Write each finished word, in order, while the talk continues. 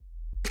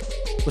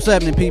What's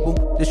happening,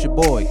 people? This your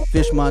boy,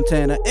 Fish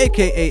Montana,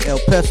 aka El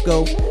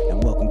Pesco,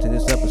 and welcome to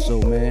this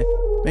episode, man.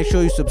 Make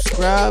sure you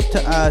subscribe to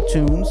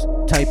iTunes,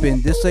 type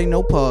in This Ain't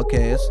No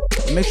Podcast,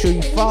 and make sure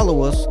you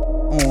follow us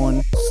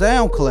on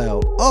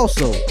SoundCloud.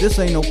 Also, This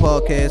Ain't No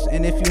Podcast,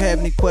 and if you have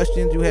any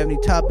questions, you have any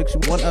topics you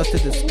want us to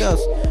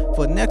discuss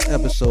for next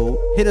episode,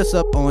 hit us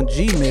up on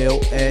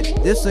Gmail at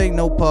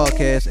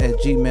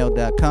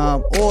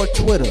thisaintnopodcast@gmail.com or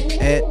Twitter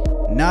at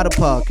Not a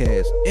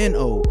Podcast,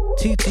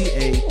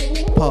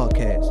 NOTTA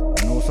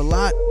Podcast. I know it's a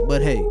lot,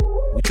 but hey,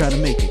 we try to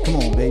make it. Come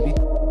on, baby.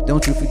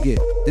 Don't you forget,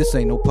 this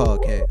ain't no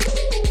podcast.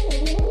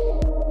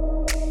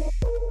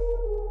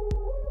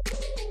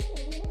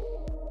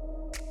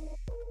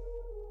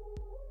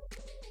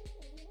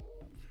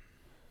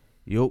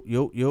 Yo.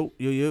 Y'all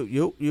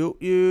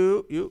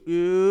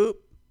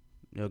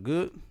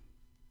good?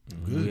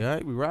 Good. We all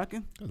right? We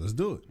rocking? Yeah, let's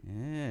do it.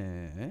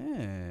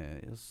 Yeah.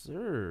 Yes,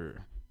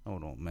 sir.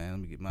 Hold on, man. Let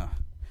me get my...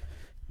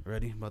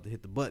 Ready? About to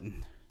hit the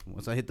button.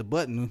 Once I hit the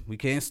button, we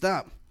can't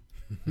stop.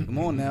 Come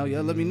on now.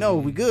 Y'all let me know.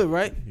 We good,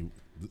 right?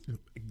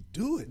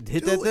 Do it.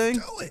 Hit that thing?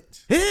 Do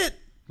it. Hit!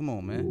 Come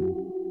on, man.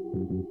 Ooh.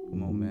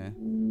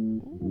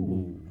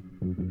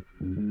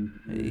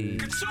 Hey.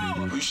 You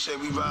say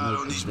we ride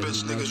on these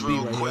bitch niggas Beat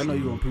real right here. quick. I know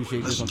you gonna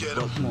appreciate this. Let's get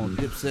 'em. Come on,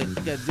 Dipset. You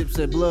got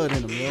Dipset blood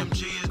in him, yo.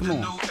 EMG is Come the on.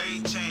 new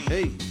 18.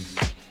 Hey.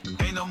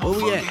 Ain't no Where we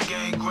more at? fucking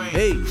gang grain.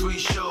 Hey. Free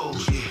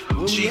shows. we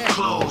Cheap at?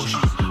 clothes.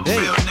 Hey.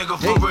 Real nigga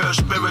for real,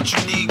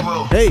 spiritual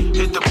Negro. Hey.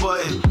 Hit the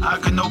button, I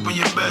can open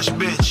your best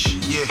bitch.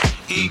 Yeah,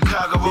 eat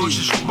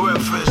cockroaches for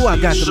breakfast. Who I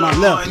got to my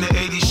left? In the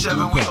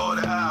 87, we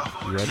order out.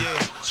 Yeah,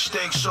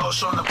 steak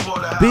sauce on the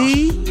porterhouse.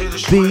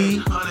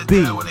 BBB,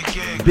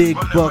 Big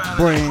Buck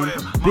Brand,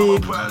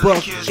 Big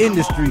Buck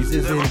Industries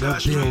is in the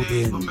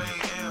building.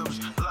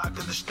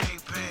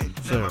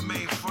 Sir.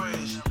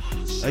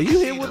 Are you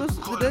here with us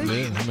today?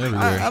 Yeah, I'm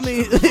everywhere. I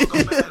mean,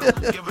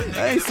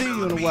 I ain't seen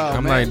you in a while,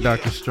 I'm man. like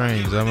Doctor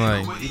Strange. I'm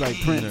like, You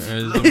like Prince.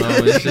 there's some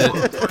own shit.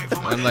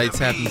 I'm like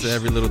tapped into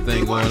every little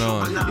thing going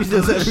on. You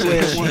just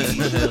everywhere at once.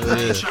 Hell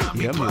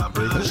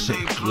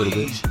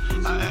yeah.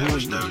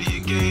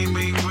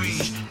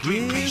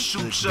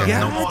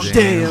 Yeah, I'm here,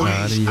 baby. A little bit. God damn. audio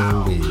is.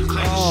 Oh,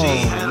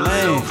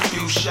 man.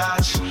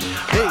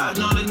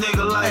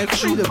 Hey,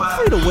 free the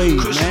wave,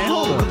 man.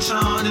 Hold on.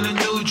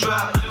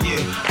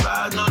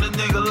 Riding on a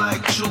nigga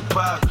like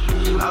Tupac.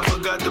 I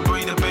forgot to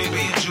bring the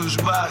baby a juice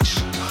box.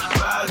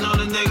 Riding on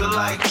a nigga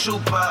like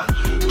Tupac.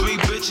 3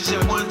 bitches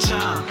at one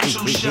time,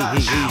 2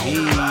 shots.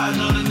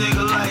 Riding on a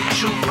nigga like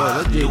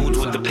Tupac. Dudes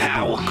with the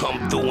power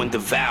come through and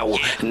devour.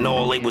 And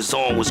all they was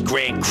on was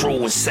Grand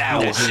Crew and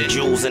Sour.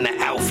 Jewels in the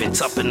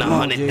outfits up in the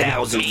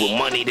 100,000 with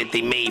money that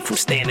they made from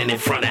standing in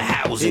front of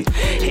housing.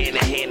 Hand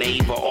to hand, they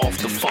either off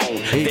the phone.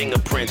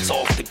 Fingerprints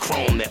off the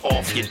chrome, they're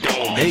off your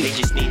dome. They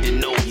just need to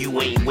know you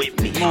ain't with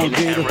me. In the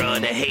era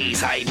of the haze,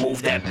 how you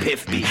move that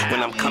piff be.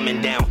 When I'm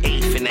coming down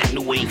 8th in that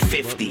new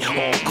 850.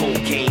 All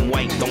cocaine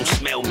white, don't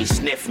smell me,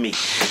 sniff me.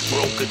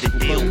 Broker the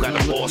deal,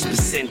 got a boss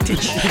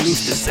percentage.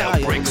 Used to sell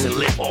bricks and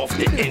live off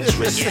the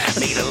interest.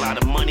 Made a lot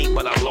of money,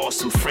 but I lost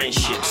some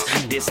friendships.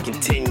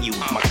 Discontinued,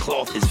 my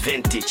cloth is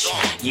vintage.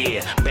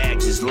 Yeah,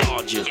 bags is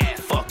larger.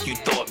 Fuck you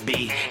thought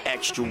be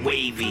extra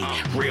wavy,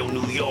 real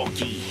New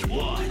Yorkie.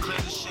 What?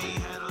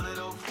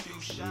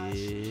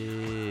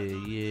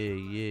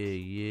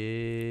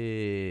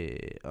 Yeah.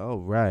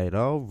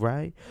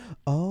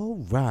 All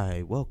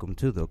right. Welcome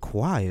to the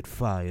Quiet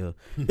Fire.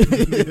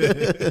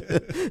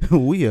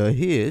 We are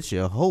here. It's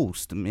your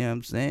host, you know what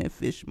I'm saying?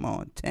 Fish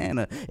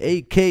Montana,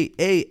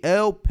 a.k.a.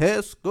 El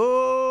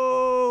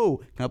Pesco.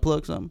 Can I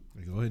plug something?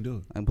 Go ahead and do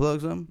it. I can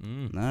plug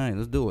something? All right,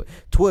 let's do it.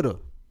 Twitter,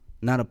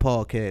 Not a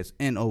Podcast,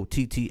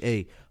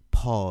 NOTTA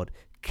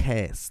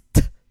Podcast.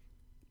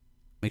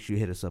 Make sure you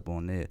hit us up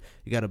on there.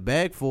 You got a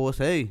bag for us?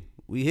 Hey,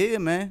 we here,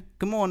 man.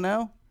 Come on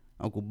now.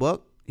 Uncle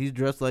Buck, he's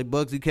dressed like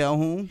Bugsy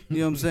Calhoun. You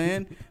know what I'm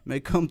saying?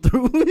 May come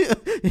through.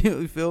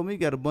 You feel me?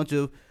 Got a bunch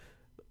of,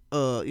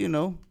 bunch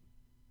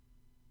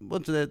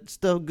of that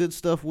stuff, good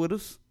stuff with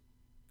us.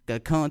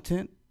 Got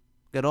content.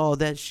 Got all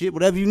that shit.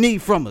 Whatever you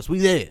need from us, we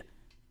there.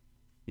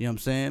 You know what I'm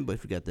saying? But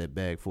if you got that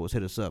bag for us,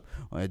 hit us up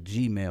at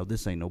Gmail.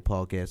 This ain't no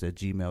podcast at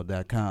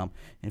gmail.com.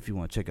 And if you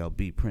want to check out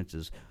B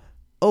Prince's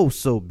oh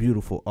so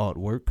beautiful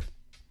artwork.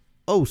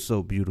 Oh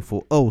so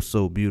beautiful. Oh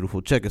so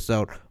beautiful. Check us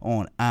out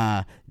on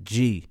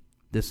IG.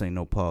 This ain't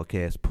no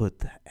podcast. Put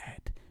the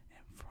at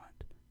in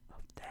front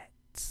of that.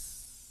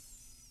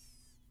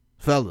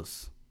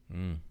 Fellas.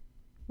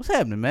 What's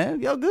happening, man?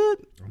 Y'all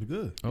good? I'm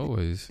good.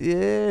 Always.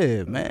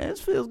 Yeah, man. This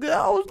feels good. I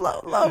always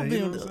love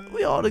being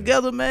we all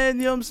together, man.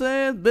 You know what I'm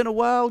saying? Been a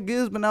while.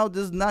 Giz been out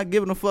just not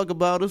giving a fuck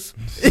about us.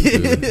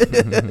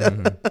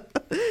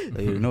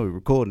 You know we're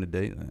recording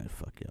today.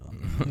 Fuck y'all.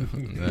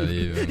 Not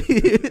even.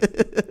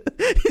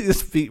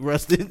 His feet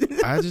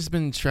rusted. I just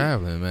been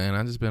traveling, man.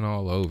 I just been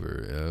all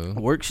over,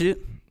 yo. Work shit?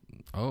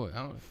 Oh,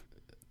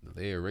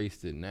 they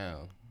erased it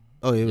now.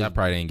 Oh, yeah. Y'all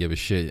probably didn't give a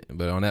shit,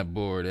 but on that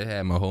board, it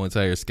had my whole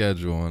entire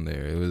schedule on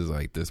there. It was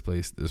like this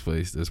place, this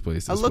place, this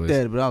place, this I looked place.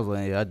 at it, but I was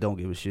like, yeah, I don't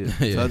give a shit.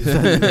 So Yeah. I just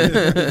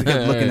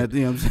kept looking at,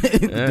 you know what I'm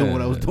saying, doing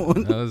what I was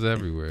doing. I was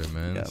everywhere,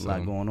 man. Got a So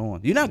lot going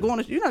on. You're not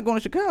going to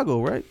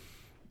Chicago, right?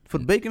 For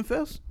the Bacon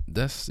Fest?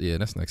 that's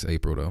next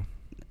April though.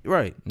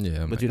 Right.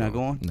 Yeah, But you're not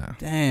going? Nah.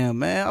 Damn,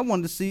 man. I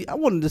wanted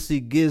to see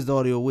Giz the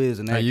Audio Wiz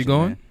in action. Are you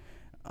going?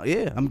 Man.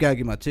 Yeah, I'm gotta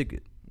get my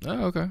ticket.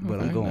 Oh, okay. But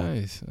okay. I'm going.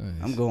 Nice.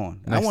 I'm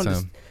going. Next I wanted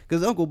time.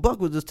 because Uncle Buck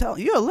was just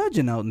telling you're a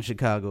legend out in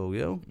Chicago,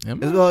 yo.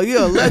 Am As I? well,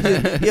 you're a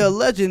legend. You're a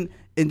legend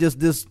in just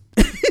this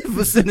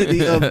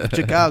vicinity of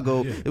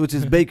Chicago, which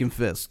is Bacon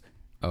Fest.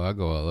 Oh, I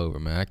go all over,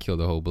 man. I kill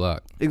the whole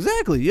block.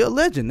 Exactly. You're a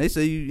legend. They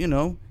say you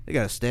know they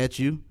got a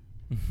statue.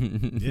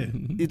 Yeah,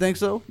 You think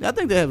so? I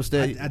think they have a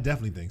statue. I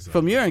definitely think so.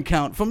 From your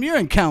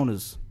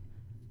encounters,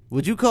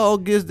 would you call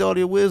Giz the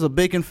Audio Wiz a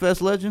Bacon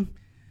Fest legend?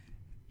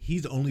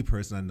 He's the only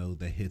person I know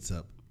that hits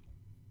up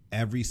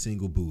every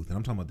single booth, and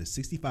I'm talking about the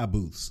 65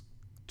 booths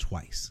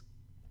twice.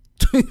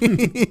 You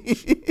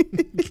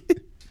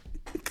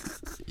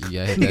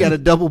gotta hit You got to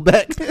double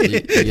back.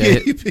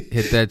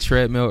 hit that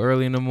treadmill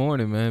early in the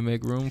morning, man.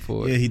 Make room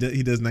for it. Yeah,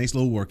 he does nice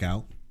little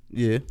workout.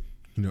 Yeah.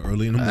 You know,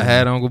 early in the I morning.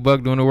 had Uncle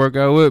Buck doing the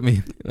workout with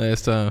me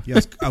last time. Yeah,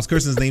 I was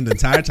cursing his name the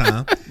entire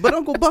time. But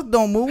Uncle Buck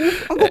don't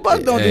move. Uncle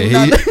Buck don't Hey, do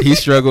nothing. he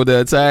struggled the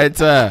entire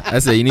time. I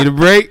said, "You need a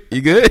break?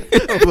 You good?"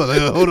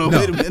 Hold on, No,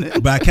 wait a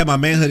minute. but I kept my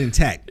manhood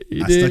intact.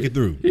 He I did. stuck it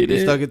through. He You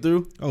did. stuck it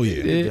through? Oh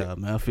yeah, Good job,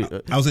 man. I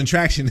feel, I was in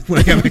traction when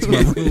I got back to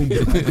my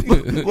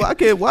room. well, I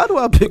can't. Why do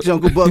I picture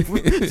Uncle Buck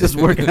just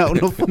working out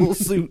in a full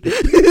suit?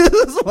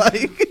 It's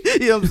like,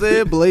 you know what I'm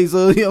saying?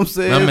 Blazer, you know what I'm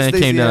saying? My man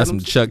Stacey came down in some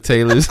Adams. Chuck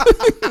Taylors.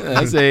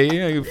 I said,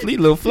 "Yeah, your feet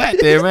a little flat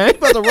there, man."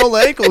 About to roll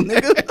an ankle,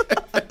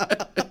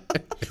 nigga.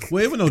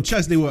 Well, even though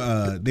Chucks, they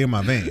were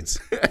my Vans.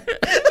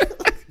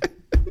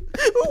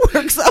 Who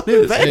works out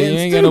in Hey, you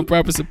ain't Vans, got no too?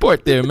 proper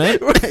support there, man.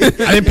 I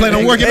didn't plan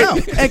on working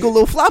out. Ankle a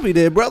little floppy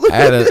there, brother. I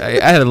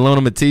had to loan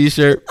him a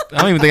T-shirt. I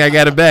don't even think I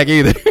got it back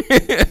either.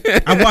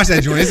 I watched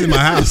that joint. It's in my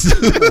house.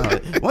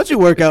 Once you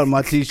work out in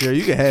my T-shirt,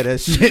 you can have that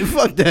shit.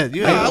 Fuck that.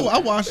 You ain't I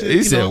watched it. He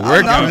you said know,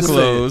 workout I was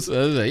clothes. I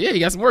was like, "Yeah, you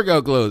got some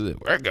workout clothes."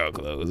 Workout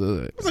clothes. I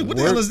was like, like, what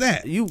the hell is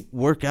that? You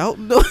work out?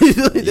 No,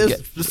 there's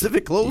got-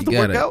 specific clothes to you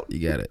work gotta, out. you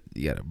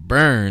gotta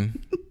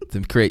burn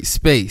to create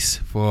space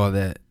for all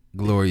that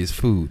glorious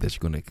food that you're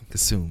gonna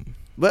consume.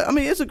 But I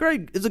mean, it's a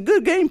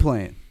good game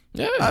plan.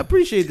 Yeah, I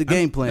appreciate the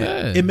game plan.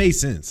 yeah. It made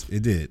sense.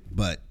 It did,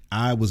 but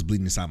I was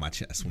bleeding inside my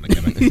chest when I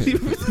got back. You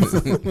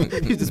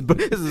just,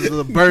 this is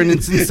a burning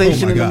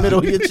sensation Oh my in the God. middle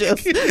of your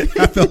chest.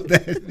 I felt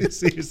that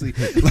seriously.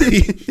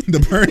 Like,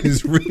 the burn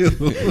is real.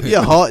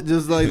 Your heart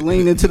just like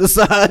leaning to the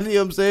side. You know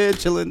what I'm saying?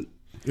 Chilling.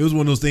 It was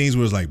one of those things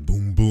where it's like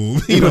boom,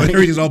 boom. You know,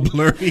 everything's all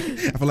blurry.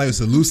 I feel like it's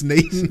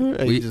hallucinating.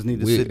 Hey, you just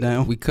need to sit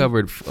down. We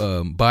covered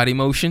body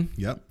motion.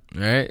 Yep.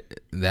 Right,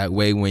 that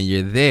way when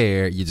you're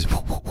there, you just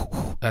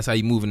that's how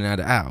you move in and out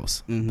of the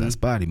house. That's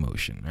body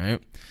motion, right?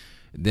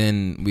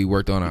 Then we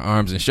worked on our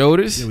arms and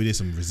shoulders. Yeah, we did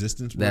some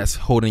resistance work. That's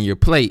holding your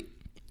plate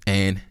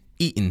and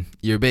eating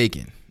your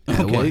bacon at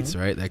Okay. once,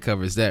 right? That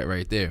covers that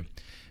right there.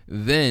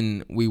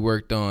 Then we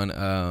worked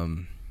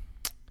on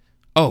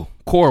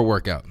core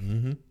workout.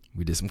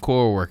 We did some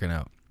core working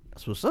out.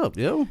 That's what's up,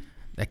 yo.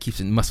 That keeps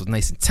the muscles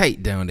nice and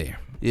tight down there.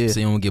 Yeah. So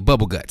you don't get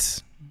bubble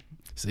guts.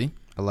 See,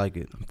 I like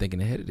it. I'm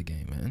thinking ahead of the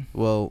game, man.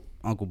 Well,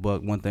 Uncle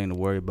Buck, one thing to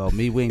worry about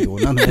me, we ain't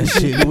doing none of that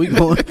shit. We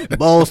going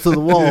balls to the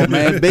wall,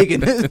 man.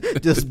 Bacon,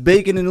 just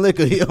bacon and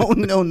liquor. You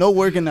know, no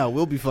working out.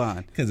 We'll be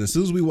fine. Because as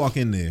soon as we walk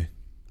in there,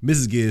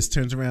 Mrs. Giz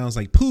turns around, is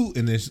like, poo.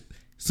 And then as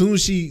soon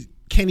as she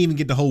can't even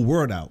get the whole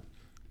word out,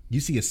 you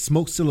see a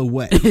smoke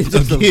silhouette. Just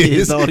of a Giz,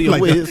 Giz Audio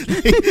like,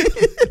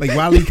 Wiz. like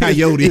Wile E.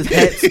 Coyote. His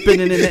hat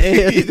spinning in the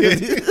air.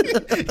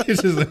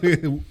 It's just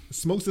a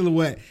smoke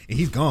silhouette, and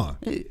he's gone.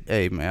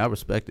 Hey, man, I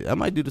respect it. I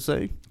might do the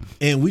same.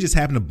 And we just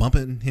happened to bump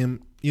into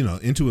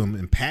him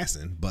in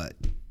passing, but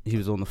He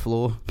was on the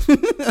floor.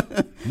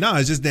 no,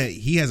 it's just that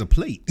he has a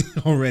plate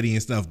already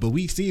and stuff. But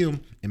we see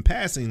him in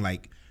passing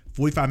like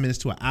 45 minutes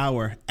to an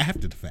hour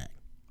after the fact.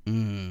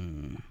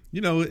 You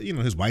know,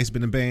 his wife's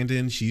been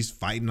abandoned. She's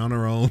fighting on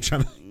her own,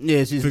 trying to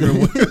Yeah, she's figure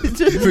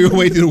a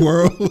way through the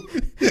world.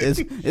 is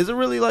it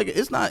really like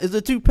it's not? Is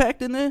it too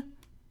packed in there?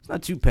 It's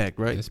not too packed,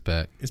 right? It's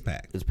packed. It's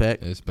packed. It's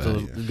packed. It's packed. So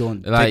it's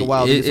going to Like take a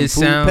while to it, get it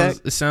some food sounds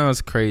packed. it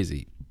sounds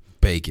crazy.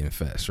 Bacon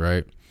fest,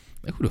 right?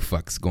 Like who the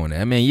fuck's going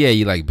there? I mean, yeah,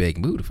 you like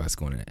bacon, but who the fuck's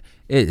going there?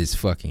 It is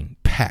fucking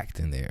packed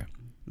in there.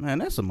 Man,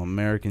 that's some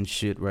American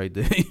shit right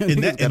there.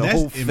 And Got a that's-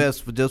 whole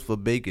fest for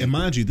bacon. And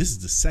mind you, this is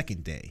the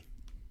second day.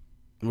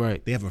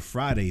 Right. They have a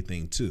Friday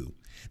thing too.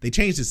 They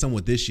changed it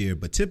somewhat this year,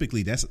 but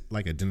typically that's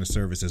like a dinner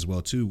service as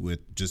well too,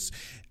 with just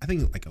I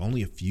think like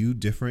only a few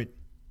different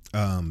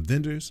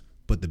vendors.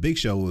 But the big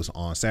show was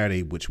on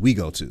Saturday, which we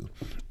go to.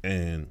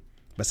 And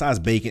besides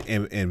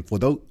bacon, and for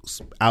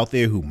those out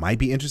there who might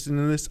be interested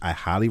in this, I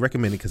highly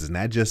recommend it because it's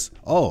not just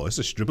it's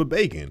a strip of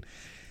bacon.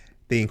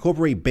 They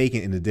incorporate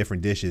bacon into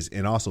different dishes,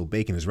 and also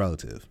bacon is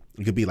relative.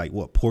 It could be like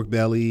pork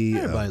belly.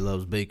 Everybody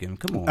loves bacon.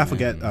 Come on. I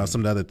forget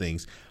some of the other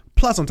things.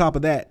 Plus, on top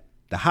of that,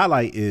 The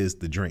highlight is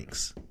the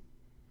drinks.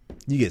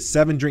 You get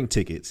 7 drink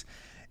tickets,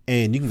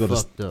 and you can go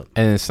Fucked to. up.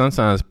 And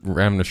sometimes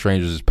random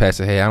strangers just pass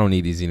it. Hey, I don't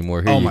need these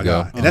anymore. Here Oh you my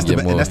go. god! And that's the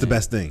Get more. and that's the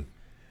best thing.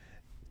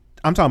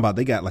 I'm talking about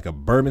they got like a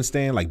bourbon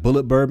stand, like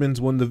Bullet Bourbons.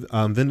 One of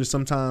the vendors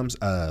sometimes.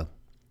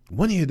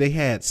 One year they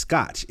had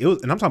Scotch. It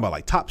was, and I'm talking about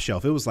like top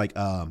shelf. It was like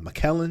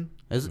Macallan.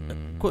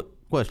 Quick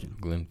question: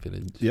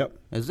 Glenfiddich. Yep.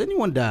 has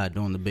anyone died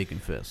during the Bacon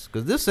Fest?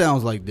 Because this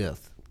sounds like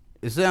death.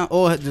 It sounds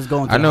or just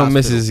going. To I the know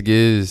hospital. Mrs.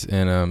 Giz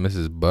and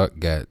Mrs. Buck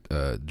got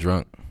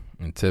drunk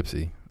and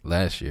tipsy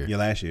last year. Yeah,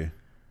 last year.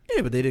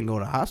 Yeah, but they didn't go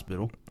to the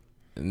hospital.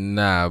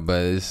 Nah,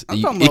 but it's, I'm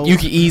you, talking about- you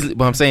can easily.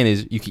 What I'm saying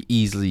is, you can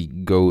easily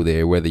go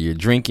there whether you're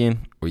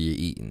drinking or you're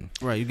eating.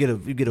 Right, you get a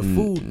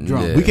food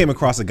drunk. yeah. We came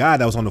across a guy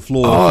that was on the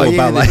floor Oh for yeah,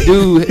 about the like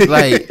dude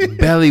like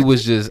belly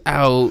was just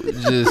out,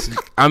 just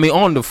I mean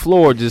on the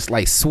floor, just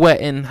like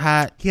sweating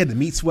hot. he had the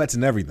meat sweats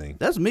and everything.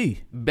 That's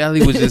me.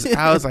 Belly was just.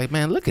 I was like,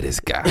 man, look at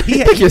this guy. had-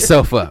 Pick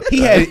yourself up.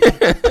 He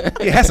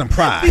had some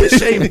pride.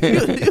 Shame.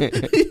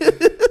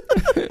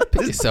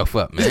 Pick yourself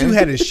up, This dude man.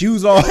 had his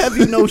shoes off. Have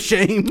you no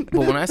shame?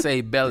 But when I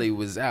say belly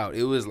was out,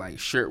 it was like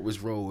shirt was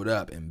rolled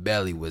up and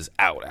belly was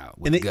out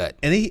with And, gut.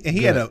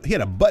 he had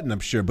a button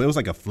up shirt, but it was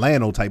like a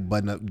flannel type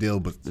button up deal,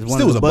 but One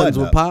still of was the a buttons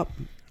button would up. pop.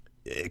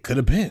 It could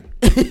have been.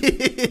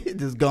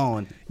 Just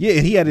gone. Yeah,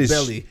 and he had his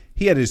Belly.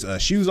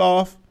 shoes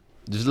off.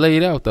 Just lay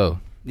it out though.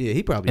 Yeah,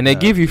 he probably. And they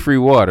died. give you free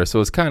water, so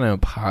it's kind of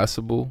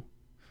impossible.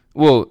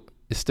 Well,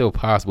 it's still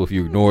possible if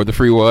you ignore the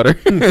free water.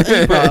 I'm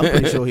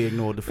pretty sure he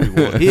ignored the free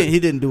water. He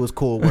didn't do his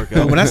core workout.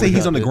 But when I say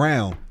he's on the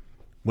ground,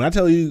 when I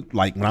tell you,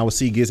 like when I would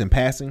see Giz in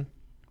passing,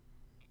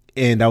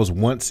 and that was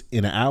once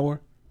in an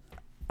hour,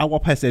 I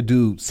walked past that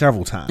dude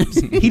several times.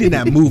 He did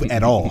not move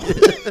at all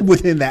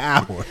within the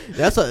hour.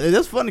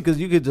 That's funny because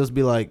you could just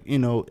be like,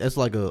 that's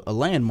like a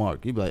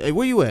landmark. You'd be like, hey,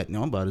 where you at?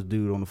 No, I'm about this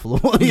dude on the floor.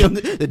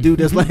 The dude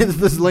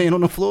that's laying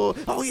on the floor.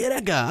 Oh yeah,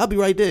 that guy. I'll be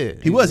right there.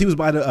 He was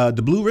by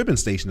the Blue Ribbon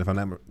station, if I'm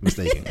not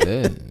mistaken.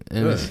 Yeah,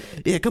 and it's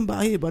Yeah, come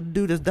by here by the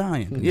dude that's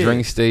dying. Yeah.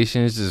 drink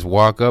stations. Just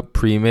walk up,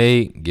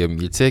 pre-made, give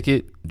them your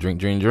ticket, drink.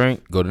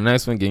 Go to the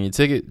next one, give them your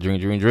ticket,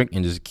 drink,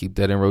 and just keep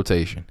that in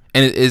rotation.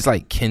 And it's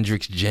like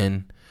Kendrick's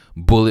Gin,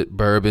 Bullet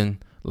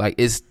Bourbon. Like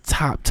it's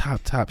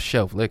top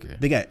shelf liquor.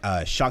 They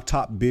got Shock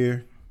Top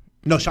beer.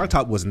 No, Shock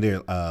Top wasn't there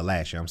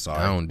last year. I'm sorry.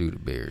 I don't do the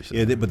beers. So.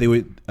 Yeah, but they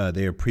were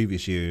there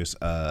previous years.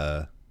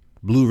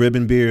 Blue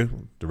Ribbon beer,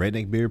 the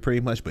redneck beer,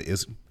 pretty much, but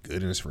it's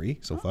good and it's free,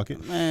 so fuck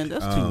it. Man,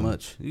 that's too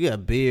much. You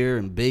got beer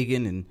and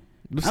bacon and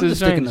What's I'm his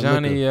just sticking name? to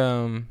liquor.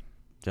 Johnny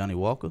Johnny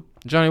Walker.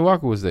 Johnny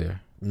Walker was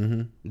there.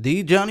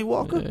 The Johnny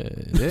Walker.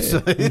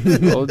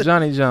 Yeah. Old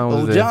Johnny John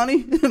was Oh there.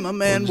 Johnny, my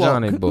man Old Walker.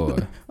 Johnny boy.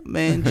 My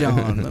man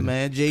John, my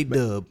man J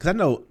Dub. Because I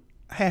know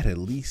I had at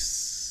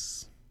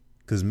least,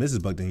 because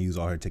Mrs. Buck didn't use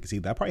all her tickets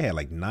either. I probably had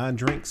like 9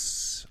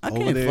 drinks I over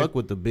can't there. fuck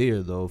with the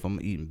beer though if I'm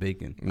eating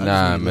bacon. I just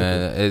Nah, need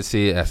man.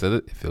 liquor.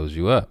 It fills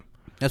you up.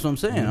 That's what I'm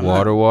saying. I'm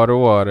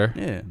Water.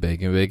 Yeah.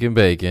 Bacon.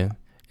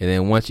 And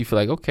then once you feel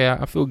like, okay,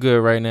 I feel good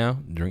right now,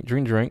 drink.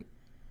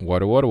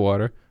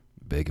 Water.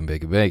 Bacon.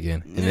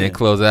 And Yeah. then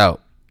close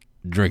out,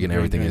 drinking Drink,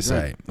 everything in drink.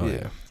 sight. Oh, Yeah.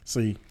 yeah.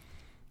 See,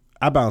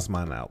 I bounced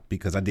mine out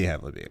because I did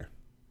have a beer.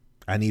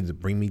 I needed to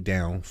bring me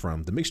down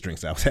from the mixed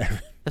drinks I was having.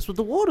 That's what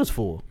the water's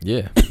for.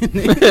 Yeah.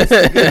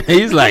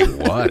 He's like,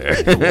 water.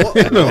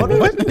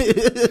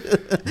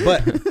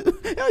 But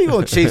How you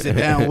gonna chase it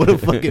down with a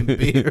fucking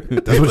beer?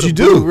 That's what With you a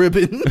do. blue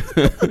ribbon.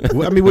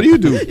 I mean, what do you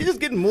do? You're just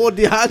getting more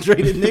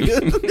dehydrated,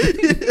 nigga.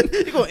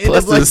 You're gonna end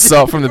Plus up like the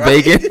salt from the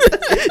bacon.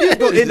 You're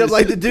gonna end up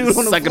like the dude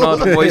on the Sucking floor. all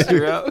the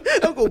moisture out.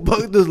 I'm gonna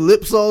bug his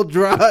lips all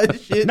dry and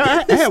shit. No,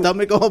 I his had-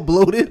 stomach all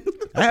bloated.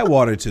 I had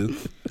water too,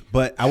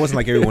 but I wasn't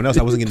like everyone else.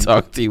 I wasn't getting.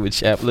 Talk to you with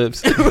chapped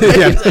lips. Man,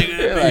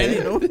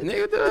 you know, get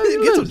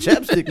some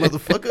chapstick,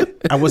 motherfucker.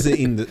 I wasn't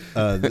eating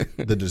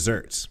the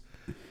desserts.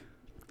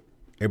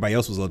 Everybody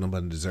else was loading up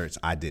on the desserts.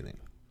 I didn't.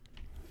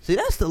 See,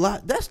 that's the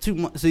lot. That's too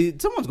much. See,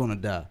 someone's gonna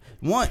die.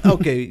 One,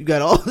 okay, you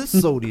got all this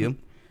sodium,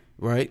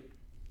 right?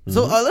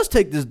 So let's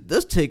take this.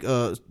 Let's take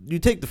you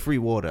take the free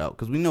water out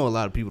because we know a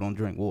lot of people don't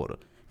drink water,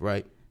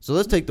 right? So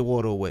let's take the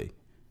water away,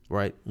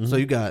 right? So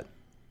you got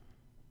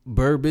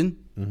bourbon,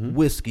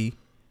 whiskey,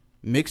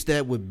 mix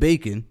that with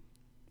bacon,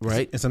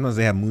 right? And sometimes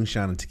they have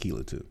moonshine and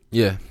tequila too.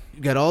 Yeah.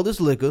 You got all this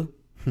liquor.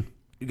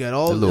 You got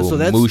all The little so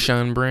that's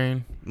moonshine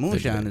brand.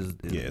 moonshine is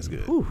Yeah, it's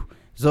good. whew.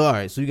 So all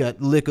right, so you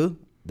got liquor,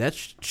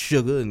 that's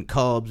sugar and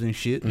carbs and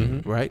shit,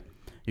 right?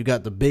 You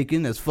got the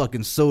bacon, that's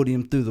fucking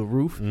sodium through the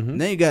roof. And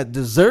then you got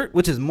dessert,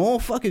 which is more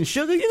fucking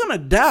sugar. You're gonna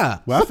die.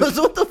 Well, I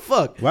So what the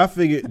fuck? Well, I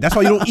figured that's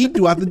why you don't eat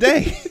throughout the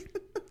day.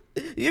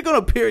 You're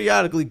gonna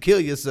periodically kill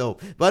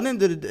yourself. By the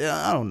end of the day,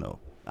 I don't know.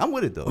 I'm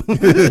with it though.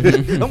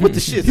 I'm with the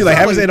shit. You like,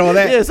 Sound having said all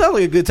that? Yeah, it sounds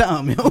like a good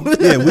time, yo.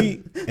 Yeah,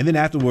 and then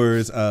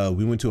afterwards,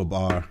 we went to a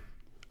bar.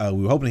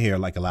 We were hoping to hear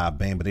like a live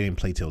band, but they didn't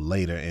play till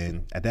later.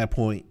 And at that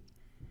point,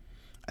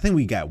 I think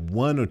we got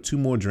 1 or 2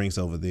 more drinks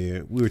over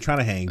there. We were trying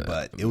to hang,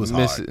 but it was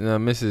hard.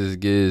 Mrs.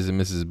 Giz and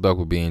Mrs. Buck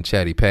were being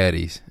chatty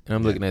patties. And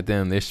I'm looking at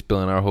them. They're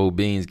spilling our whole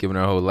beans, giving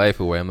our whole life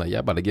away. I'm like, y'all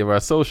about to give our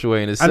social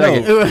away in a I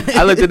know. second.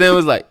 I looked at them and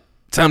was like,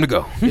 Time to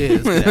go. Yeah,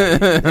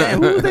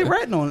 damn, who was they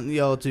ratting on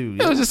y'all too?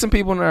 It was just some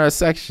people in our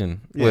section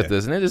with Yeah.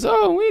 us, and they just,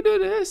 we do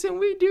this and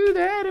we do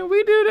that and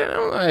we do that.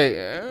 I'm like,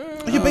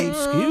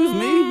 Excuse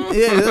me.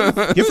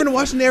 Yeah, You're from the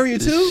Washington area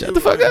too? shut the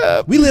fuck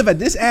up. We live at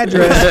this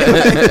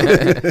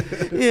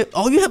address. yeah.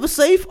 Oh, you have a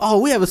safe? Oh,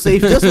 we have a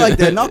safe just like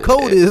that. And our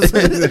code is.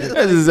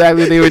 That's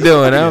exactly what they were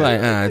doing. I'm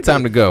like,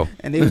 time to go.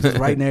 And they was just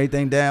writing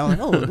everything down.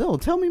 Like, no,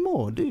 tell me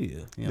more, do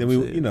you? You know Then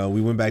what I'm saying?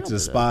 we went back to the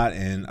spot,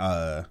 and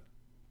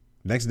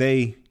next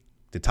day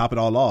to top it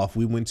all off,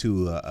 we went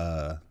to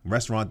a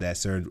restaurant that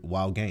served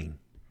wild game.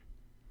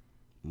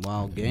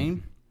 Wild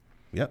game.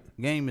 Yep,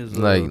 Game is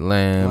Like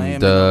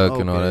lamb, duck,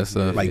 and all that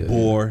stuff. like yeah.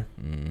 boar.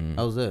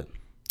 How's that?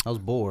 How's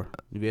boar?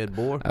 You had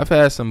boar? I've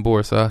had some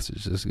boar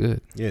sausage. It's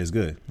good. Yeah, it's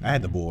good. I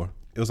had the boar.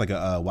 It was like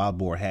a wild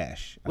boar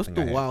hash. I What's think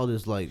the I had.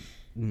 wildest like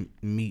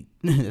meat?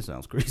 That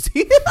sounds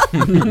crazy.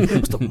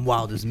 What's the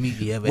wildest meat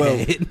you ever Well,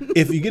 had?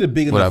 if you get a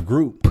big What enough I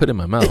group, put in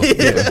my mouth.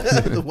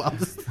 The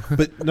wildest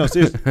but no,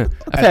 seriously,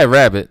 I've had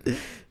rabbit.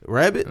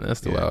 rabbit. That's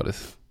the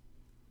wildest.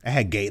 I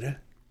had gator.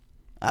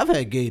 I've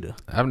had gator.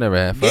 I've never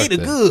had fuck Gator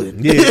that.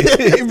 good.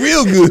 Yeah,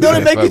 real good. Don't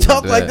it make you fuck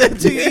talk with like that. that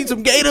till you eat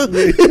some gator?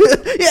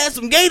 You had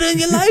some gator in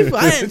your life?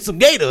 I had some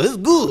gator. It's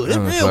good. It's I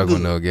don't real fuck with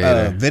good. no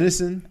gator.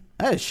 Venison.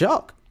 I had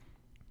shark.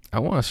 I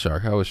want a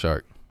shark. How was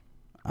shark?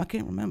 I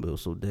can't remember. It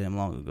was so damn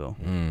long ago.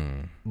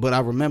 But I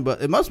remember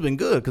it must have been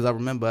good because I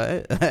remember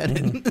I had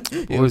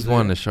it. Always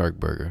wanted a shark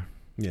burger.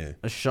 Yeah.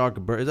 A shark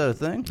burger. Is that a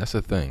thing? That's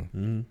a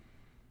thing.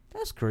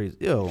 That's crazy.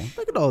 Yo,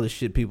 look at all this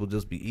shit people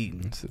just be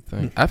eating. That's a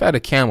thing. I've had a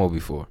camel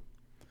before.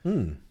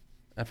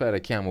 I've had a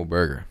camel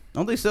burger.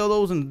 Don't they sell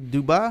those in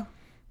Dubai?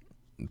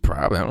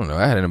 Probably. I don't know.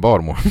 I had it in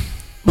Baltimore.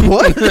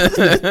 What?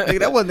 Nigga,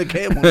 that wasn't a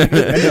camel.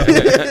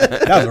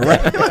 Nigga. That was a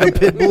wrap. A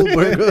pit bull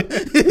burger.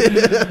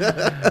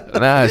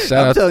 Nah, shout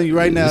I'm out. telling you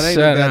right now, they ain't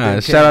no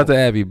goddamn shout out to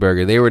camel. Abbey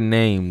Burger. They were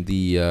named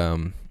the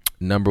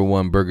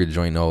 #1 burger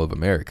joint in all of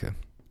America,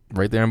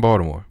 right there in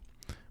Baltimore,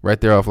 right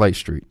there off Light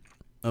Street.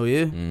 Oh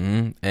yeah.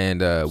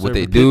 And what Serving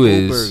they pit do bull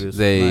is burgers.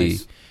 they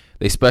Nice.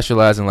 they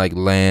specialize in like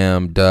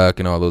lamb, duck,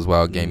 and all those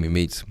wild gamey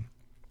meats.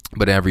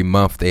 But every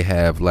month they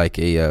have like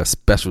a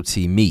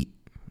specialty meat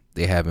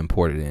they have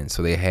imported in.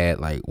 So they had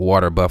like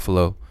water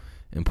buffalo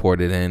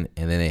imported in,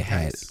 and then they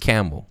had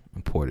camel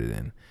imported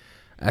in.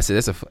 I said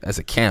that's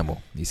a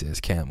camel. He says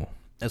camel.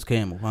 That's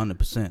camel,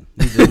 100%.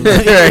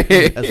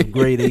 That's a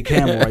grade A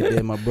camel right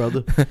there, my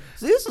brother.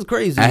 See, this is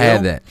crazy. I yo.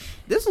 had that.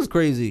 This is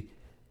crazy.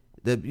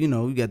 That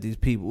you got these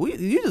people.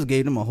 You just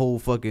gave them a whole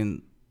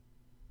fucking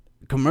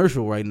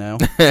commercial right now.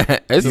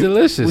 It's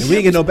delicious. We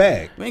ain't get no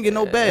bag. We ain't get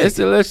no bag. It's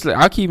delicious.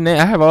 I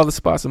have all the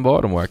spots in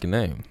Baltimore I can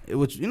name.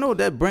 Which you know what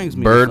that brings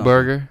me. to Bird something.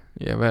 burger.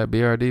 You ever had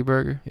BRD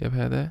burger? You ever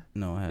had that?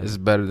 No, I It's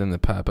haven't. better than the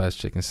Popeyes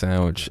chicken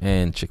sandwich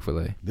and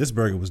Chick-fil-A. This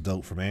burger was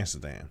dope from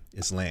Amsterdam.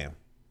 It's lamb.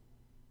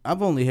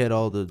 I've only had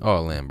all the.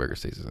 All lamb burger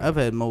tastes the same. I've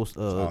had most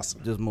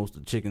awesome. just most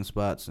of the chicken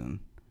spots and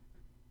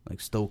like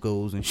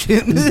Stokos and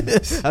shit.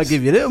 I'll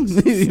give you them.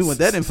 You want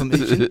that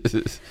information?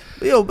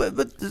 Yo, but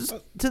just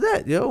to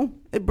that, yo,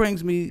 it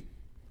brings me,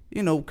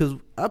 because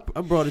I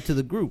brought it to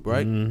the group,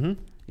 right? Mm-hmm.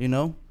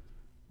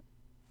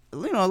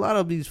 A lot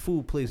of these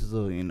food places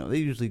are, they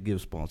usually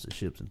give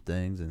sponsorships and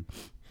things, and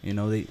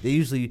they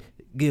usually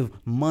give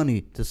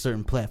money to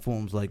certain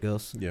platforms like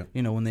us. Yeah.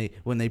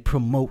 When they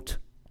promote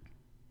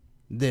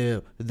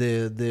their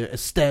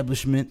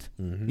establishment,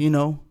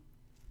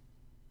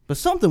 But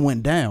something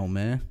went down,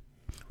 man.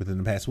 Within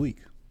the past week.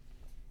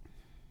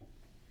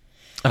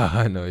 Oh,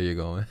 I know where you're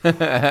going.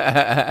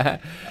 Yeah,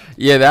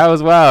 that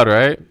was wild,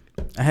 right?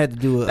 I had to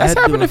do That's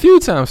happened a few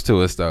times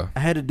to us, though. I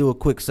had to do a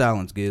quick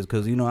silence, Giz,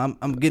 because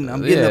I'm getting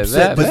Yeah,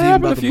 upset. that seeing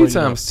happened about a to few bring it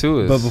up. times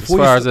to us. But As before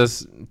far you as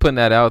us putting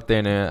that out there,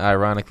 and then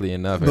ironically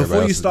enough, Before everybody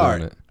you else is doing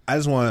start, it. I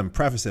just want to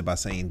preface it by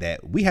saying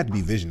that we have to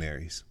be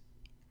visionaries.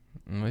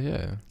 Well,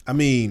 yeah. I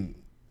mean,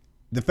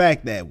 the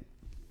fact that,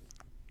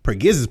 per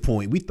Giz's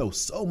point, we throw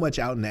so much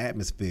out in the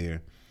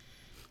atmosphere,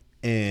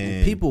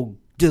 and People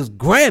just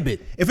grab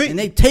it, and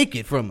they take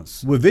it from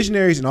us. we're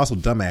visionaries and also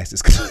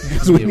dumbasses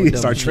because we Yeah, we're need to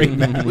start dumb.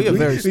 trademarking. We are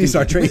very need to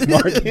start stupid.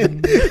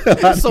 trademarking.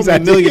 There's so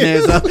many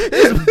millionaires out.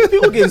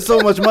 People getting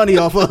so much money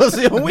off of us.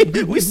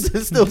 We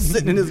still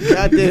sitting in this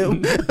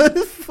goddamn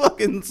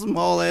fucking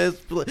small ass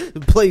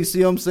place.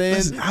 You know what I'm saying?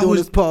 Listen, I Doing was-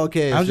 this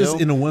podcast. I was just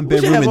yo. in a one We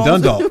should bedroom in have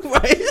on- Dundalk.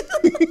 right?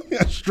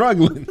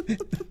 struggling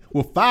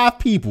with 5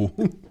 people.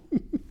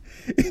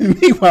 And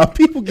meanwhile,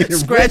 people getting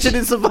Scratching rich.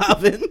 and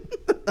surviving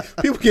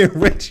People getting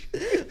rich.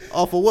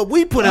 off of what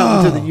we put out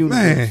into the Oh, universe.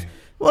 man.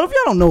 Well, if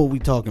y'all don't know what we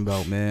talking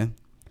about, man.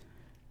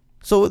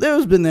 So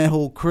there's been that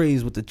whole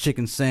craze with the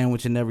chicken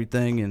sandwich and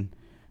everything and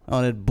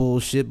all that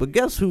bullshit. But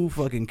guess who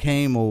fucking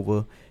came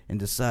over and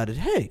decided,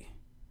 hey,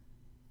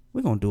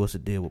 we're going to do us a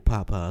deal with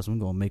Popeyes. We're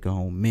going to make our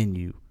own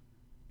menu.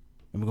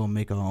 And we're going to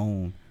make our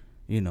own,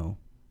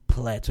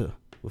 platter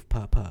with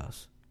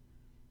Popeyes.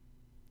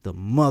 The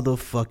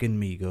motherfucking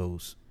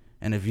Migos.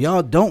 And if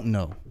y'all don't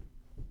know,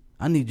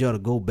 I need y'all to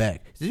go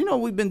back. Did you know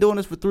we've been doing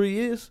this for 3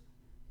 years?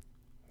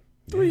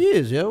 3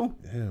 years, yo.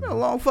 Yeah, a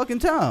long fucking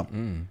time.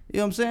 You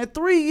know what I'm saying?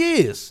 3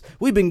 years.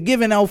 We've been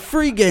giving out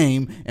free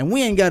game and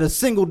we ain't got a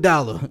single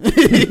dollar.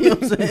 You know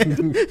what I'm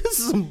saying? This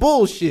is some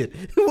bullshit.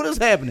 What is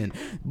happening?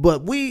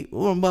 But what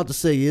I'm about to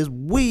say is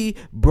we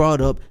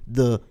brought up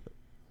the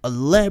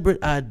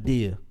elaborate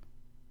idea,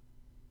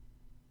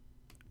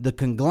 the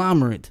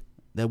conglomerate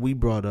that we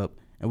brought up,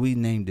 and we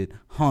named it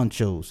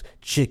Honchos,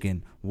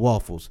 chicken,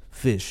 waffles,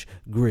 fish,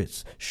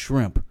 grits,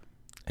 shrimp,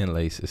 And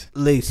laces.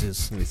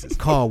 laces,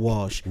 car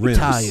wash, Rims.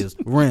 tires,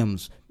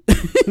 rims,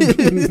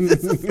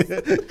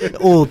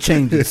 oil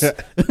changes,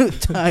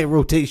 tire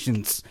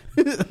rotations,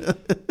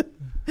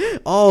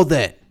 all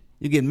that.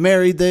 You get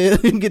married there,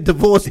 you get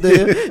divorced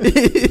there,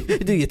 you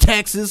do your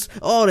taxes,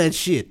 all that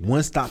shit.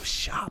 One-stop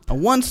shop. A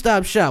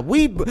one-stop shop.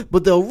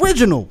 But the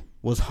original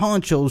was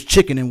Honcho's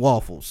Chicken and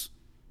Waffles.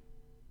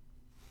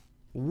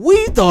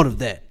 We thought of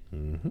that.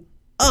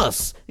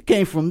 Us. It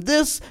came from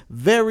this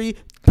very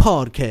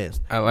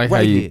podcast. I like right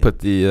how you here. put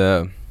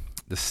the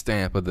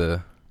stamp of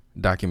the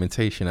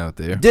documentation out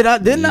there.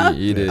 Didn't I?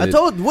 You did. I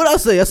told what I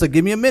say. I said,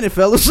 give me a minute,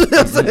 fellas. I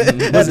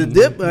had to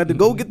dip. I had to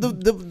go get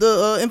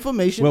the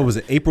information. What was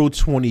it? April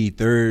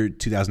 23rd,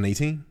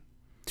 2018?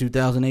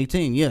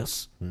 2018,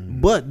 yes.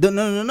 But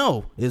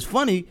no. It's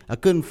funny. I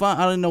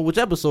didn't know which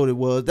episode it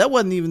was. That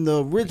wasn't even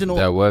the original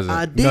That wasn't.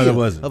 idea No, that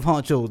wasn't. of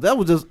Honchos. That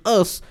was just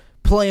us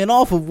playing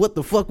off of what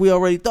the fuck we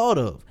already thought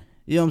of.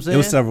 You know what I'm saying? There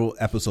was several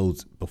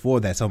episodes before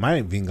that, so it might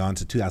have even gone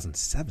to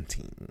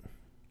 2017.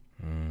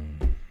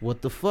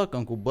 What the fuck,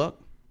 Uncle Buck?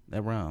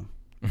 That rhyme.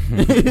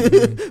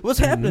 What's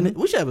happening?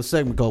 We should have a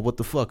segment called "What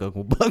the Fuck,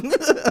 Uncle Buck."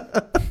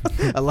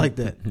 I like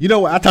that. You know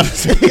what? I thought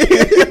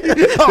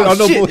Oh,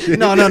 no shit. bullshit.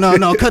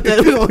 No. Cut that.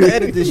 We're gonna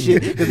edit this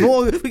shit because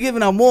we're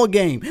giving out more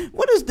game.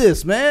 What is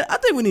this, man? I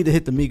think we need to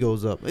hit the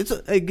Migos up.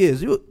 Hey,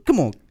 Giz, come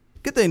on,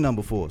 get their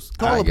number for us. I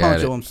Call up got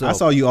Poncho I himself.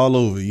 saw you all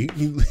over.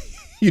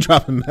 You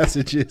dropping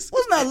messages.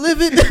 Was not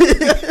livid.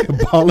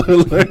 Baller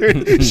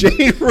alert.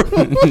 Shade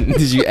room.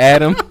 Did you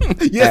add him?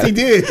 Yes, he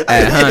did.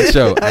 At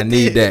Honcho. I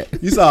need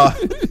that. You saw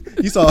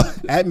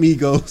at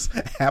Migos,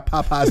 at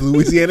Popeye's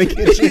Louisiana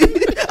Kitchen.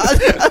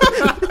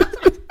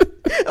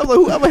 I'm like,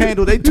 whoever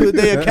handled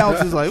their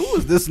accounts is like, who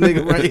is this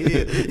nigga right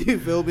here? You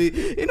feel me?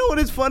 You know what?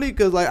 It's funny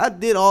because like I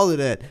did all of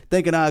that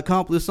thinking I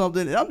accomplished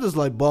something, and I'm just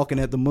like balking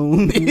at the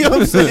moon. You know what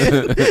I'm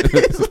saying?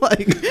 It's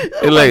like,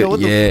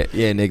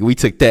 Yeah, nigga, we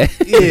took that.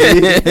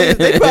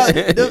 they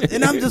probably,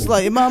 and I'm just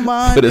like, in my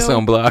mind, Put us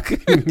on block.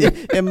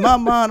 in my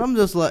mind, I'm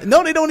just like,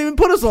 no, they don't even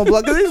put us on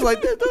block. Cause it's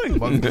like,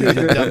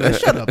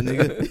 shut up,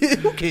 nigga.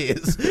 Who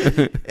cares?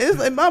 It's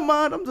like, in my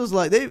mind, I'm just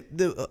like,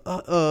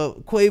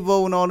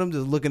 Quavo and all them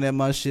just looking at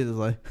my shit is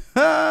like,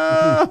 you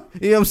know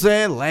what I'm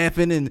saying,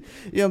 laughing and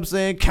you know what I'm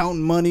saying,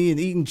 counting money and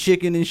eating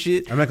chicken and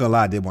shit. I'm not gonna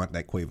lie, I did want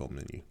that Quavo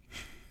menu.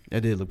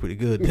 That did look pretty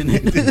good, didn't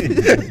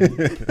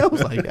it? I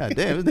was like, God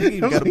damn, this nigga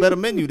even got a better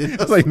menu than I us.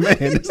 was like, man,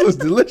 this looks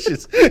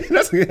delicious.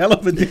 That's a hell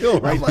of a deal, I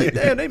right was like,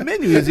 there. damn, their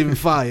menu is even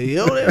fire,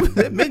 yo.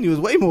 That menu is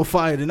way more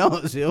fire than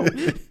ours, yo.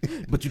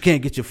 But you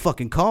can't get your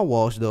fucking car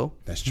washed, though.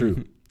 That's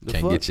true. The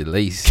Can't fuck? get your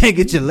lace. Can't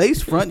get your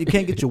lace front. You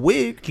can't get your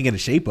wig. Can't get a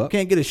shape up.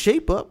 Can't get a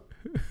shape up.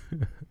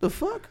 The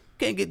fuck?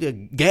 Can't get your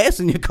gas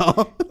in your car.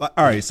 All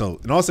right, so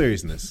in all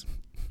seriousness,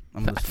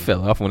 I'm I listening.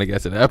 fell off when it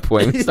got to that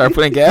point. We started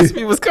putting gas in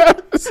people's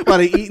cars. While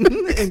they eating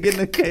and getting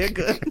a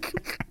haircut.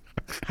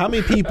 how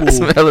many people That's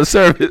some hella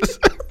service.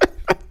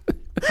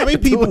 how many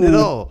Doing it people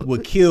all.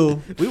 would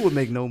kill We would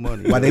make no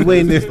money. while they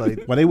waiting It's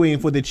like, while they waiting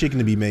for their chicken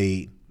to be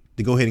made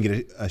to go ahead and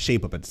get a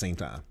shape up at the same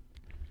time?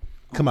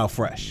 Come out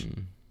fresh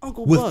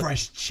Uncle with Buck,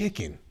 fresh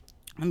chicken.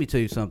 let me tell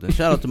you something.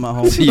 Shout out to my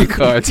home. See your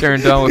car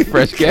turned on with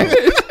fresh gas.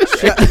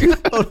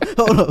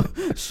 Hold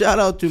up. Shout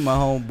out to my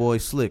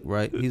homeboy Slick,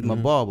 right? He's my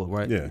barber,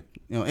 right? Yeah.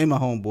 You know, and my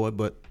homeboy,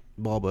 but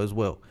barber as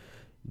well.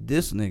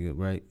 This nigga,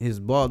 right?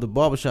 The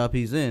barbershop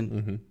he's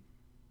in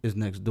is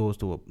next door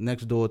to a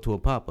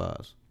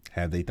Popeyes.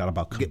 Have they thought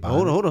about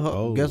combining? Hold on.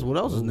 Oh, Guess what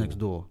else is oh. next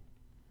door?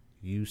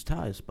 Used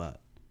tire spot.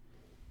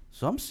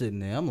 So I'm sitting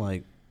there. I'm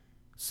like,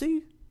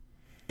 see,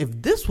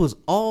 if this was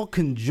all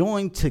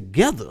conjoined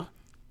together,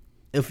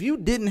 if you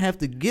didn't have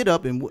to get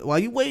up and while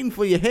you waiting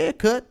for your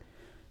haircut,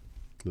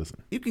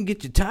 Listen, you can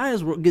get your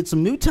tires, get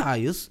some new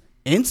tires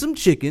and some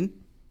chicken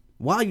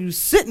while you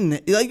sitting there.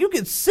 Like you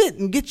can sit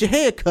and get your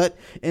hair cut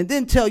and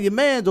then tell your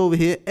man's over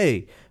here,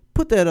 hey,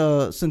 put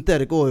that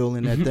synthetic oil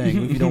in that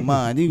thing if you don't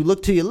mind. Then you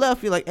look to your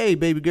left, you're like, hey,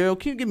 baby girl,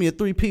 can you give me a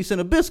 3-piece and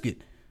a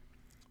biscuit?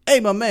 Hey,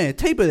 my man,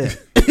 taper that.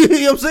 You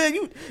know what I'm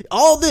saying?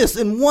 All this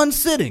in one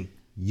sitting.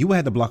 you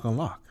had the block on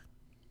lock.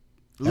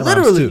 That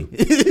Literally.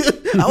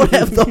 rhymes I would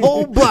have the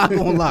whole block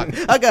on lock.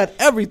 I got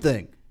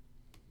everything.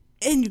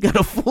 And you got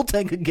a full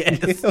tank of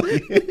gas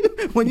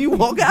when you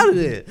walk out of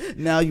there.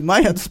 Now you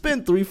might have to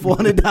spend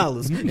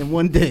 $300-$400 in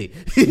one day,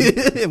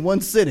 in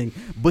one sitting,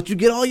 but you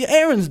get all your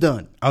errands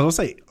done. I was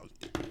gonna say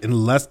in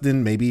less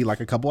than maybe like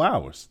a couple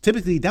hours.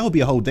 Typically, that would be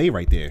a whole day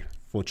right there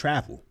for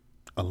travel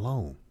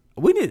alone.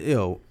 We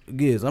need,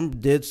 Giz, I'm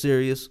dead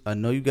serious. I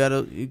know you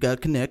got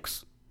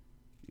connects.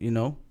 You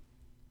know,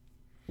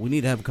 we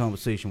need to have a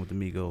conversation with the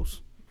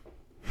Migos.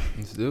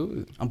 Let's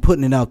do it. I'm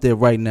putting it out there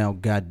right now,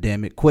 god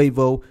damn it.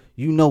 Quavo,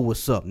 you know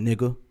what's up,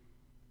 nigga.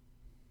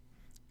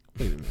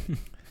 Wait a minute.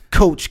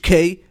 Coach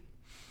K.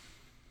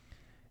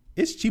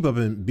 It's cheap up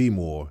in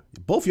B-More.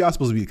 Both y'all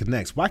supposed to be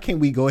connects. Why can't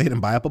we go ahead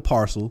and buy up a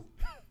parcel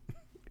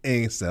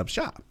and set up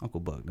shop? Uncle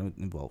Buck, that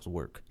involves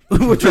work.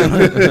 We're trying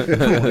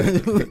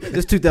to,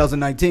 it's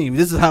 2019.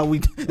 This is how we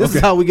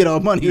get our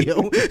money,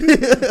 yo.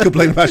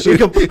 Complain about shit.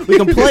 We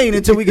complain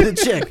until we get a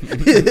check.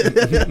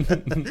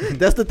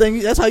 That's the thing.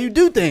 That's how you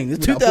do things.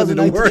 It's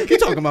 2019. You're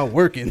talking about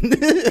working,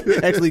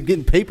 actually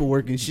getting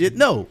paperwork and shit.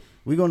 No,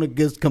 we're gonna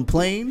just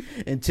complain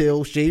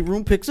until Shade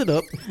Room picks it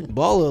up,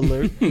 Baller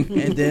Alert,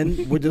 and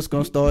then we're just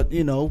gonna start.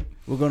 We're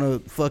gonna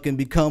fucking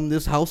become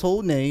this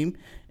household name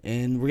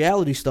and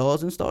reality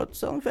stars and start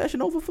selling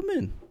Fashion Over for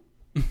men.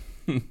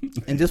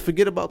 And just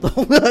forget about the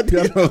whole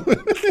idea.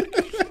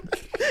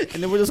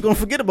 And then we're just gonna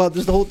forget about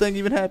this. The whole thing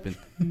even happened.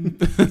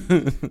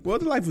 Well,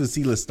 the life of a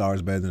C-list star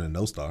is better than a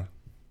no star.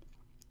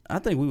 I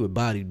think we would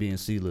body being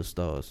C-list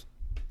stars.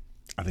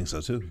 I think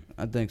so too.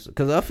 I think so,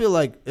 because I feel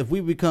like if we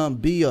become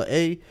B or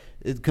A,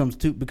 it becomes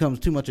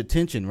too much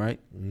attention, right?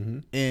 Mm-hmm.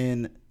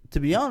 And to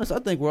be honest, I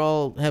think we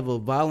all have a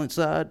violent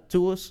side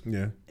to us.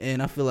 Yeah.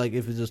 And I feel like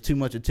if it's just too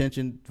much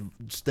attention,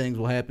 things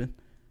will happen.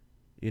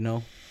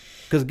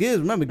 Because Giz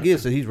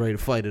said he's ready to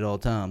fight at all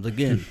times.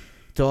 Again,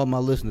 to all my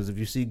listeners, if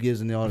you see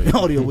Giz in the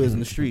audio whiz in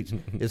the streets,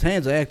 his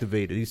hands are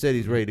activated. He said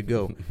he's ready to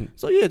go.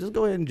 So yeah, just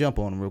go ahead and jump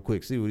on him real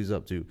quick, see what he's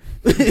up to. You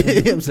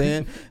know what I'm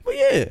saying? But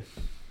yeah,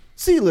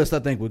 C-list, I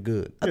think we're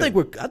good. I think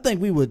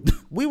we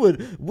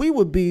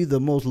would be the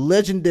most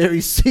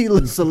legendary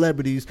C-list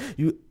celebrities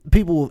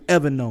people have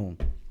ever known.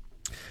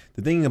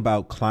 The thing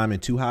about climbing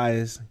too high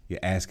is your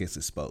ass gets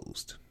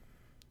exposed.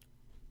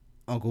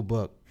 Uncle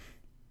Buck.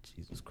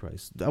 Jesus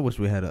Christ. I wish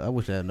I had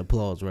an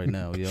applause right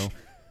now, yo.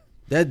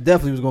 That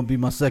definitely was going to be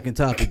my second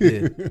topic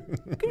there.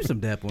 Give me some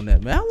dap on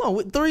that, man. How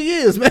long? 3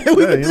 years, man. You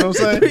know what I'm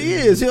saying? 3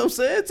 years, you know what I'm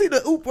saying? See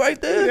the oop right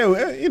there?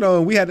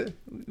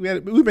 Yeah,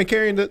 we've been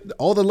carrying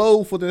all the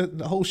load for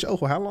the whole show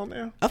for how long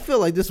now? I feel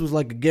like this was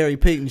like a Gary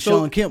Payton,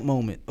 Sean Kemp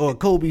moment, or a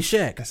Kobe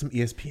Shaq. Got some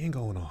ESPN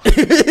going on.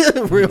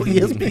 Real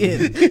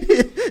ESPN.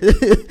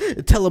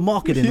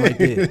 Telemarketing right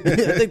there.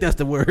 I think that's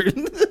the word.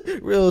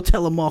 Real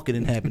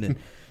telemarketing happening.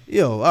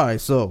 Yo, all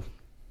right, so,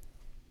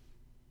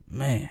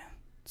 man.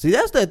 See,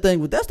 that's that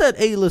thing. That's that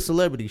A-list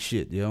celebrity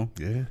shit, yo.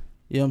 Yeah. You know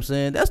what I'm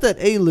saying? That's that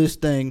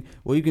A-list thing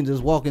where you can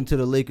just walk into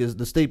the Lakers,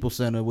 the Staples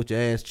Center with your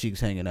ass cheeks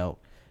hanging out.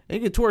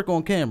 And you can twerk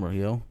on camera,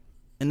 yo.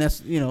 And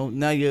that's,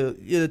 now you're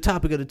the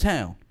topic of the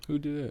town. Who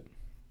did that?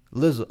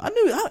 Lizzo. I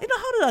knew, how did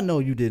I know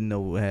you didn't know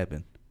what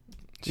happened?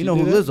 She you know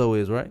who did that? Lizzo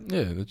is, right?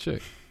 Yeah, the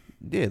chick.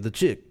 Yeah, the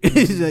chick.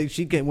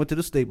 She went to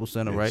the Staples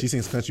Center, right? She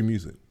sings country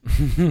music.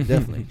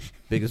 Definitely.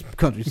 Biggest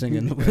country singer.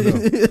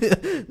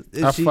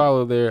 I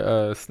follow their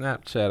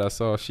Snapchat. I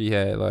saw she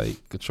had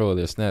control of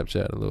their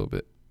Snapchat a little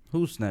bit.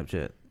 Who's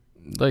Snapchat?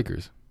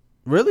 Lakers.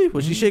 Really?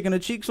 Was she shaking her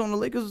cheeks on the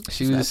Lakers?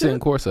 She was just sitting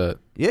courtside.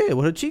 Yeah,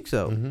 with her cheeks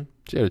out. Mm-hmm.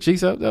 She had her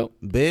cheeks out though.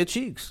 Bare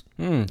cheeks.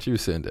 She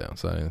was sitting down,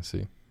 so I didn't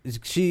see.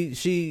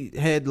 She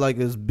had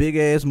this big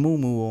ass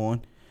muumuu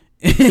on.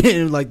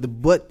 And the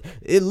butt,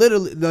 it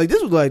literally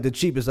this was the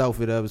cheapest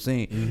outfit I ever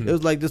seen. Mm-hmm. It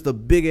was just a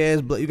big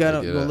ass. You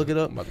gotta go look it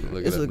up.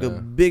 It's a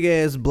big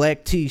ass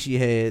black tee she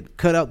had,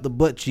 cut out the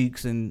butt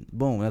cheeks, and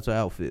boom, that's her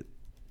outfit.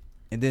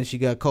 And then she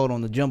got caught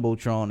on the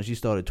jumbotron and she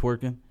started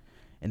twerking,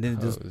 and then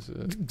it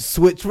just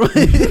switched. Right,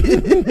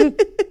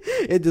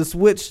 it just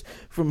switched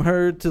from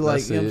her to you know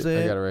what I'm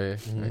saying. I got it right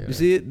here. Mm-hmm. You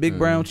see it? Big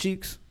brown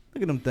cheeks.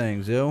 Look at them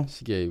things, yo.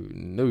 She gave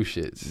no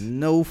shits,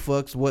 no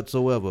fucks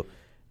whatsoever.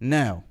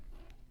 Now.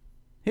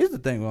 Here's the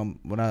thing,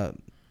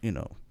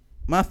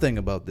 my thing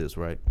about this,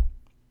 right?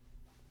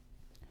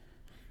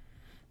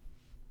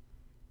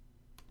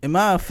 Am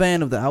I a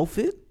fan of the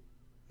outfit?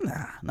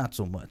 Nah, not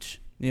so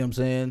much. You know what I'm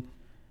saying?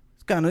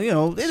 It's kind of,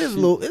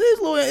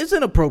 it's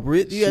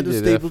inappropriate. You had to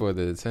did that for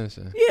the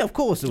attention. Yeah, of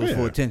course it was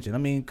for attention. I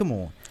mean, come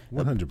on.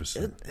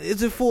 100%.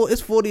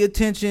 It's for the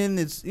attention.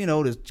 It's,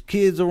 there's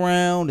kids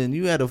around and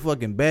you had a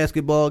fucking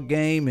basketball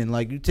game and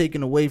you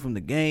taken away from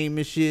the game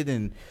and shit,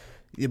 and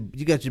you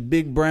got your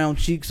big brown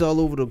cheeks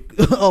all over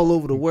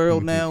the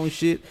world now and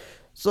shit.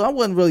 So I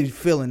wasn't really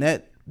feeling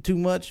that too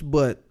much,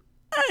 but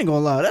I ain't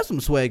gonna lie, that's some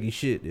swaggy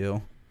shit,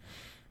 yo.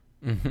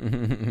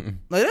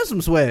 That's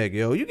some swag,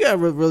 yo. You gotta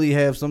really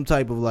have some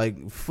type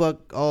of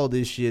fuck all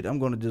this shit. I'm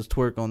gonna just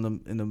twerk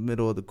in the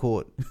middle of the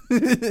court.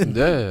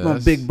 Yeah, my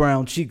big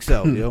brown cheeks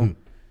out, yo.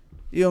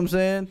 You know what I'm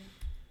saying?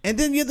 And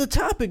then you're the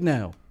topic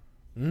now.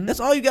 Mm-hmm. That's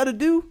all you gotta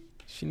do.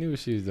 She knew what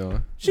she was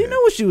doing. She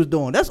knew what she was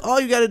doing. That's all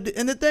you gotta do.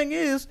 And the thing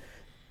is,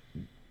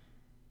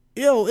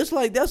 yo, it's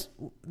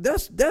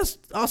that's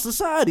our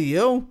society,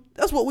 yo.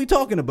 That's what we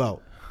talking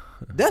about.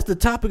 That's the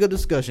topic of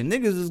discussion.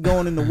 Niggas is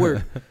going into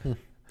work.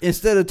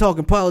 Instead of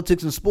talking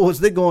politics and sports,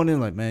 they're going in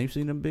man, you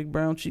seen them big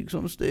brown cheeks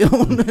on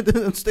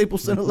the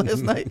Staples Center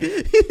last night?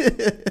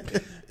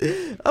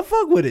 I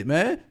fuck with it,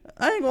 man.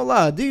 I ain't gonna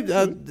lie. I'm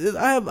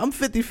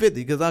 50-50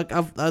 because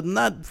I'm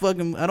not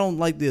fucking, I don't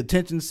like the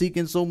attention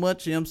seeking so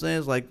much. You know what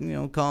I'm saying?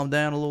 It's calm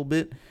down a little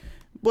bit.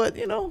 But,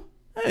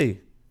 hey,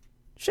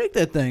 Shake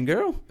that thing,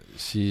 girl.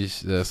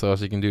 That's all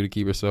she can do to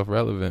keep herself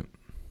relevant.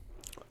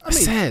 I mean,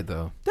 sad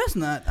though. That's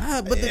not.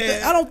 But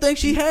I don't think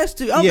she has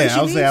to. I don't think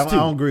she needs I to.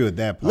 don't agree with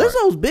that part.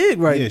 Lizzo's big,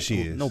 right? Yeah,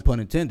 she is. No pun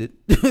intended.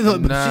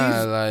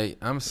 Nah, like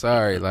I'm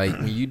sorry. Like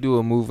when you do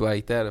a move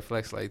like that, a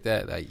flex like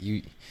that, like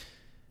you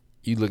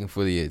looking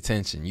for the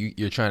attention.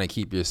 You're trying to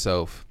keep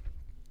yourself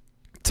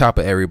top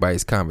of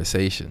everybody's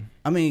conversation.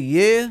 I mean,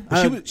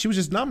 yeah. She was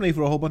just nominated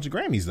for a whole bunch of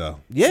Grammys though.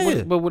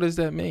 Yeah. But what does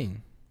that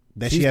mean?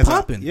 That She's she has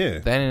popping. Yeah.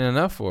 That ain't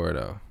enough for her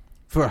though.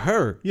 For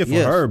her. Yeah, for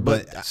her,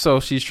 but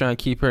So she's trying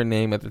to keep her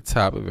name at the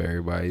top of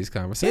everybody's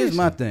conversation. here's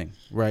my thing,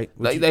 right?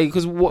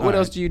 Because what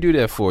else do you do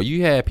that for?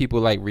 You had people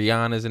like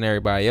Rihanna's and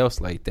everybody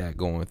else like that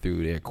going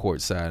through their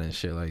courtside and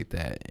shit like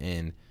that,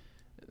 and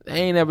they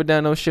ain't never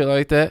done no shit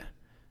like that.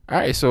 All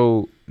right,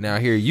 so now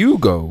here you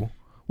go.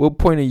 What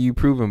point are you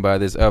proving by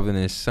this other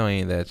than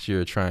saying that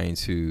you're trying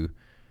to?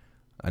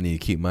 I need to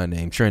keep my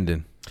name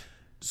trending.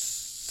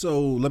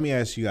 So let me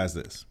ask you guys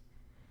this: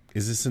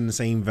 is this in the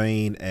same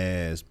vein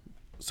as?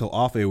 So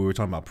off air we were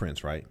talking about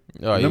Prince, right?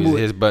 Oh, he was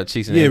his butt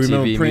cheeks in the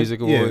MTV Music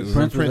Awards.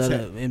 Prince was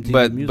at MTV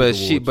but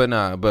Music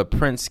Awards. But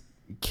Prince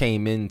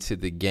came into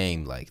the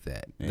game like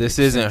that. Yeah, this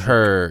isn't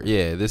her.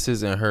 Yeah, this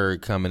isn't her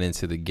coming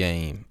into the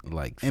game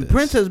like And this.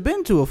 Prince has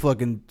been to a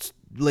fucking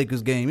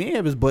Lakers game. He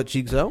have his butt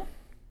cheeks out.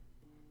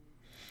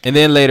 And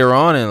then later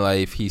on in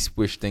life, he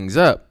switched things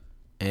up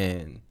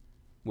and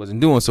wasn't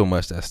doing so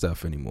much that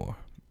stuff anymore.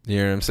 You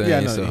know what I'm saying? Yeah,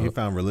 no, So, he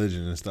found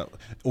religion and stuff.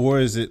 Or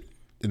is it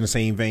in the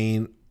same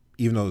vein?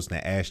 Even though it's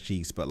not ass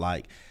cheeks, but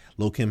like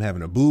Lil' Kim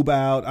having a boob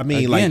out. I mean,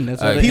 Again, like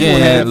that's people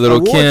again, have Little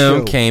award Kim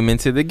show. came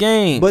into the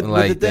game. But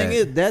like the thing that.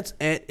 is, that's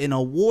at an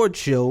award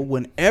show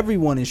when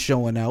everyone is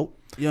showing out.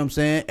 You know what I'm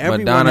saying? Everyone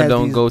Madonna has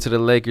don't these- go to the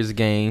Lakers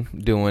game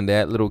doing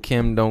that. Little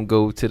Kim don't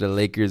go to the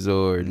Lakers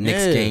or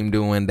Knicks Yeah. game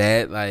doing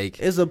that. Like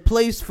It's a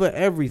place for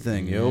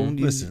everything, yo.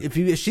 Listen. If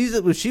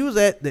she was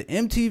at the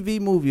MTV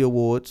Movie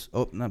Awards,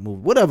 not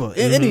movie, whatever,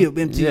 any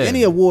MTV, Yeah.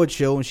 any award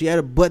show, and she had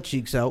her butt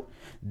cheeks out,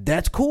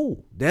 that's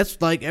cool.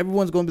 That's like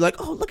everyone's gonna be like,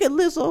 oh, look at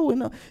Lizzo,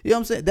 and you know what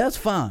I'm saying? That's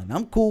fine.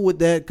 I'm cool with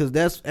that because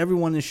that's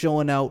everyone is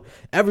showing out.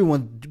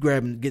 Everyone's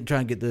trying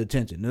to get the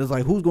attention. And it's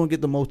like, who's gonna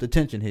get the most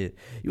attention here?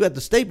 You got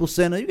the Staples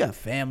Center, you got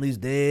families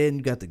there, and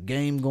you got the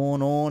game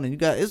going on,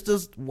 and it's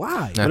just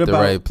why? Not the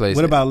right place.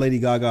 What about Lady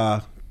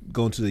Gaga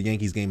going to the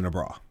Yankees game in a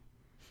bra?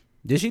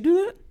 Did she do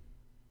that?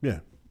 Yeah.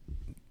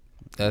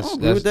 I don't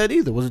agree with that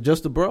either. Was it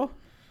just a bra?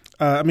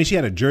 I mean, she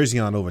had a jersey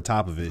on over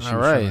top of it. She all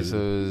was right. trying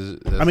to-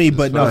 So I mean,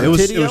 but no, fine. it was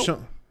Titty out?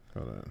 show,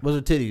 hold on. Was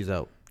her titties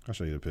out? I'll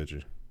show you the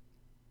picture.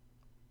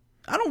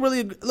 I don't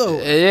really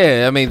look.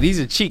 yeah. I mean, these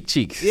are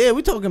cheeks. Yeah,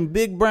 we talking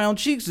big brown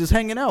cheeks just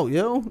hanging out,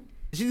 yo.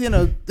 She's in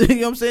a, you know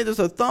what I'm saying? There's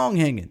a thong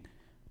hanging.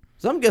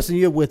 So I'm guessing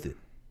you're with it.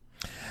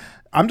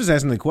 I'm just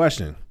asking the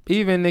question.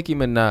 Even Nicki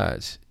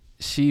Minaj,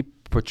 she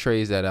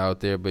portrays that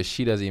out there, but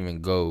she doesn't even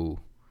go.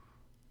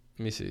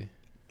 Let me see.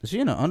 Is she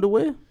in her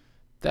underwear?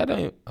 That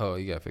don't. Oh,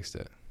 you gotta fix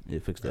that. Yeah,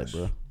 fix that,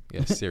 bro.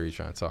 Yeah, Siri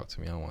trying to talk to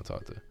me. I don't want to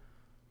talk to her.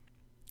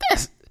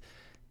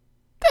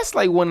 That's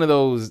like one of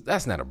those.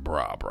 That's not a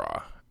bra.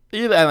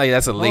 You like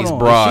that's a lace Hold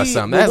on. bra or Is she-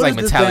 something. well, That's what like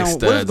is this metallic down-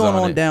 studs What is going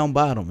on it. down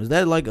bottom? Is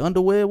that like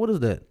underwear? What is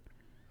that?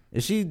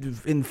 Is she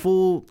in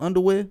full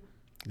underwear?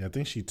 Yeah, I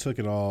think she took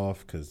it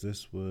off because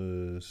this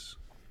was.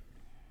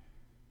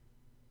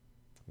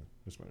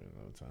 This might be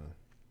another time.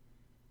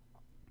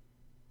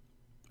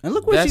 And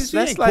look what she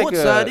ain't like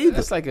courtside either.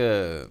 That's like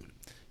a.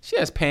 She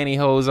has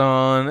pantyhose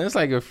on. It's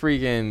like a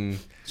freaking.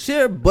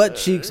 Her butt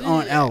cheeks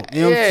aren't out.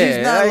 You know, yeah,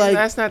 she's not like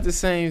that's not the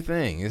same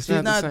thing. It's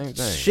she's not the same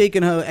thing.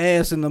 shaking her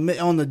ass on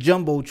the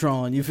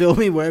jumbotron. You feel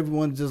me? Where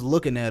everyone's just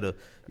looking at her.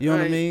 You know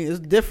what I Right. mean? It's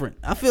different.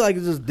 I feel like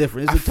it's just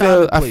different. I It's a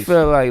time and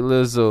feel place. like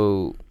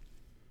Lizzo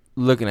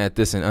looking at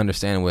this and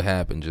understanding what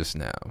happened just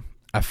now.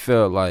 I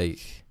feel like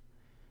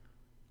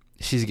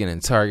she's getting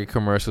Target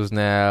commercials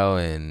now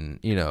and,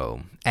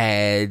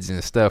 ads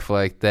and stuff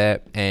like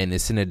that. And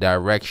it's in the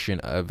direction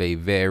of a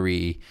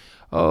very,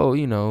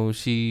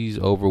 she's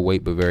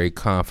overweight but very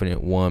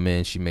confident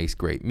woman. She makes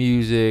great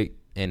music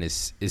and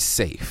it's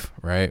safe,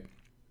 right?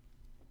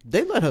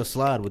 They let her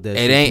slide with that. It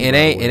shit ain't too, it by the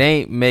ain't way. it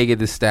ain't Megan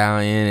Thee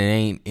Stallion. It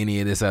ain't any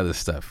of this other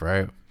stuff,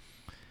 right?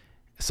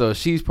 So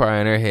she's probably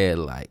in her head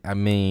like, I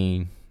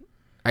mean,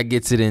 I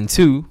gets it in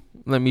too.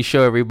 Let me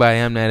show everybody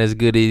I'm not as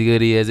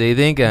goody as they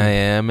think I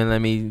am, and let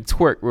me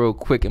twerk real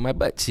quick and my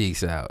butt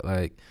cheeks out.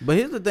 Like, But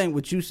here's the thing: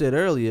 what you said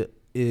earlier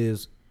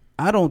is,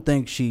 I don't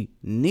think she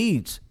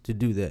needs to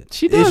do that.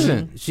 She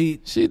doesn't. She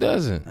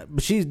doesn't.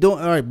 but she's doing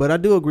all right. But I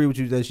do agree with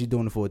you that she's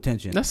doing it for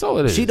attention. That's all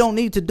it is. She don't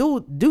need to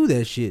do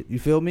that shit. You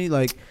feel me?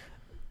 Like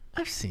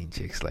I've seen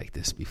chicks like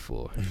this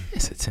before.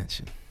 It's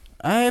attention.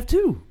 I have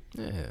too.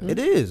 Yeah. It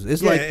is.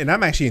 It's Yeah, like, and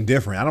I'm actually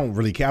indifferent. I don't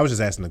really care. I was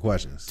just asking the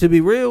questions. to be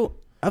real,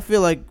 I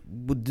feel like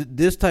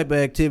this type of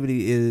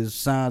activity is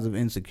signs of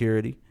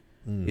insecurity.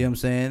 You know what I'm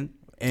saying?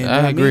 And I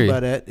what I agree. mean by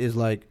that is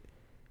like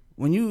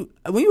when you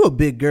a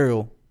big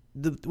girl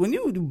when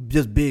you do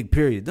just big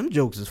period, them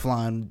jokes is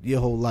flying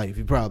your whole life.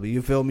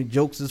 You feel me?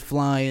 Jokes is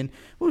flying.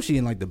 What was she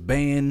in, like the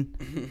band?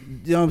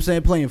 You know what I'm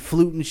saying? Playing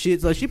flute and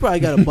shit. So she probably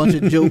got a bunch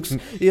of jokes. You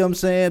know what I'm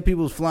saying?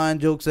 People's flying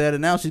jokes at her.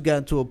 Now she's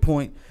gotten to a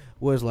point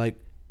where it's like,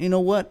 you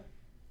know what?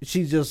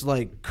 She just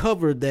like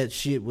covered that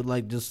shit with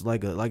like just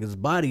like it's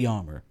body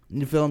armor.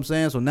 You feel what I'm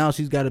saying? So now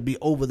she's got to be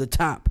over the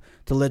top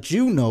to let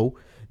you know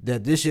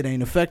that this shit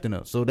ain't affecting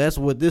her. So that's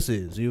what this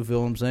is. You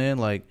feel what I'm saying?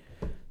 Like,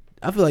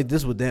 I feel like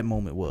this is what that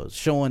moment was,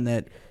 showing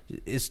that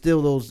it's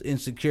still those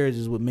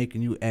insecurities with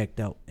making you act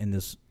out in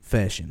this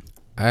fashion.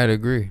 I'd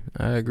agree.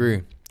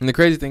 And the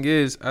crazy thing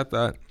is, I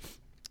thought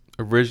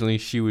originally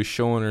she was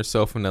showing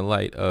herself in the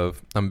light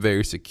of, I'm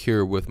very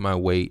secure with my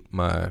weight,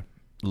 my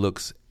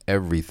looks,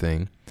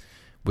 everything,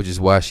 which is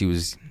why she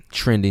was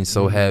trending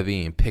so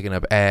heavy and picking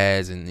up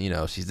ads and, you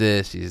know, she's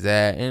this, she's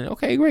that. And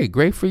okay,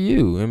 great for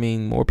you. I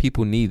mean, more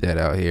people need that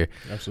out here.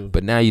 Absolutely.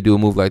 But now you do a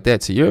move like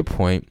that, to your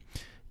point,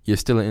 you're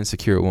still an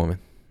insecure woman.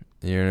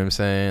 You know what I'm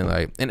saying?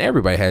 Like, and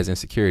everybody has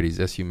insecurities.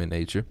 That's human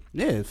nature.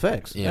 Yeah,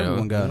 facts. You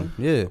Everyone got them.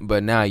 Yeah.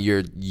 But now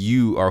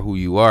you are who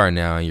you are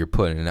now, and you're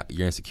putting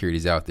your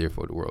insecurities out there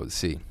for the world to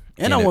see.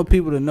 And I want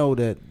people to know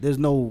that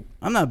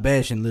I'm not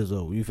bashing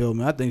Lizzo. You feel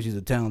me? I think she's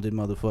a talented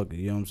motherfucker.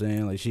 You know what I'm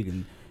saying? Like, she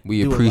can.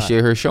 We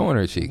appreciate her showing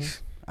her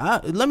cheeks.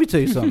 Let me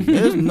tell you something.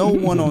 There's no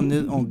one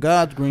on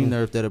God's green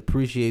earth that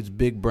appreciates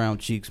big brown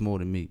cheeks more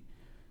than me.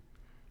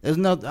 There's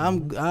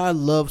nothing. I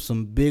love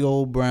some big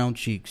old brown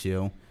cheeks,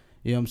 yo.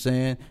 You know what I'm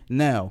saying?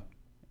 Now,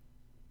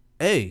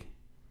 hey,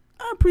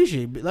 I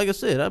appreciate, like I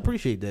said, I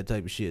appreciate that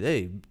type of shit.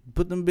 Hey,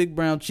 put them big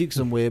brown cheeks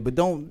somewhere, but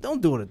don't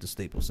do it at the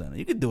Staples Center.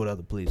 You can do it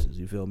other places.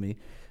 You feel me?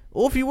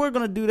 Or if you were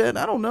gonna do that,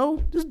 I don't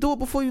know, just do it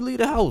before you leave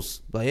the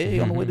house. Like, hey,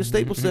 on the way to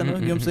Staples Center, you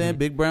know what I'm saying?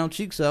 Big brown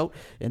cheeks out,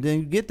 and then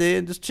you get there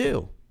and just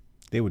chill.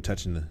 They were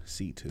touching the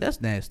seat too.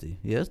 That's nasty.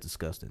 Yeah, that's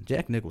disgusting.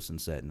 Jack Nicholson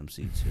sat in them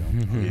seats, yo.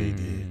 Yeah, he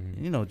did.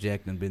 You know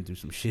Jack done been through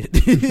some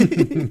shit.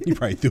 You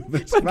probably threw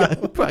this.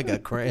 probably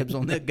got crabs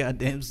on that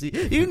goddamn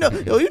seat. You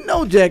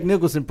know Jack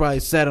Nicholson probably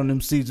sat on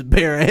them seats with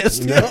bare ass.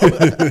 And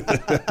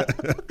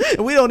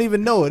we don't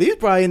even know it. He's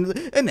probably in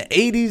the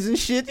 80s and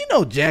shit. You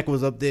know Jack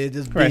was up there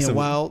just being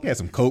wild. He had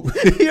some coke.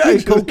 He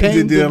had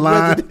cocaine. Did a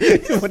line.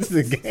 What's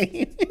the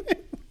game?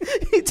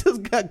 He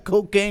just got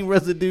cocaine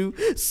residue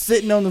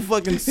sitting on the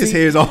fucking seat. His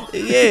hair's off.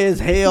 Yeah, his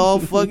hair all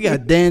fucking.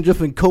 Got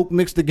dandruff and coke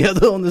mixed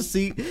together on the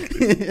seat.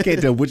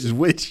 Can't tell which is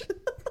which.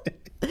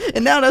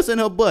 And now that's in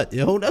her butt,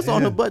 yo. That's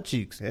on her butt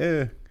cheeks.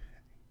 Yeah.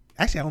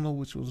 Actually, I don't know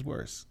which was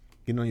worse.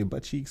 Getting on your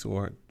butt cheeks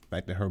or the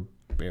fact that her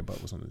bare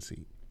butt was on the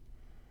seat.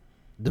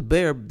 The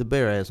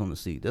bare ass on the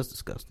seat. That's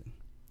disgusting.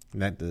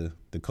 Not the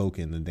coke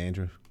and the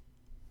dandruff.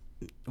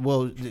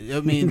 Well,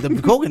 I mean,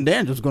 the coke and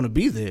dandruff's going to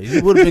be there.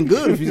 It would have been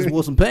good if you just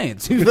wore some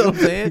pants. You know what I'm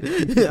saying?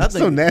 I think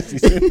so nasty.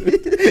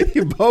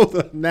 You both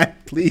are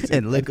not pleasing.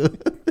 And liquor.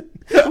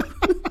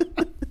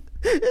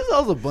 There's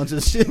also a bunch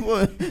of shit.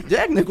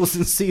 Jack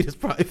Nicholson's seat is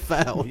probably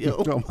foul,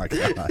 yo. Oh my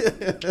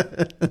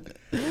god.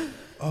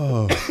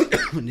 Oh.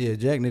 Yeah,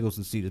 Jack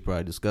Nicholson's seat is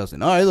probably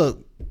disgusting. All right,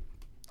 look.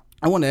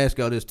 I want to ask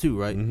y'all this too,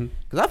 right?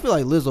 Because I feel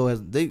like Lizzo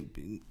has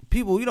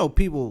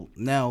people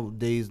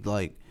nowadays,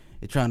 like,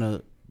 they're trying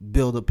to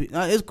build up.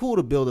 It's cool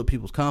to build up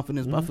people's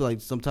confidence, but I feel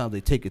like sometimes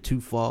they take it too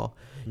far.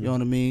 You know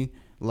what I mean?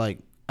 Like,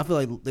 I feel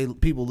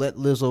like people let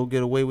Lizzo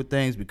get away with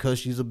things because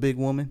she's a big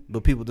woman,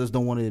 but people just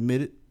don't want to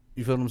admit it.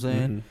 You feel what I'm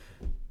saying?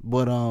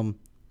 But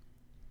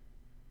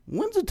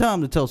when's the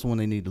time to tell someone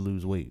they need to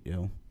lose weight,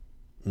 yo?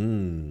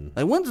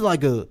 Like, when's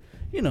like a,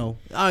 all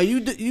right,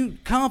 you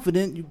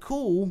confident, you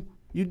cool,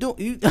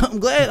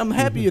 I'm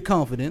happy you're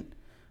confident.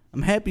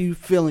 I'm happy you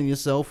feeling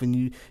yourself and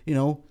you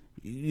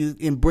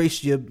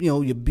embrace your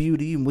your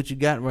beauty and what you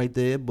got right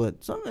there. But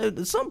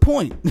at some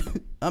point,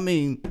 I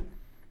mean,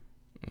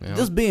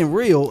 just being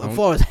real as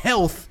far as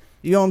health.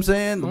 You know what I'm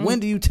saying? When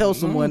do you tell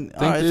someone? I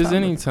don't think there's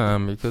any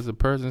time because the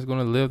person's going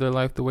to live their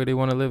life the way they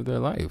want to live their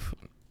life.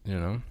 You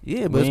know?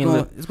 Yeah, but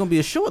it's gonna be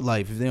a short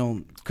life if they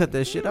don't cut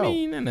that shit out. I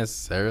mean, not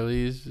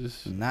necessarily. It's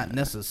just not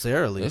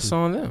necessarily. It's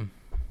on them.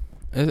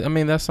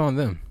 That's on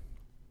them.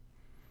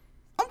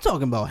 I'm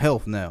talking about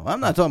health now. I'm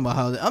not talking about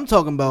how. I'm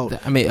talking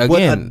about. I mean, again,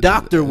 what a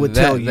doctor would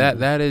tell you.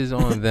 That is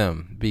on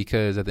them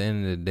because at the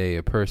end of the day,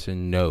 a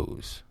person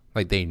knows.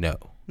 Like, they know.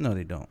 No,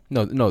 they don't.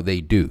 No,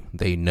 they do.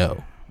 They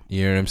know.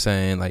 You know what I'm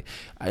saying? Like,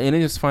 and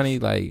it's funny.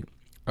 Like,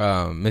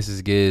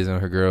 Mrs. Giz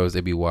and her girls,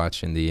 they be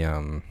watching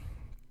the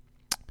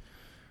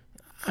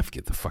I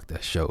forget the fuck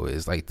that show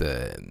is, like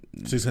the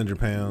 600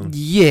 pounds.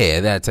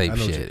 Yeah, that type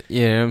shit.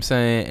 You know what I'm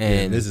saying?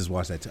 And this is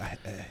watch that too.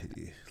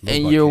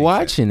 And you're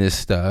watching this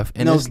stuff,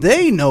 and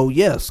they know,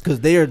 yes, because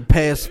they're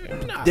past.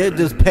 They're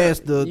just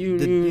past the.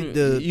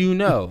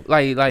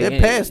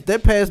 They're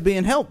past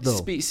being helped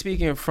though.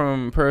 Speaking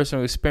from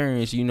personal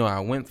experience, I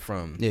went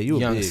from you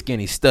young big.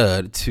 Skinny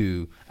stud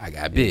to I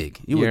got big.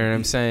 You know what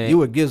I'm saying? You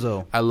were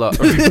Gizzo. I lost.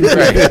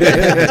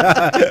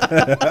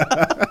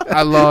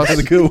 I lost.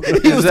 That's a good one.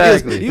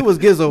 Exactly. You was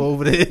Gizzo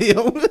over there,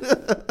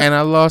 and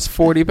I lost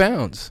 40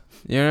 pounds.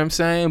 You know what I'm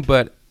saying?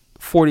 But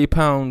 40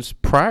 pounds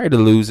prior to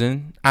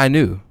losing, I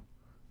knew.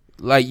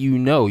 Like,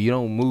 you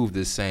don't move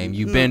the same.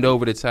 You bend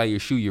over to tie your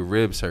shoe, your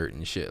ribs hurt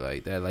and shit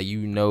like that. Like,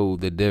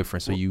 the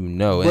difference, so right,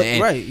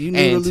 you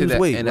need to lose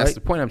weight, and that's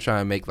the point I'm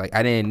trying to make. Like,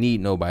 I didn't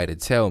need nobody to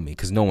tell me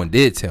because no one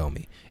did tell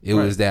me. It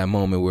was that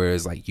moment where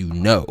it's like,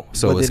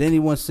 So but did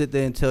anyone sit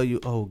there and tell you,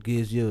 "Oh,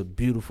 Giz, you're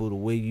beautiful the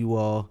way you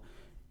are"?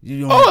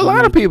 A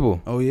lot of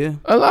people. Oh yeah,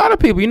 a lot of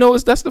people.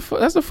 That's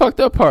the fucked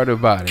up part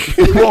about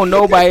it. Won't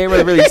nobody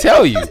ever really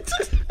tell you.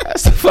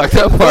 That's the fucked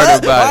up part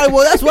about it. All right,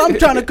 well, that's where I'm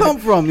trying to come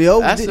from,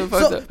 yo. That's the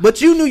fucked up. But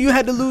you knew you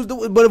had to lose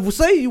the. But if we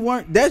say you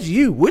weren't, that's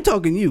you. We're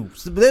talking you.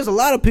 So there's a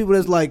lot of people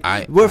that's like,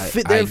 they're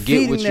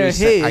feeding their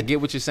head. I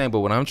get what you're saying, but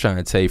what I'm trying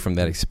to tell you from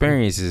that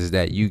experience is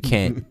that you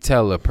can't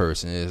tell a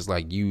person. It's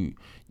like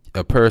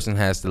a person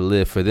has to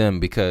live for them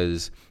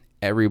because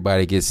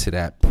everybody gets to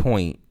that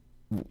point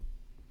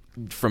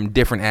from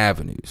different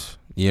avenues.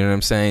 You know what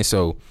I'm saying?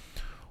 So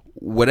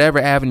whatever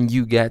avenue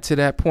you got to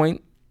that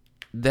point,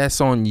 that's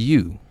on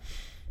you.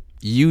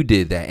 You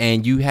did that,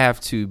 and you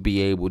have to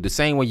be able, the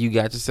same way you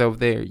got yourself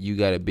there, you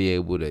got to be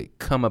able to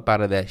come up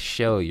out of that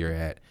shell you're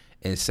at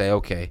and say,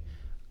 okay,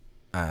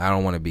 I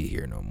don't want to be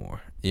here no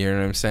more. You know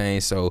what I'm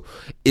saying? So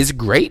it's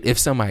great if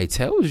somebody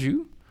tells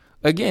you.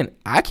 Again,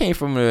 I came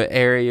from an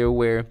area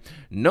where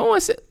no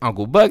one said,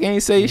 Uncle Buck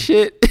ain't say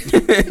shit. You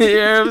know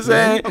what I'm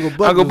saying?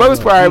 Uncle Buck was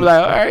probably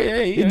like, all right,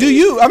 hey. Do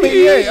you? I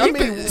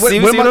mean, see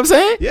what I'm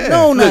saying? Yeah.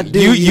 No, not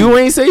Look, you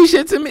ain't say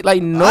shit to me.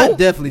 Like, no. I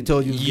definitely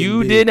told you.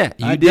 You did not.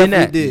 You did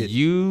not.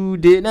 You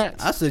did not.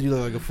 I said you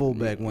look like a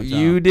fullback one time.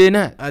 You did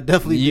not. I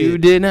definitely did. You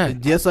did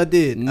not. Yes, I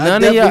did.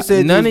 None of y'all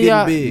said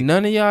big.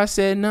 None of y'all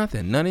said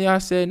nothing. None of y'all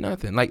said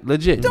nothing. Like,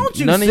 legit. Don't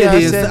you none say of y'all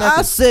this. said nothing.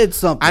 I said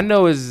something. I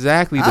know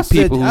exactly the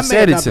people who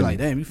said it to me. Like,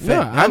 damn, you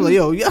fat. I'm like,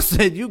 yo, y'all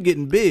said you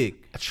getting big.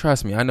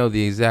 Trust me, I know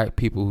the exact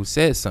people who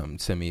said something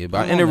to me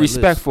about in a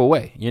respectful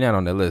way. You're not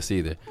on that list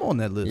either. I'm on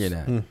that list. You're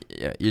not.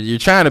 Yeah, you're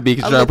trying to be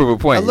because you're trying to prove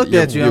a point. I looked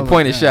at you. Your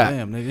point is shot.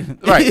 Damn,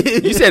 nigga. Right.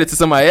 You said it to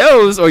somebody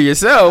else or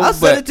yourself. I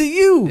said it to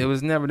you. It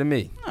was never to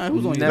me.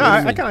 Who's on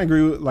I kind of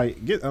agree with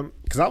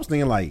because I was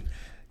thinking like,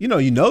 you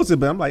notice it,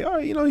 but I'm like, all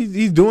right,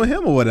 he's doing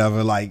him or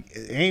whatever. Like,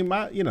 it ain't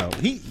my,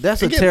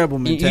 That's a terrible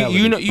mentality.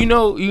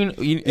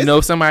 You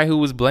know somebody who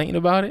was blatant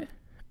about it?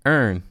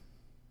 Ern.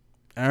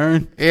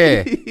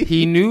 Yeah,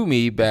 he knew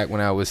me back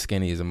when I was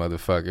skinny as a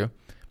motherfucker,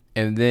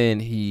 and then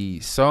he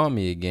saw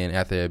me again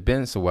after it had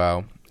been so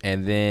while,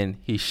 and then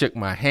he shook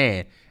my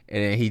hand,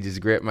 and then he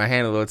just grabbed my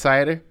hand a little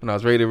tighter when I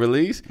was ready to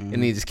release,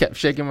 and he just kept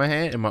shaking my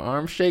hand, and my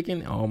arm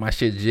shaking, all my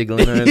shit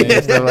jiggling and everything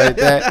and stuff like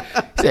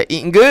that. He said,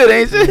 "Eating good,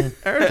 ain't you?"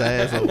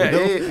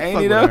 Ain't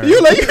he though?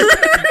 You like,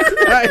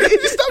 right?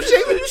 Just stop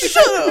shaking.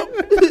 Shut up.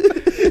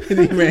 And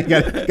then man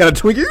got a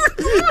Twinkie.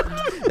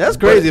 That's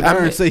crazy. If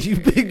Ern say you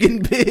big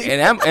and big,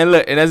 and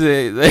look, and that's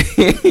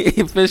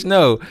a fish.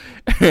 No,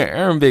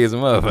 Ern big as a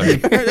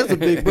motherfucker. That's a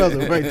big brother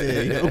right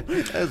there. Yo.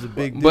 That's a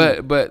big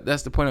dude. But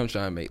that's the point I'm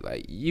trying to make.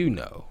 Like,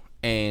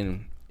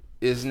 and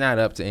it's not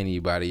up to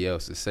anybody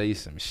else to say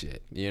some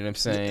shit. You know what I'm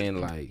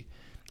saying? Like,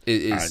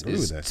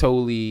 it's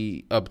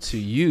totally up to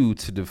you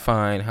to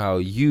define how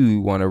you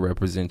want to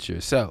represent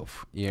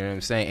yourself. You know what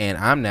I'm saying? And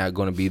I'm not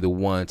going to be the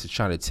one to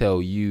try to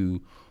tell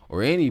you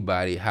or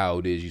anybody how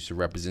it is you should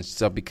represent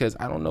yourself because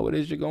I don't know what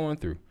it is you're going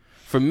through.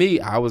 For me,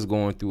 I was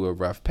going through a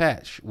rough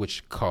patch,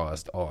 which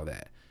caused all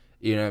that.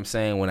 You know what I'm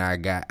saying? When I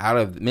got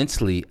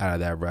mentally out of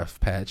that rough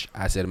patch,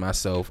 I said to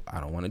myself, I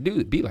don't want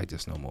to be like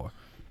this no more.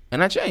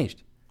 And I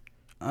changed.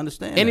 I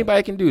understand.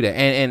 Anybody can do that.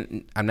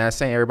 And I'm not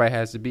saying everybody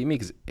has to be me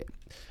because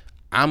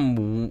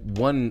I'm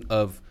one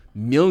of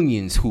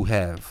millions who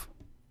have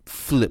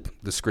flipped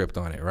the script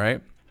on it,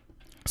 right?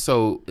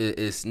 So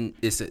it's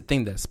a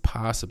thing that's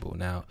possible.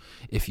 Now,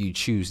 if you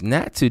choose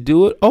not to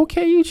do it,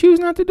 okay, you choose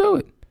not to do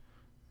it.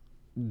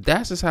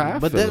 That's just how I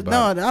feel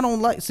about it. I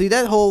don't like. See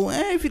that whole.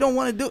 If you don't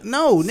want to do it,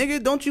 no,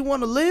 nigga. Don't you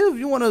want to live?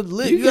 You want to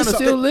live? You can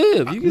still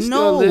live. You can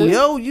still live.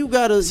 Yo, you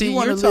gotta. See, you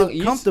want to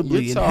live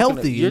comfortably and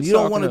healthy, and you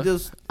don't want to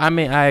just. I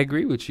mean, I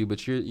agree with you,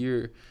 but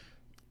you're.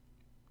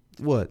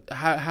 What?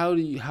 How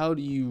do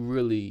you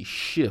really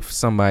shift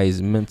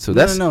somebody's mental?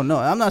 No.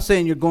 I'm not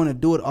saying you're going to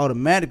do it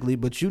automatically,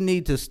 but you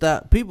need to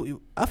stop.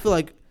 People, I feel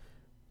like,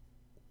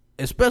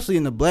 especially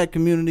in the black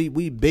community,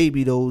 we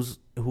baby those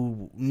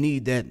who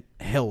need that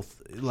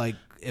health like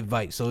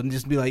advice. So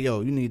just be like, yo,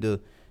 you need to,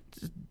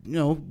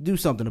 do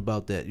something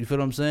about that. You feel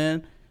what I'm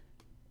saying?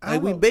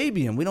 Like we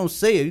baby them. We don't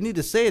say it. You need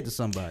to say it to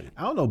somebody.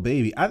 I don't know,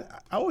 baby. I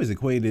always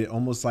equated it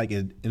almost like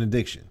an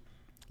addiction.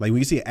 Like when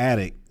you see an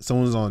addict,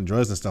 someone's on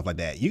drugs and stuff like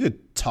that, you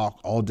could talk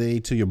all day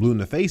till you're blue in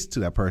the face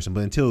to that person, but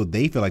until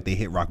they feel like they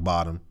hit rock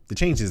bottom, the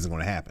change isn't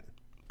going to happen.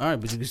 All right,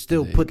 but you can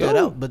still put that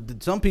out.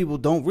 But some people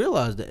don't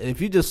realize that. If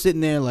you're just sitting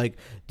there like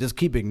just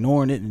keep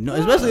ignoring it,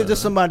 especially if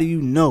it's somebody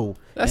you know.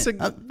 That's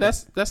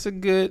a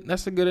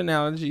good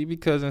analogy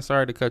because, and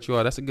sorry to cut you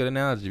off, that's a good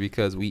analogy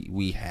because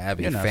we have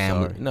a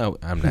family. Sorry. No,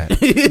 I'm not.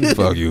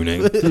 Fuck you,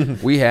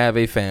 nigga. We have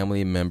a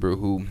family member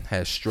who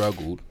has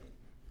struggled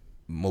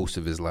most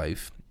of his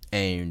life.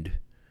 And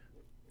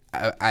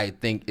I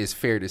think it's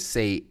fair to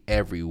say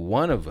every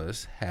one of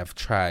us have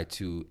tried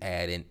to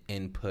add in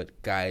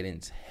input,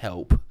 guidance,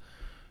 help,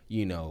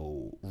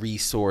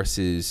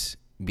 resources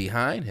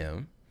behind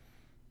him,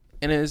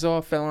 and it's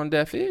all fell on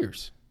deaf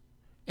ears.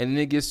 And then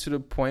it gets to the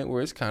point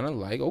where it's kind of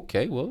like,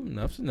 okay, well,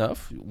 enough's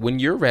enough when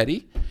you're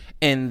ready.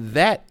 And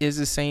that is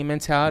the same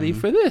mentality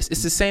for this.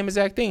 It's the same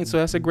exact thing. So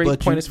that's a great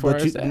point as far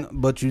as that.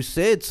 But you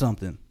said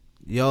something.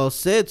 Y'all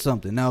said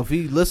something. Now, if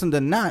he listened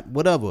or not,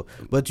 whatever.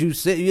 But you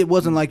said it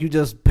wasn't like you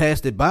just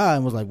passed it by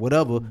and was like,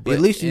 whatever. But at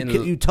least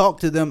you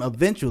talked to them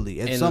eventually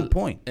at some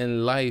point.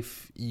 In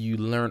life, you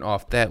learn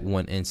off that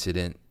one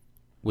incident,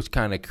 which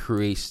kind of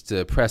creates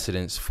the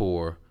precedence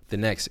for the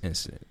next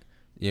incident.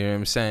 You know what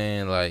I'm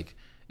saying? Like,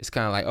 it's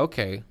kind of like,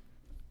 okay,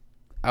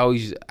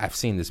 I've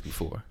seen this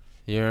before.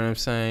 You know what I'm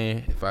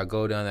saying? If I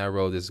go down that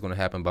road, this is going to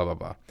happen, blah, blah,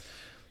 blah.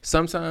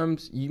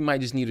 Sometimes you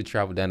might just need to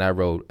travel down that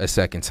road a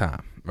second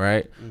time,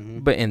 right? Mm-hmm.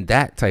 But in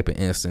that type of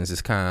instance,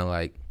 it's kind of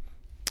like,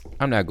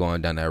 I'm not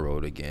going down that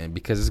road again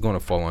because it's going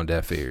to fall on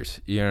deaf ears.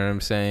 You know what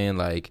I'm saying?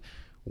 Like,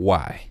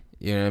 why?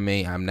 You know what I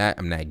mean? I'm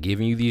not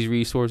giving you these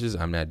resources.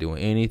 I'm not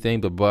doing anything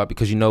but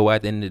because you know what?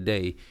 At the end of the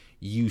day,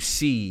 you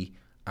see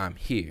I'm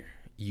here.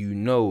 You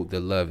know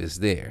the love is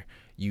there.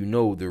 You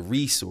know the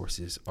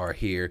resources are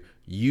here.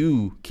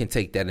 You can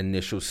take that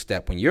initial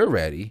step when you're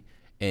ready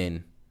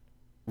and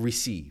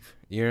receive.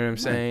 You know what I'm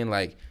saying?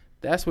 Like,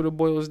 that's what it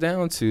boils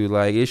down to.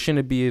 Like, it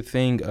shouldn't be a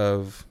thing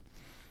of,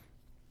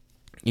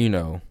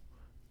 I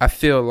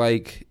feel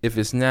like if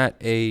it's not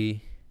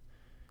a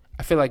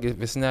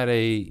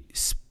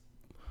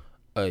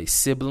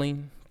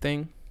sibling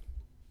thing,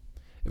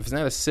 if it's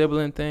not a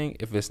sibling thing,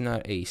 if it's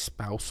not a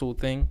spousal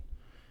thing,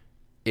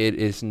 it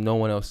is no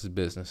one else's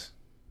business.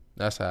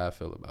 That's how I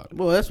feel about it.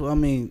 Well, that's what I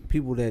mean.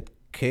 People that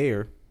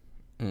care.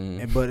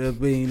 But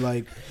it being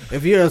like,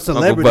 if you're a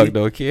celebrity, Uncle Buck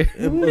don't care.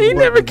 He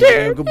never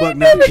cared. Uncle Buck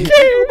never cared.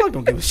 Uncle Buck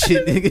don't give a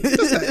shit, nigga.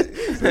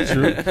 That's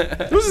true.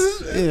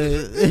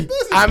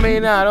 I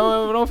mean, I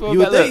don't feel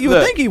you bad. You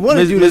would think he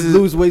wanted you to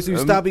lose weight so you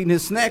stop eating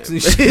his snacks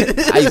and shit.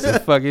 I used to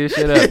fuck his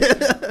shit up.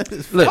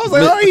 Look, I was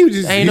like, oh, you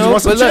just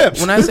want some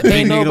chips. When I say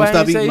ain't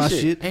nobody say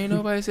shit, ain't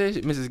nobody say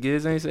shit. Mrs.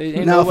 Gibbs ain't say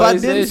shit. Now, if I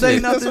didn't say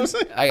nothing,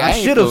 I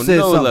should have said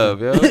something.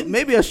 Love, yo.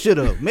 Maybe I should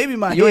have. Maybe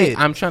my head.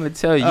 I'm trying to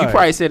tell you. You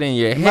probably said in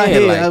your head. My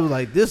head, I was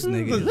like, this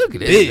nigga. Look at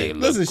this nigga.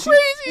 Listen,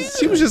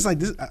 she was just like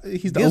this.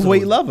 He's the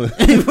overweight lover.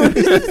 He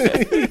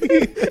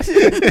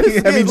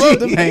loved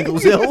them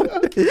handles, yo.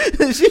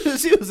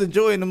 she was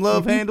enjoying them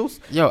love handles.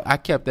 Yo, I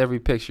kept every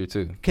picture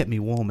too. Kept me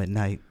warm at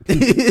night.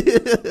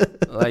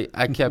 Like,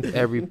 I kept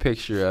every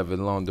picture of it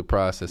along the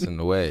process in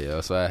the way,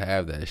 yo. So I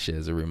have that shit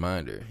as a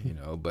reminder,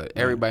 But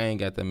everybody ain't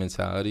got that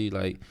mentality.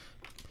 Like,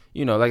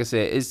 like I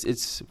said,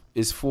 it's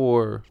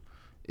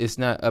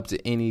not up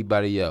to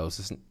anybody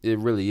else. It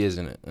really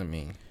isn't. I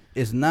mean,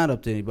 it's not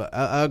up to anybody.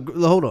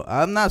 Hold on.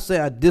 I'm not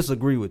saying I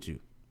disagree with you,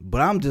 but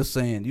I'm just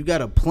saying you got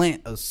to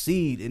plant a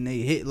seed and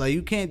they hit. Like,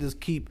 you can't just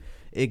keep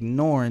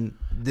ignoring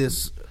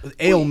this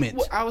ailment.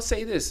 Well, I would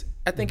say this.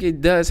 I think it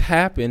does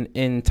happen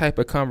in type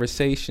of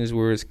conversations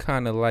where it's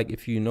kind of like,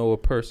 if a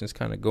person's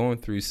kind of going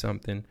through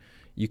something,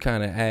 you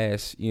kind of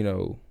ask,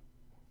 well,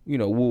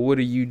 what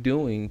are you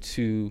doing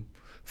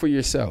for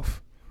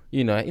yourself?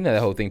 That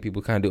whole thing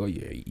people kind of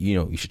do.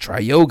 You should try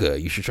yoga.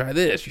 You should try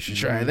this. You should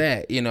try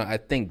that. I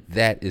think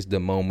that is the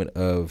moment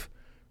of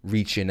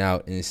reaching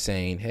out and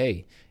saying,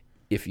 hey,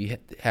 if you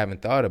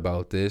haven't thought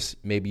about this,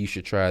 maybe you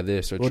should try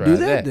this or try do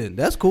that. Then.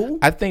 That's cool.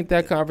 I think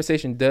that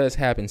conversation does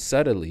happen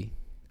subtly.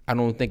 I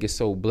don't think it's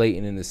so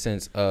blatant in the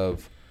sense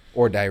of,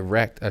 or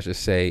direct, I should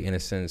say, in a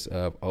sense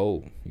of,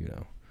 Well,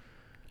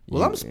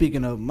 I'm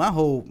speaking of my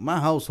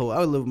household.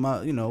 I live with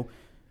my, your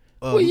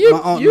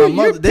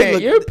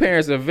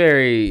parents are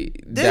very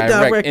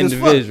direct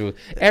individuals.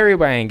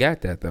 Everybody ain't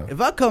got that though. If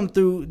I come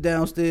through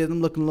downstairs,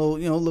 I'm looking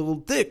a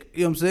little thick.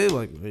 You know what I'm saying?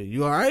 Like, hey,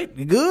 you all right?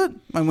 You good?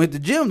 I went to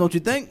the gym, don't you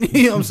think?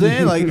 You know what I'm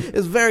saying? Like,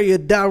 it's very a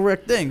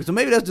direct thing. So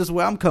maybe that's just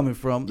where I'm coming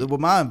from with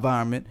my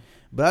environment.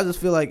 But I just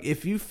feel like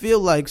if you feel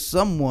like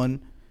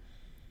someone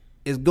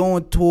is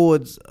going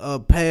towards a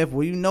path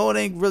where it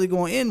ain't really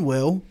going to end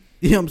well.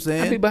 You know what I'm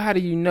saying? I mean, but how do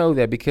you know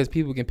that? Because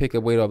people can pick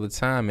up weight all the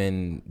time,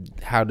 and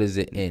how does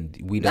it end?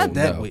 We don't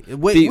know. Not that way.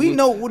 We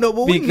know.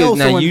 We know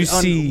now you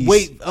see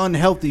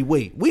unhealthy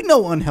weight. We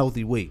know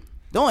unhealthy weight.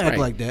 Don't act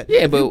like that.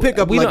 Yeah, if but you pick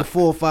up like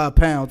 4 or 5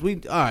 pounds. All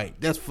right.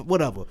 That's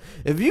whatever.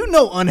 If you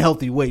know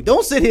unhealthy weight,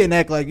 don't sit here and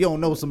act like you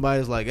don't know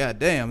somebody's like, God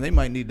damn, they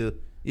might need to.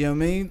 You know what I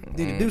mean?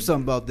 Need to do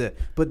something about that.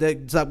 But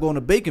stop going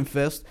to Bacon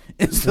Fest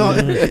and start.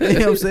 You know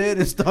what I'm saying?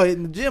 And start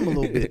hitting the gym a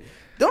little bit.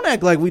 Don't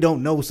act like we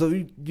don't know. So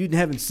you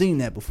haven't seen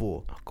that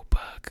before. Uncle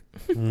Buck.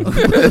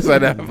 That's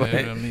what I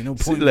mean, no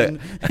point. The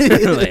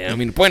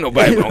point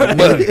nobody. Uncle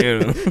Buck. You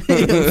know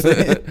what I'm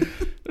saying?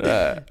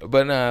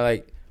 But nah,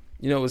 like,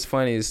 what's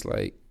funny is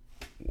like,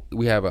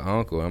 we have an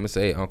uncle. I'm gonna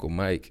say Uncle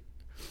Mike.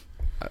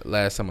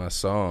 Last time I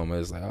saw him, I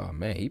was like, oh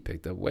man, he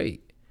picked up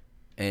weight.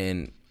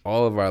 And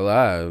all of our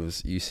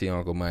lives, you see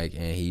Uncle Mike,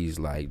 and he's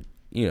like,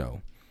 I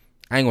ain't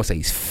gonna say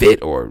he's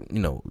fit or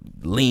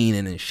lean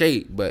and in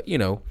shape, but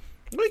Well,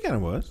 he kind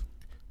of was.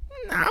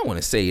 I don't want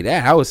to say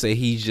that. I would say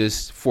he's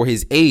just, for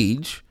his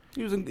age,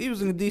 He was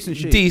in a decent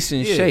shape.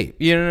 Decent shape.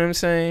 You know what I'm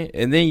saying?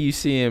 And then you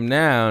see him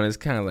now, and it's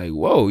kind of like,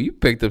 whoa, you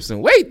picked up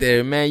some weight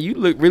there, man. You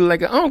look really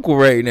like an uncle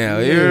right now.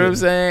 You know what I'm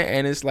saying?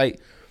 And it's like,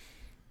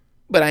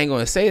 but I ain't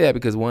going to say that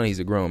because, one, he's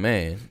a grown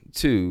man.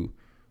 Two,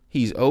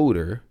 he's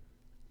older.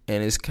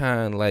 And it's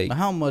kind of like. But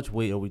how much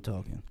weight are we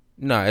talking?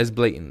 Nah, it's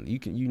blatant.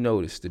 You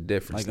notice the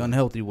difference. Like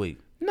unhealthy weight.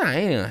 Nah, it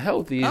ain't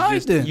unhealthy.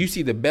 It's just you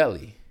see the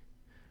belly.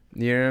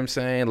 You know what I'm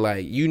saying?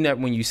 Like,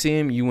 when you see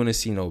him, you want to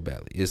see no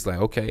belly. It's like,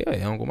 okay,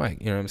 hey, Uncle Mike.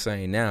 You know what I'm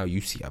saying? Now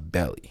you see a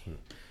belly.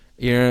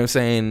 You know what I'm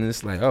saying? And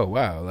it's like, oh,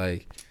 wow.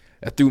 Like,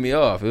 that threw me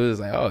off. It was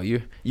like, oh,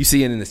 you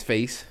see it in his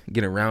face,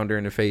 getting rounder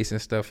in the face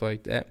and stuff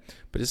like that.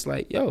 But it's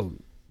like, yo,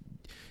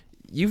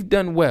 you've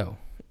done well.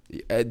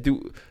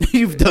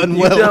 You've done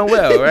well. You've done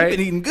well, right? You've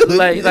been eating good.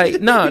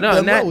 Like no,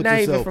 not well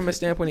even from a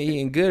standpoint of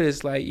eating good.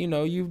 It's like, you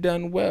know, you've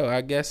done well,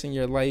 I guess, in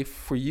your life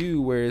for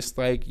you, where it's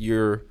like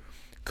you're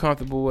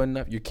comfortable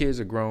enough. Your kids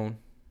are grown.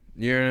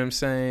 You know what I'm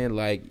saying?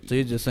 Like, so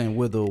you're just saying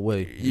wither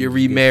away. You're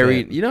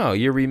remarried. You know,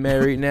 you're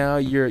remarried now.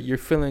 You're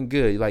feeling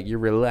good. Like, you're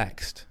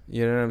relaxed.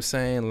 You know what I'm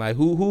saying? Like,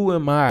 who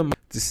am I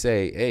to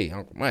say, hey,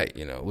 Uncle Mike,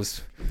 you know,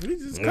 what's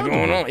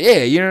going on?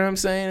 Yeah, you know what I'm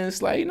saying?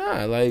 It's like,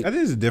 nah, like, I think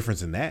there's a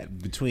difference in that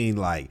between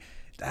like,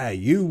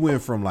 you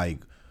went from like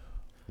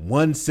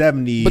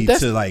 170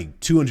 to like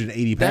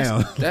 280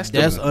 pounds.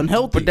 That's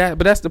unhealthy. But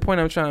that's the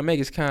point I'm trying to make.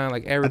 It's kind of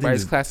like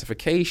everybody's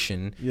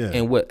classification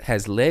and what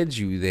has led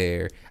you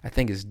there. I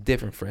think is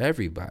different for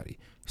everybody.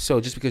 So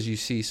just because you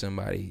see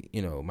somebody,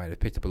 you know, might have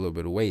picked up a little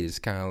bit of weight, it's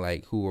kind of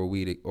like, who are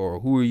we to,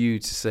 or who are you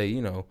to say,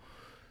 you know,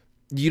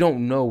 you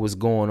don't know what's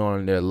going on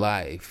in their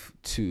life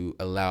to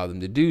allow them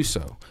to do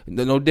so.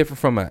 No different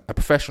from a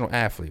professional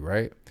athlete,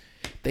 right?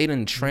 They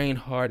done trained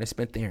hard and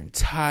spent their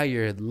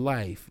entire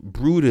life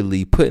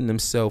brutally putting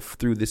themselves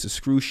through this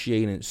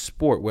excruciating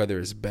sport, whether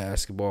it's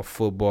basketball,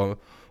 football,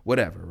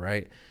 whatever,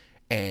 right?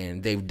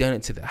 And they've done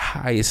it to the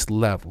highest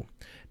level.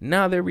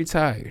 Now they're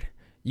retired.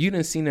 You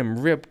done seen them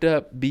ripped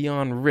up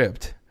beyond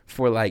ripped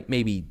for like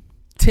maybe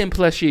 10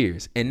 plus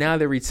years, and now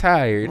they're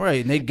retired.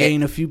 Right, and they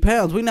gain a few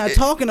pounds. We're not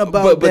talking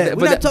about that.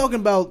 We're not talking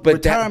about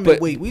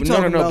retirement weight. We're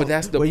talking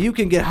about where you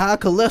can get high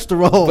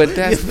cholesterol. But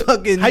that's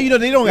fucking. How you know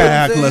they don't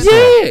got high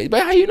cholesterol? Yeah,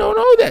 but how you don't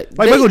know that?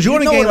 Like Michael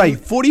Jordan gained like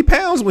 40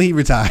 pounds when he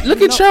retired. Look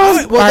at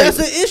Charles. Well, that's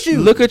an issue.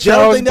 Look at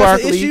Charles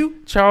Barkley.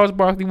 Charles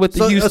Barkley with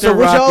the Houston so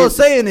what Rockets. y'all are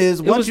saying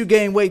is, once you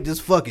gain weight,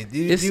 just fuck it.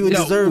 You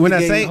deserve to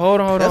gain.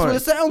 Hold on. That's what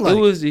it sounds like. It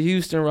was the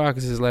Houston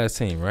Rockets' his last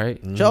team,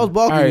 right? Mm-hmm. Charles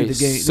Barkley need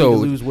to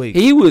lose weight.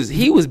 He was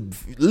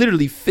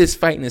literally fist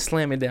fighting and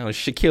slamming down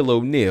Shaquille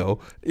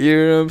O'Neal. You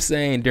know what I'm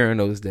saying? During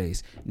those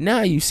days.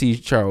 Now you see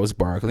Charles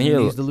Barkley. He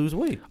needs to lose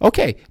weight.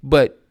 Okay,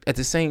 but at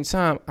the same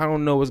time, I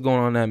don't know what's going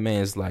on in that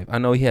man's life. I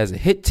know he has a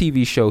hit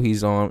TV show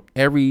he's on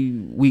every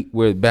week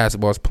where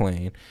basketball's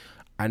playing.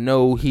 I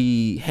know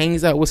he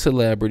hangs out with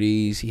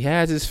celebrities. He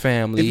has his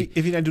family.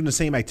 If he's not doing the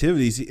same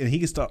activities, and he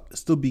can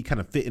still be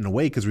kind of fit in a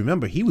way, because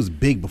remember, he was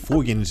big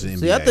before getting into the NBA.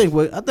 See, I think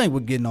we're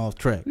getting off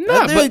track.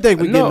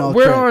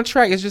 We're on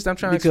track. It's just I'm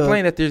trying to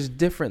explain that there's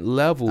different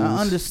levels.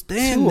 I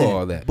understand to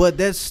all that, but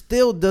that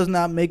still does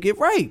not make it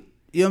right.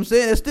 You know what I'm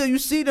saying? It's still,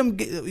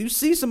 you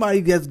see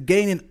somebody that's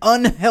gaining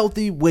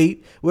unhealthy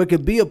weight where it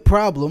could be a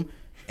problem.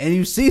 And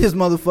you see this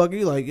motherfucker,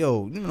 you're like,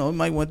 yo, you know, you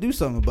might want to do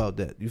something about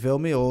that. You feel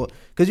me? Or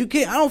because you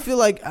can't. I don't feel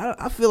like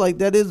I feel like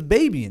that is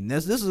babying.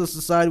 This is a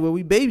society where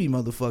we baby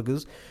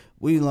motherfuckers.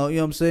 We, you know what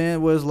I'm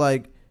saying? Where it's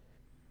like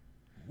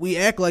we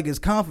act like it's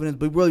confidence,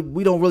 but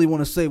we don't really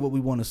want to say what we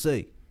want to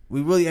say. We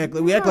really act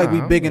like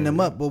we bigging them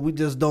up, but we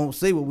just don't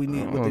say what we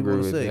need, what they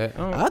want to say.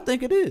 I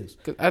think it is.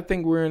 Cause I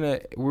think we're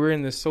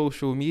in the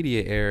social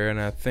media era, and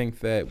I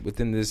think that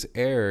within this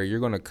era, you're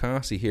gonna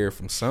constantly hear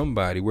from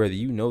somebody, whether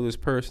you know this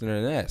person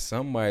or not.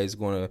 Somebody's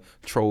gonna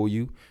troll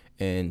you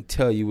and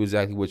tell you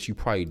exactly what you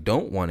probably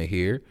don't want to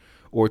hear,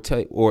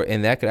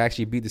 and that could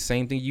actually be the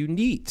same thing you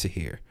need to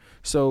hear.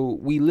 So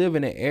we live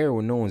in an era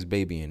where no one's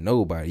babying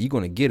nobody. You're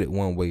going to get it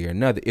one way or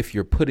another if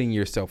you're putting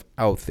yourself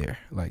out there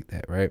like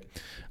that, right?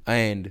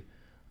 And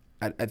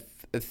I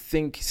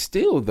think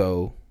still,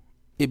 though,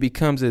 it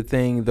becomes a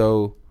thing,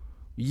 though,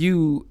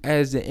 you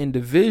as an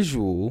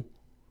individual,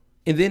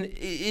 and then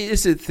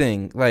it's a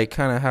thing, like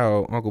kind of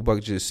how Uncle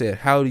Buck just said,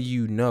 how do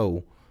you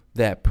know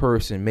that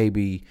person,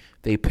 maybe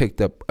they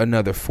picked up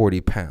another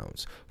 40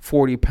 pounds?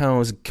 40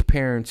 pounds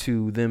comparing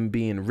to them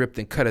being ripped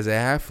and cut as an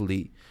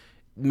athlete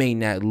may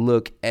not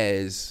look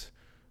as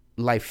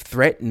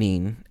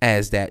life-threatening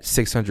as that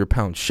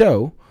 600-pound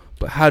show,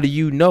 but how do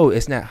you know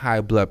it's not high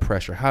blood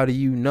pressure? How do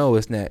you know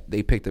it's not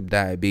they picked up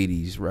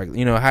diabetes? Right?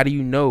 You know, how do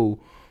you know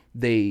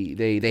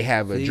they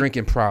have a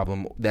drinking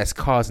problem that's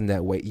causing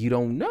that weight? You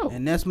don't know.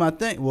 And that's my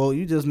thing. Well,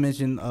 you just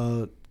mentioned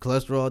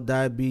cholesterol,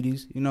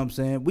 diabetes. You know what I'm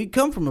saying? We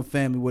come from a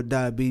family where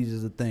diabetes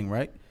is a thing,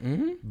 right?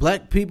 Mm-hmm.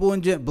 Black people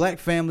and black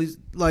families,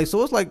 like,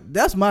 so it's like,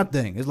 that's my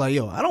thing. It's like,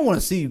 yo, I don't want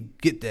to see you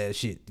get that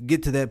shit,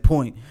 get to that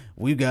point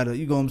where you know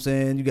what I'm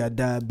saying, you got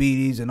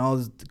diabetes and all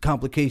this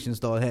complications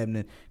start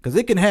happening, because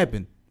it can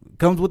happen.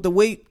 Comes with the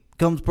weight,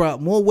 comes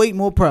more weight,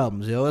 more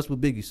problems, yo. That's what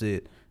Biggie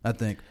said. I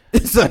think.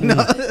 So, no,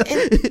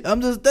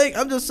 I'm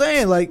just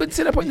saying, like, But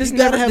to that point, you there's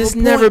gotta have a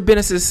never point. been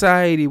a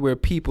society where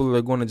people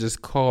are going to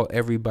just call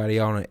everybody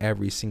out on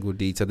every single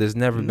detail. There's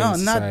never been No, a not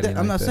society that. like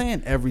I'm not that.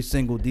 saying every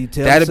single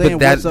detail. I'm saying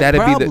what's a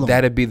That'd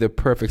problem. be the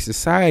perfect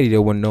society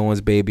though, when no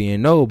one's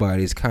babying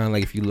nobody. It's kind of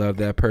like if you love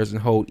that person,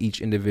 hold each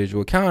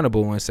individual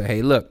accountable and say,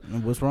 hey, look,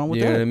 And what's wrong with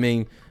you know that? what I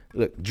mean?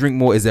 Look, drink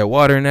more. Is there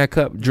water in that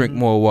cup? Drink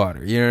more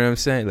water. You know what I'm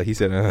saying? Like he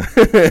said,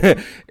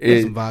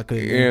 There's some vodka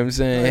in you there. know what I'm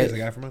saying? There's a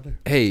guy from out there.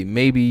 Hey,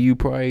 maybe you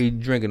probably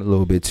drinking a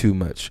little bit too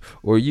much,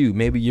 or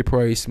maybe you're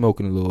probably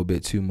smoking a little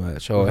bit too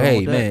much, or What's wrong hey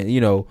with that?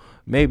 man,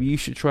 maybe you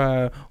should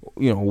try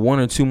 1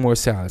 or 2 more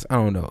salads. I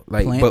don't know,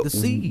 like, Plant but the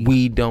seed.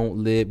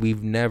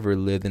 we've never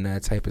lived in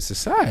that type of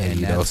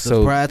society, And though.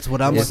 that's what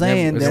I'm it's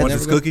saying. never- You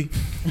That's want this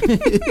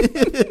cookie?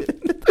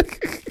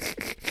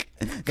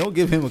 Don't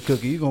give him a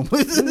cookie. You gonna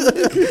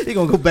he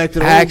gonna go back to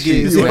the I old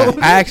kids. yo.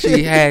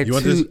 actually had You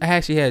want two. this? I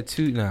actually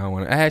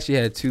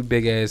had 2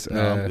 big ass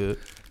No, I'm good.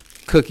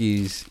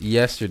 cookies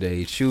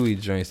yesterday, chewy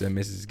joints that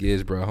Mrs.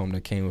 Gibbs brought home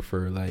that came with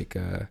her like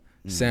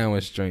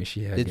sandwich joint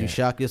she had. Did you got.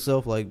 shock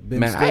yourself like Ben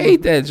Man, Stiller I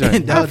ate that joint.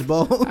 in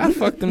Dodgeball? I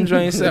fucked them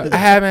joints up. I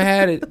haven't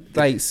had it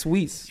like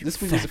sweets.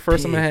 This week was the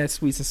first time I had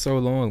sweets in so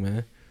long,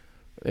 man.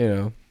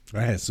 I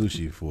had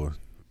sushi for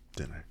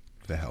dinner.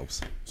 That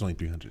helps. It's only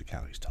 300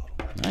 calories total.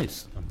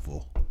 Nice, I'm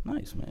full.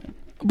 nice, man.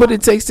 But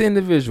it takes the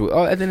individual.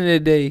 At the end of the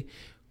day,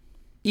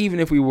 even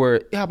if we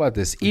were, how about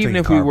this? Even taking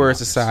if we carb were a blockers.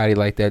 society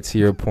like that, to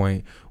your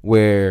point,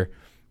 where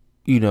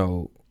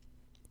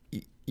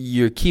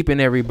you're keeping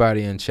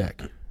everybody in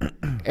check,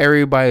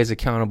 everybody is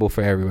accountable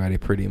for everybody,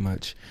 pretty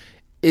much.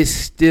 It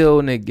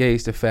still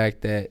negates the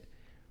fact that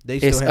They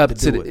still it's have up to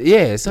to do the it.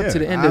 it's up to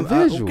the I'm-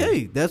 individual.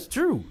 okay, that's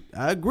true.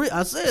 I agree.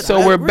 I said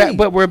So I we're agree. back,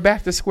 but we're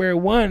back to square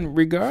one,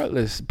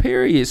 regardless.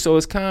 Period. So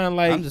it's kind of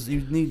like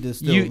you need to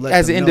still you, let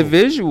as them an know.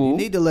 individual, You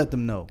need to let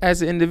them know.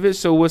 as an individual.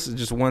 So what's it,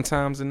 just one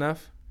time's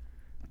enough?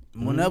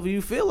 Whenever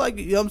you feel like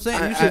it, you know what I'm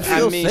saying? You should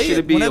still say should it.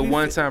 it be a whenever you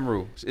one-time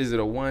rule? Is it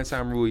a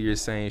one-time rule? You're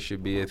saying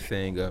should be a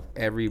thing of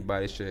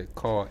everybody should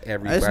call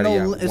everybody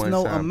out It's one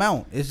no time.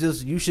 amount. It's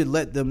just you should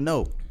let them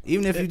know.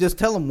 Even if you just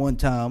tell them one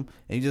time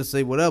and you just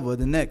say whatever,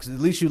 the next, at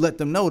least you let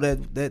them know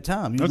that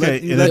time. You Okay,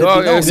 let, you and let then-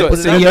 it be Oh, known. so- You put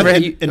it so out you there.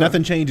 ever- And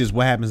nothing changes.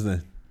 What happens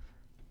then?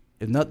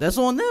 If not, that's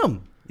on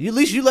them. At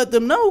least you let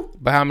them know.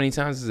 But how many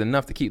times is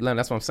enough to keep letting?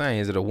 That's what I'm saying.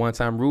 Is it a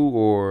one-time rule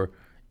or?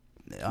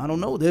 I don't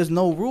know. There's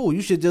no rule.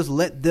 You should just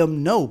let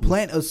them know.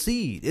 Plant a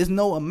seed. It's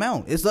no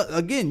amount. It's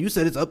again. You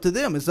said it's up to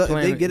them. It's up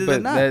if they get it or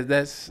but not.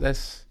 That's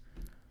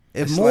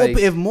If it's more like-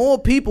 if more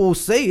people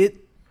say it,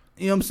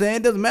 you know what I'm saying?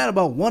 It doesn't matter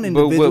about one But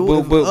individual.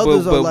 If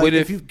others are like, what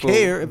if you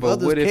care, if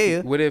others what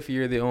care. what if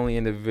you're the only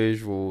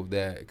individual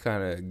that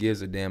kind of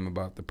gives a damn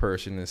about the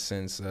person in the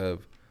sense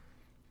of,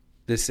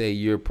 let's say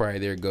you're probably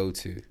their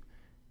go-to,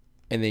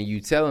 and then you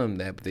tell them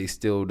that, but they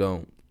still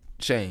don't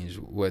change.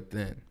 What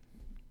then?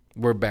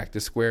 We're back to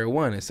square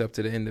one. It's up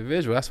to the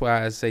individual. That's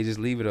why I say just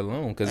leave it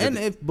alone. But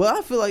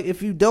I feel like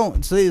if you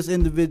don't say this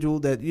individual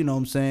that, you know what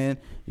I'm saying,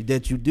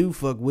 that you do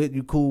fuck with,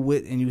 you cool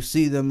with, and you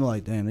see them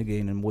like, damn, they're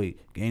gaining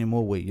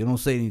more weight. You don't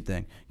say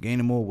anything.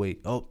 Gaining more weight.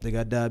 Oh, they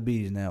got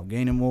diabetes now.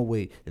 Gaining more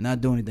weight. They're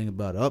not doing anything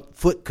about it. Up,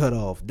 foot cut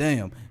off.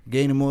 Damn.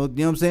 Gaining more, you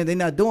know what I'm saying? They're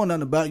not doing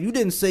nothing about it. You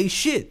didn't say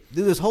shit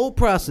through this whole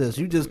process.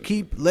 You just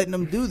keep letting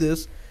them do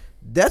this.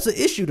 That's an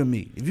issue to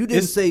me. If you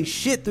didn't say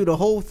shit through the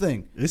whole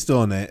thing. It's still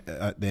on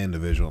the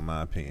individual, in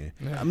my opinion.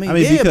 I mean,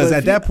 Because but at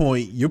if that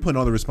point, you're putting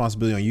all the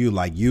responsibility on you,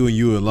 like you and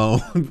you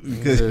alone,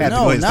 because you have to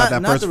go ahead and stop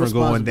that person the from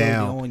going responsibility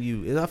down. on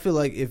you. I feel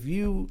like if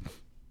you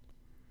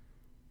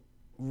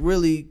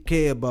really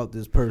care about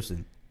this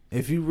person,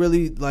 if you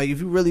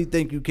really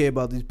think you care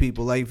about these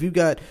people, like if you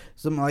got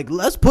some, like,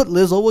 let's put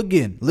Lizzo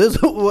again.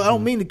 Lizzo, well, I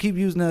don't mean to keep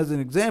using her as an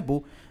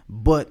example,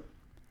 but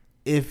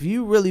if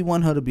you really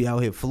want her to be out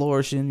here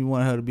flourishing, you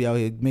want her to be out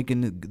here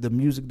making the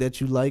music that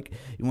you like,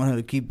 you want her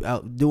to keep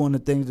out doing the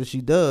things that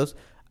she does,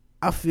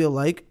 I feel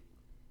like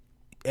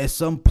at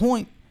some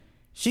point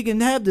she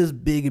can have this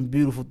big and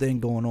beautiful thing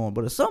going on,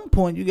 but at some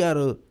point you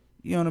gotta,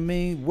 you know what I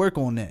mean, work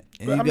on that.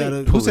 And But, you I mean, gotta.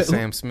 who Who said-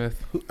 Sam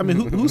Smith?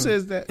 Who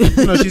says that?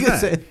 No, she's not.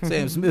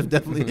 Sam Smith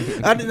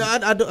definitely. I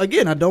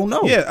don't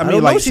know. Yeah, I mean,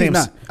 don't like know she's Sam-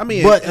 not. I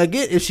mean, but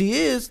again, if she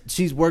is,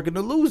 she's working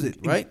to lose it,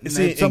 right? And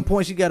See, at some and-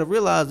 point, she got to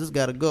realize this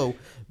got to go.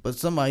 But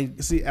somebody,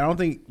 See, I don't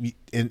think,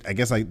 and I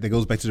guess like that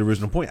goes back to the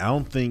original point. I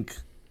don't think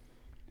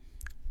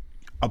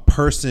a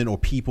person or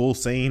people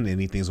saying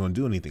anything is going to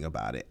do anything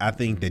about it. I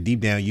think that deep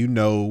down, you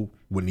know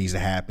what needs to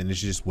happen. It's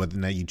just whether or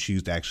not you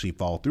choose to actually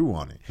follow through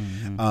on it.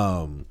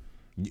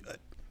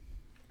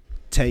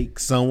 Take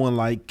someone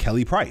like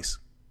Kelly Price.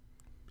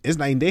 It's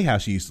night and day how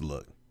she used to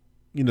look.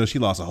 You know, she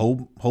lost a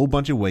whole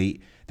bunch of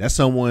weight. That's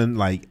someone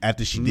like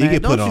after she did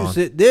get put on.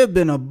 There have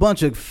been a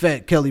bunch of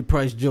fat Kelly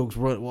Price jokes.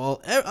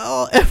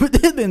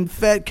 There's been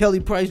fat Kelly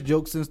Price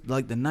jokes since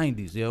like the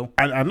 90s, yo.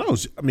 I know.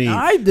 I mean,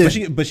 I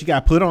did. But she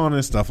got put on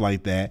and stuff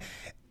like that.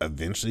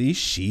 Eventually,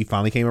 she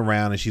finally came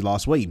around and she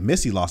lost weight.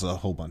 Missy lost a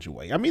whole bunch of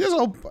weight. I mean, there's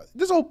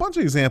a whole bunch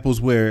of examples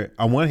where,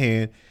 on one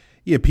hand,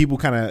 yeah, people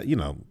kind of,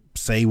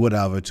 say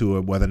whatever to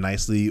her, whether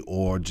nicely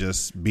or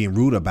just being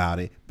rude about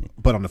it.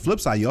 But on the flip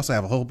side, you also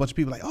have a whole bunch of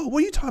people like, oh,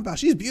 what are you talking about?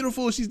 She's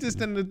beautiful. She's this,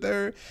 that, and the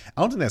third.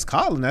 I don't think that's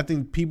coddling. I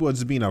think people are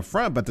just being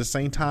upfront, but at the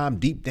same time,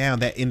 deep down,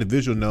 that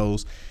individual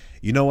knows,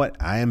 you know what?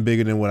 I am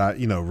bigger than what I,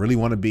 really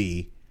want to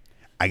be.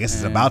 I guess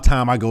it's about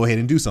time I go ahead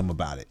and do something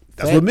about it.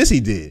 That's what Missy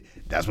did.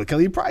 That's what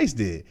Kelly Price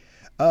did.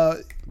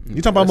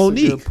 You talking about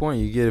Monique? That's a good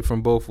point. You get it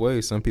from both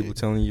ways. Some people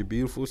telling you you're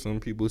beautiful. Some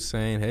people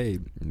saying, hey,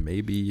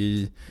 maybe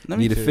you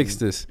need to fix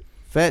this.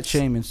 Fat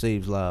shaming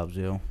saves lives,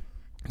 yo.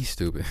 You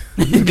stupid.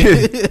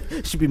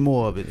 Should be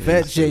more of it.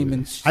 Fat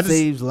shaming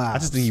saves lives. I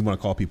just think you want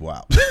to call people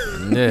out.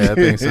 Yeah, I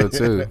think so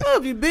too. Well,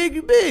 if you big,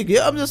 you big.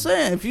 Yeah, I'm just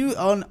saying. If you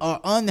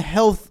are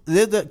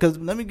unhealthy, because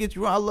let me get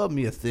you wrong. I love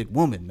me a thick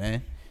woman,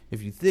 man.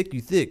 If you thick,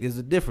 you thick. There's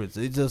a difference.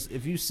 It's just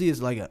if you see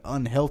it's like an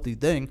unhealthy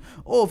thing,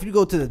 or if you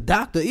go to the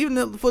doctor,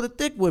 even for the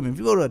thick women, if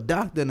you go to a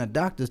doctor and the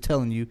doctor's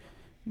telling you,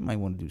 you might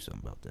want to do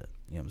something about that.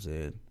 You know what I'm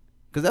saying?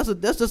 Because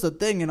that's just a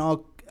thing in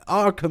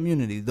our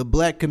community, the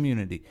black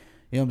community.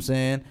 You know what I'm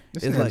saying?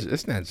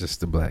 It's not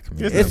just the black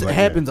community. It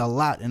happens a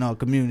lot in our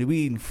community. We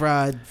eating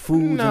fried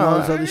foods and all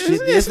this other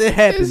shit. It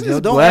happens, yo.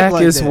 Don't black, act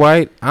like it's that.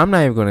 white. I'm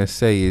not even gonna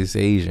say it's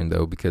Asian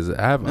though, because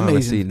I've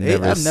honestly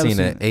never seen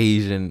an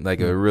Asian,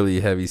 like a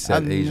really heavy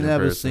set Asian person. I've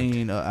never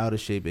seen an out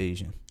of shape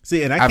Asian.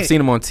 See, and I've seen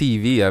them on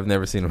TV. I've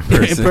never seen them in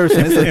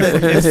person.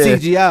 It's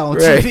CGI on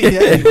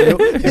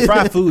TV. And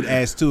fried food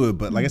adds to it,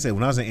 but like I said,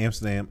 when I was in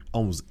Amsterdam,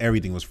 almost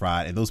everything was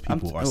fried, and those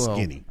people are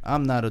skinny.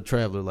 I'm not a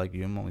traveler like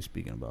you. I'm only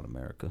speaking about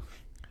America.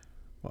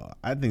 Well,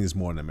 I think it's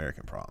more an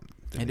American problem.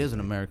 It is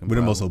an American We're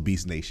problem. the most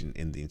obese nation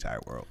in the entire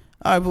world.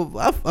 All right,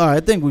 well, I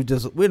think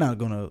we're not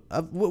gonna.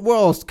 We're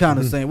all kind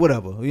of saying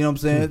whatever. You know what I'm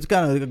saying? It's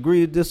kind of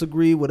agree to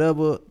disagree,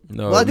 whatever.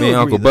 No, well, me and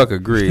Uncle Buck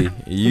agree.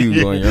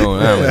 You on your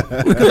own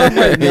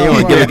island. You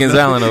on Gilligan's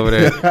Island over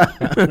there.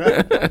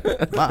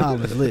 My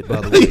island's lit, by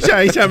the way. You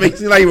trying to make it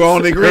seem like we're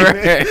all in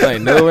agreement? Like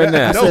no, we're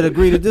not. I said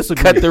agree to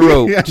disagree. Cut the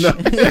rope.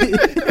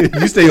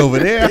 You stay over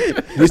there.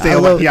 We stay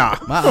over here.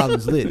 My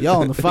island's lit.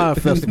 Y'all on the Fire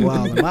Festival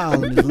island. My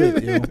island is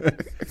lit, yo.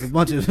 It's a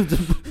bunch of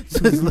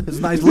it's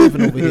nice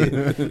living over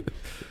here.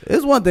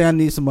 There's one thing I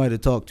need somebody to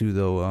talk to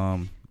though.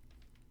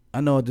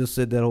 I know I just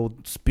said that whole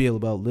spiel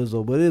about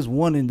Lizzo, but there's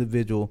one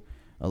individual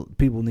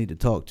people need to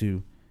talk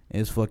to.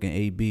 And it's fucking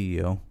AB,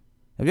 yo.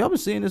 Have y'all been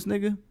seeing this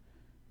nigga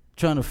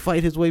trying to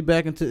fight his way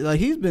back into? Like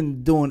he's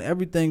been doing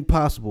everything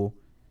possible.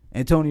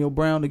 Antonio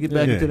Brown to get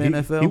back into the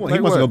NFL. He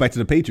wants to go back to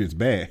the Patriots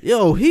bad.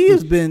 Yo, he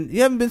has been.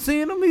 You haven't been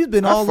seeing him. He's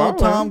been all on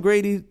Tom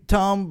Brady's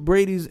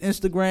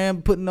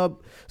Instagram, putting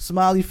up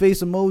smiley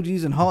face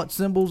emojis and heart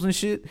symbols and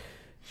shit.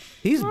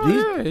 He's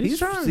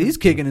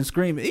kicking and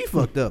screaming. He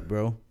fucked up,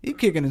 bro. He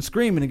kicking and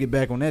screaming to get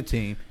back on that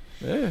team.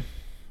 Yeah.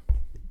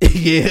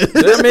 Yeah.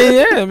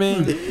 I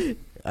mean,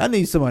 I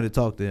need somebody to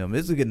talk to him.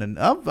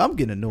 I'm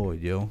getting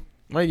annoyed, yo.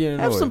 Why you getting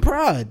annoyed? Have some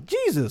pride,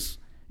 Jesus.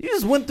 You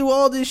just went through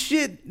all this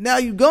shit. Now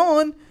you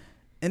gone,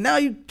 and now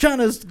you trying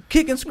to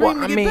kick and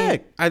scream to get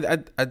back.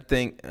 I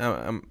think.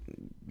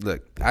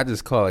 Look, I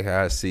just call it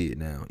how I see it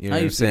now. You know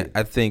what I'm saying?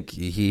 I think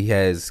he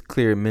has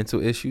clear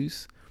mental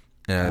issues.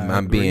 And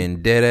I'm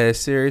being dead ass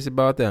serious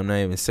about that. I'm not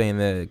even saying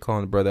that,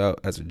 calling the brother out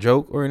as a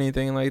joke or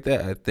anything like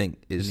that. I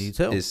think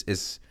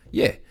it's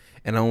yeah.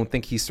 And I don't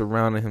think he's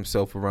surrounding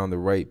himself around the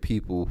right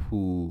people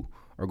who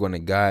are going to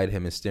guide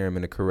him and steer him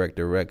in the correct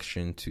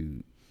direction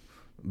to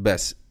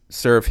best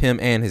serve him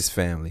and his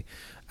family.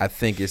 I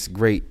think it's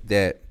great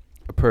that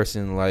a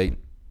person like,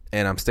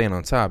 and I'm staying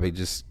on topic,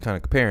 just kind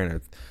of comparing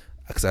it,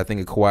 because I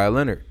think Kawhi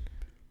Leonard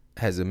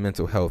has a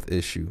mental health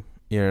issue.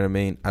 You know what I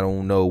mean? I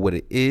don't know what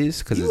it is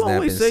because it's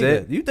not been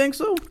said. You think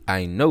so?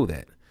 I know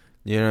that.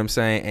 You know what I'm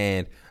saying?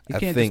 And you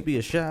can't just be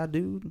a shy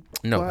dude.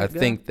 No, I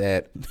think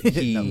that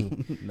he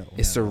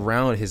is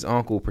surrounded. His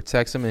uncle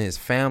protects him and his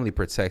family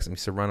protects him.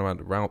 He's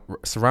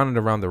surrounded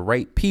around the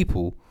right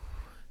people,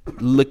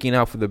 looking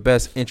out for the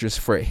best interest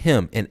for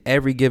him in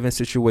every given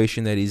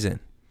situation that he's in.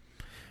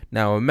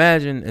 Now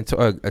imagine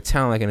a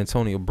talent like an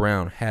Antonio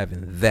Brown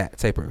having that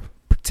type of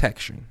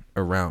protection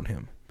around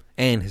him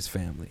and his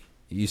family.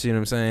 You see what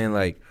I'm saying?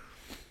 Like,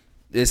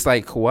 it's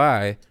like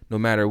Kawhi, no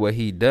matter what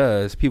he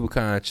does, people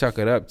kind of chuck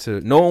it up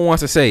to, no one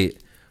wants to say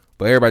it,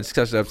 but everybody just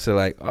chucks it up to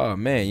like, oh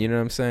man, you know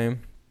what I'm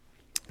saying?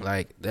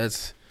 Like,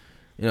 that's,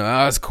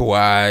 it's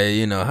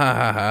Kawhi, ha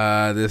ha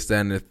ha, this, that,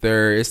 and the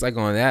third. It's like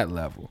on that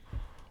level.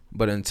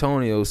 But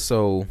Antonio's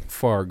so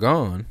far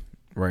gone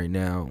right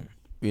now,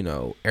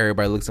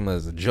 everybody looks at him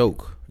as a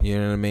joke. You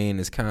know what I mean?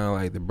 It's kind of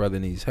like the brother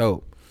needs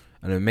help.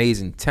 An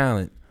amazing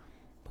talent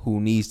who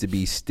needs to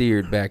be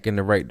steered back in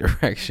the right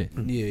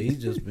direction. Yeah,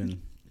 he's just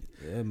been,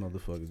 that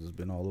motherfucker's just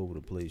been all over the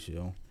place,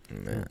 yo.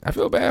 Man, I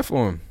feel bad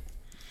for him.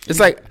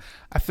 It's like,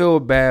 I feel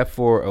bad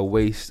for a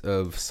waste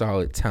of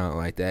solid talent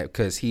like that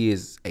because he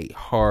is a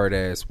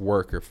hard-ass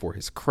worker for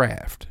his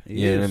craft.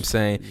 You know what I'm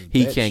saying?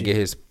 He can't get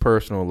his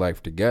personal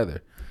life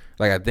together.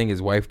 Like, I think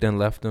his wife done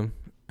left him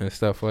and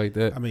stuff like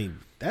that. I mean,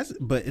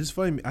 but it's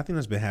funny. I think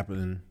that's been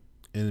happening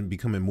and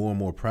becoming more and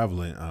more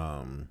prevalent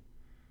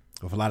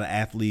with a lot of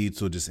athletes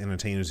or just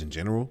entertainers in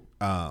general.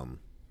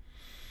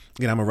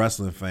 again, I'm a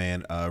wrestling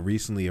fan.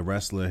 Recently, a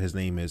wrestler, his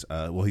name is,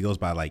 he goes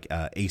by like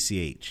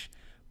ACH,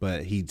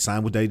 but he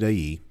signed with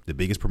WWE, the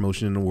biggest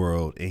promotion in the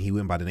world, and he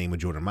went by the name of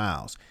Jordan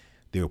Miles.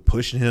 They were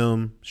pushing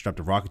him,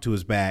 strapped a rocket to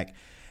his back.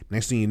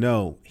 Next thing you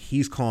know,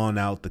 he's calling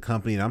out the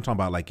company, and I'm talking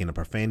about like in a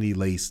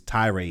profanity-laced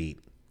tirade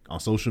on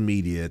social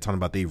media, talking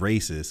about they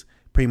racist.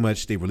 Pretty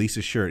much, they released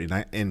a shirt, and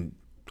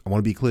I want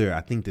to be clear.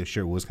 I think the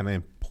shirt was kind of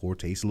in poor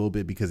taste a little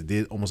bit because it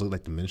did almost look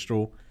like the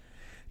minstrel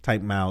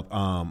type mouth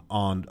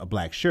on a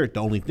black shirt.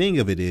 The only thing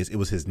of it is, it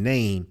was his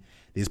name.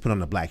 They just put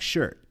on a black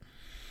shirt.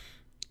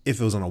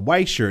 If it was on a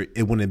white shirt,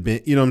 it wouldn't have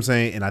been. You know what I'm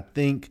saying? And I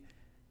think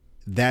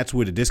that's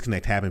where the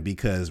disconnect happened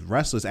because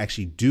wrestlers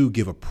actually do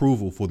give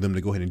approval for them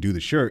to go ahead and do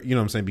the shirt. You know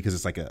what I'm saying? Because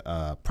it's like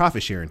a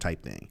profit sharing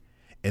type thing.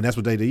 And that's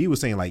what WWE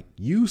was saying. Like,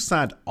 you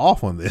signed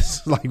off on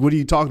this. Like, what are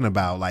you talking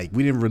about? Like,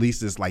 we didn't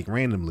release this like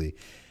randomly.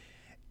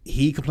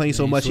 He complained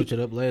so much. Switch it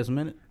up last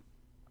minute.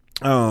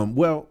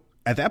 Well,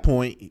 at that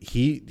point,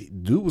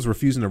 dude was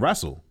refusing to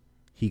wrestle.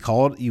 He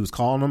was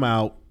calling them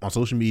out on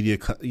social media,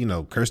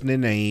 cursing their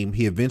name.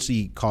 He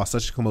eventually caused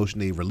such a commotion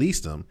they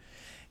released him.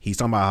 He's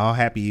talking about how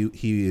happy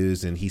he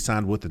is, and he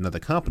signed with another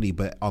company.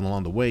 But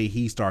along the way,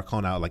 he started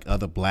calling out like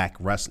other black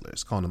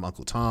wrestlers, calling them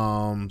Uncle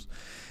Toms,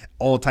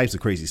 all types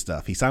of crazy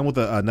stuff. He signed with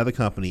another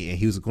company, and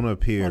he was going to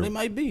appear. Well, they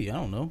might be. I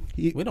don't know.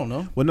 We don't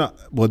know. Well, no.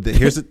 Well,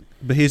 here's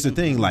the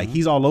thing. Like,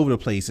 he's all over the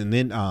place, and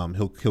then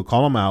he'll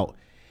call them out.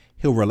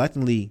 He'll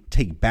reluctantly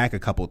take back a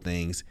couple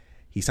things.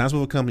 He signs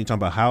with a company talking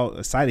about how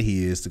excited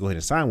he is to go ahead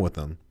and sign with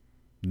them.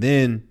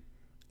 Then,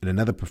 in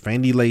another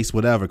profanity lace,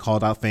 whatever,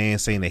 called out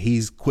fans saying that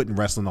he's quitting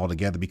wrestling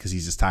altogether because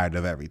he's just tired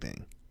of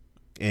everything.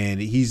 And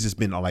he's just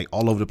been like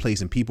all over the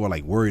place, and people are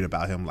like worried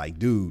about him. Like,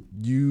 dude,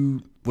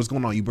 what's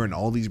going on? You burned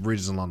all these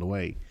bridges along the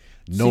way.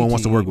 No one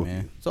wants to work with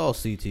you. It's all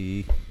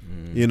CTE.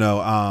 You know,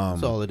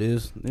 that's all it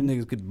is. Them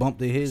niggas could bump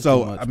their heads.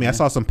 So too much, I mean, I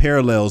saw some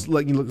parallels.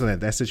 Look, you look at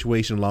that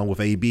situation along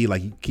with AB.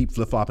 Like, you keep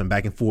flip flopping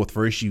back and forth.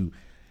 First, you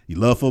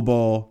love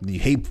football, then you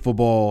hate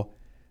football.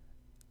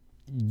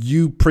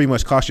 You pretty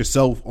much cost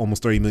yourself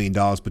almost $30 million,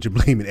 but you're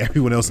blaming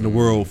everyone else in the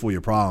world for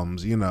your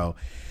problems. You know,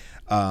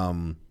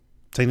 same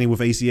thing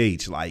with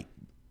ACH. Like,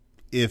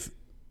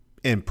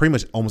 and pretty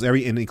much almost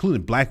and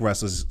including black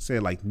wrestlers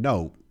said like,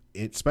 no,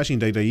 especially in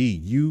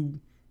WWE,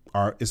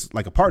 it's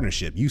like a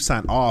partnership. You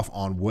sign off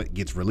on what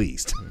gets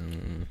released.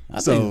 I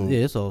think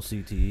it's all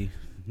CTE.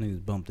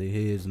 Niggas bump their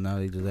heads and now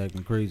they just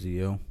acting crazy,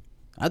 yo.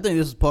 I think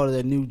this is part of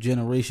that new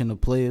generation of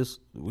players.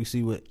 We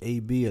see with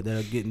AB that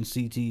are getting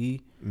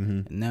CTE,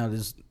 and now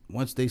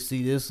once they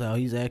see this, how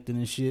he's acting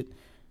and shit,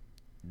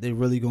 they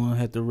really gonna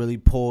have to really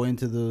pour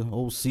into the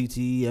whole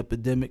CTE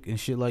epidemic and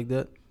shit like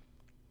that.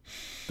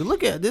 To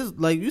look at this,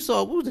 like, you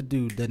saw, what was the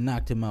dude that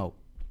knocked him out?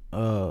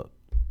 The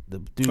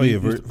dude. Oh yeah,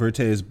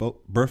 Vertez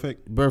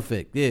Perfect.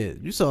 Perfect, yeah.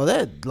 You saw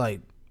that,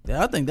 like.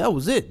 I think that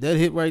was it. That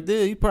hit right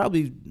there. He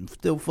probably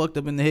still fucked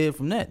up in the head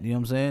from that. You know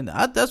what I'm saying?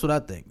 That's what I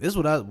think. This is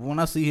when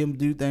I see him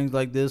do things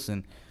like this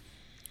and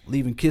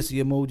leaving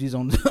kissy emojis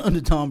on under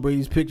Tom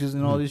Brady's pictures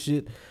and all this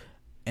shit,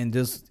 and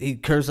just he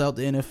curse out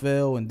the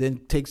NFL and then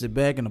takes it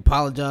back and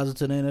apologizes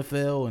to the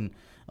NFL and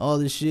all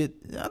this shit.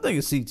 I think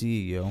it's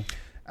CTE, yo.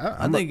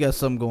 I think he got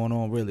something going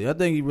on, really. I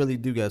think he really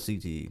do got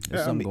CTE.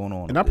 There's something going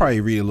on. And I probably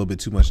read a little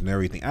bit too much and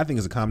everything. I think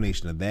it's a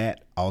combination of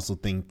that. I also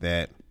think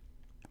that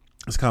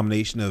it's a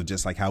combination of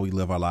just like how we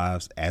live our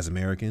lives as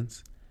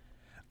Americans.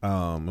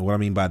 And what I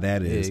mean by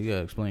that is, you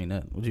gotta explain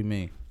that. What do you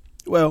mean?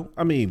 Well,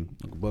 I mean,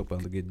 Buck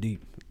about to get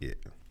deep.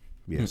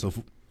 Yeah. So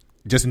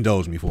just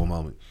indulge me for a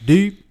moment.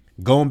 Deep.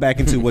 Going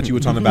back into what you were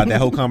talking about, that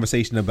whole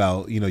conversation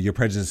about your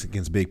prejudice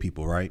against big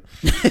people, right?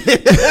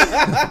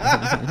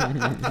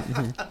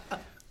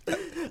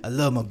 I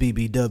love my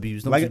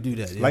BBWs. Don't you do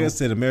that? Like I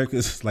said, America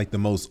is like the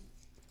most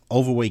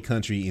overweight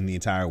country in the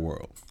entire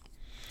world.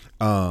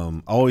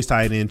 Always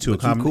tied into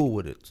but you cool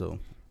with it, so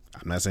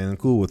I'm not saying I'm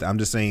cool with it. I'm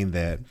just saying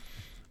that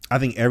I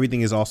think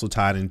everything is also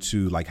tied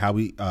into like how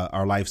we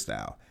our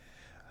lifestyle.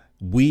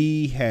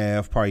 We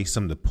have probably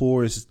some of the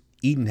poorest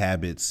eating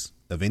habits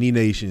of any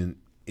nation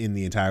in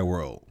the entire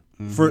world.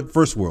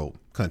 First world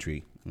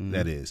country,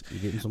 that is. You're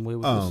getting somewhere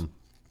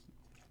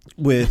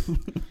with this.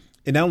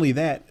 And not only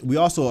that, we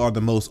also are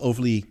the most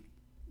overly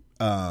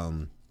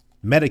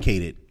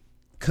medicated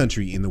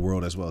country in the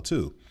world as well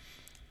too.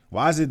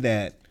 Why is it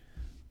that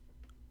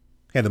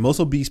we have the most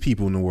obese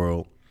people in the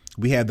world?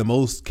 We have the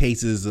most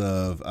cases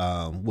of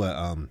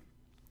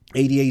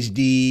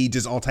ADHD,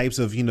 just all types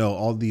of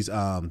all these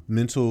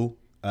mental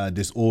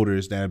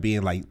disorders that are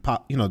being like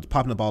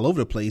popping up all over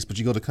the place. But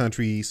you go to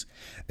countries,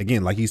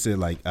 again, like you said,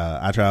 like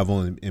I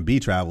travel and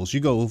B travels. You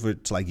go over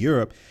to like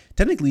Europe.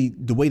 Technically,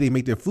 the way they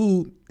make their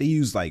food, they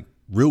use like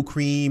real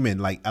cream and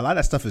like a lot of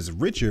that stuff is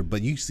richer.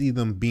 But you see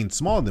them being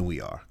smaller than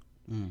we are.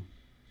 And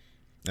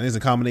it's a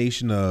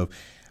combination of.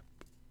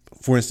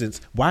 For instance,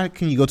 why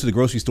can you go to the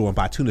grocery store and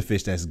buy tuna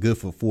fish that's good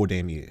for 4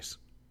 damn years?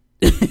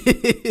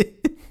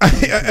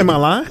 Am I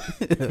lying?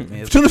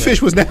 Man, tuna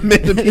fish was not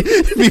meant to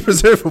be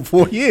preserved for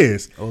 4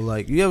 years. Oh,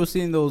 like you ever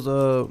seen those?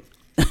 Like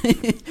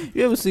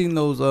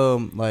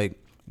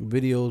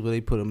videos where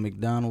they put a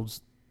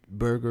McDonald's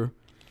burger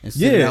and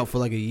sit it out for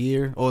like a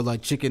year, or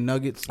like chicken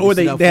nuggets, or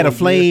they had a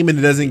flame and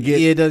it doesn't get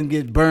it doesn't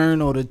get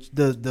burned, or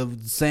the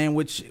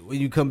sandwich when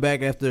you come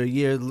back after a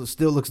year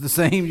still looks the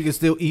same. You can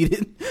still eat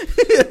it.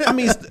 I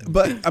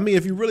mean,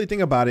 if you really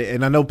think about it,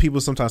 and I know people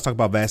sometimes talk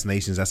about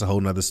vaccinations, that's a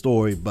whole nother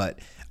story, but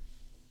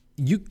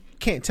you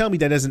can't tell me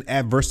that doesn't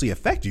adversely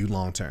affect you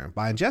long term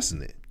by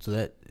ingesting it. So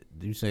that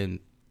you saying,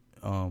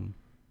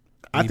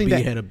 I think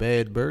that had a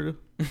bad burger.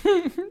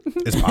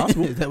 It's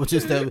possible. Is that what you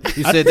said?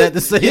 You said that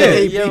to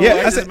say,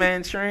 This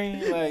man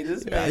train like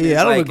this man.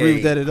 I don't agree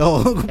with that at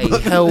all. A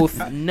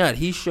health nut.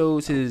 He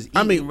shows his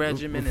eating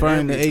regimen.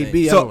 Referring to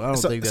AB, I don't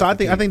think that's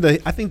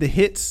I think the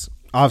hits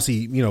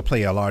obviously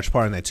play a large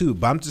part in that too.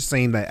 But I'm just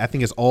saying that I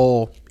think it's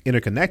all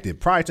interconnected.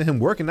 Prior to him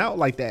working out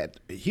like that,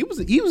 he was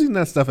eating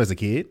that stuff as a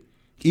kid,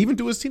 even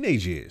through his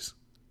teenage years.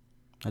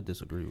 I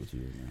disagree with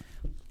you, man.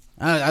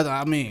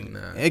 I mean,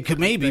 it could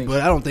maybe,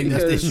 but I don't think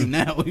that's the issue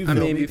now. I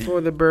mean,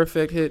 before the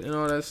Burfict hit and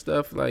all that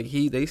stuff, like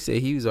they say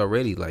he was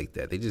already like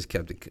that. They just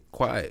kept it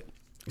quiet.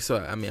 So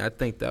I mean, I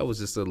think that was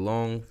just a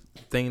long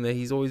thing that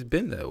he's always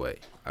been that way.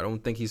 I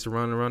don't think he's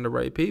surrounded around the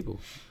right people.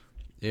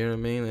 You know what I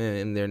mean?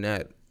 And they're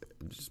not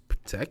just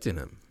protecting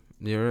him.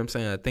 You know what I'm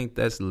saying? I think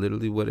that's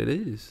literally what it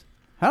is.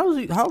 How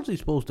is he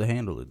supposed to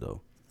handle it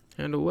though?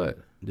 Handle what?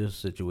 This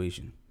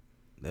situation.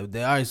 All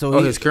right,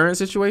 so his current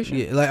situation.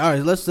 Yeah, like all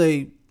right, let's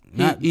say.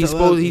 He's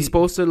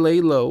supposed to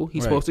lay low.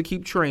 He's supposed to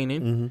keep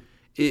training. Mm-hmm.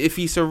 If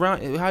he's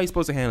how he's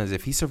supposed to handle is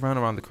if he's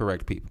surrounded around the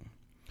correct people.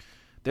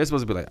 They're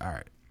supposed to be like, all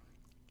right,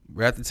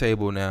 we're at the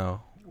table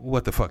now.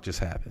 What the fuck just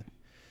happened?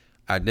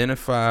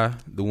 Identify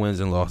the wins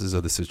and losses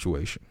of the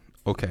situation.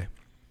 Okay,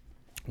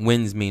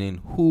 wins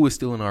meaning who is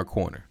still in our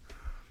corner.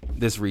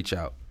 Let's reach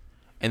out,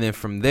 and then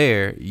from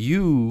there,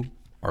 you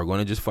are going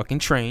to just fucking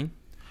train.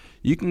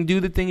 You can do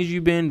the things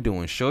you've been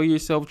doing. Show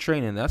yourself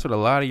training. That's what a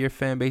lot of your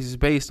fan base is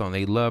based on.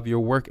 They love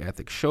your work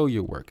ethic. Show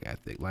your work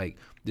ethic. Like,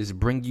 just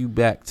bring you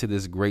back to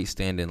this great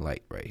standing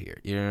light right here.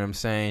 You know what I'm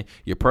saying?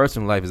 Your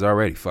personal life is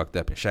already fucked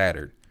up and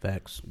shattered.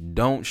 Facts.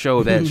 Don't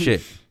show that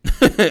shit.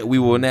 We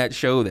will not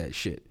show that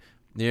shit.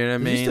 You know what I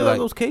mean? You still have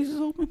those cases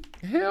open?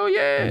 Hell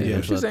yeah.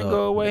 Them shits ain't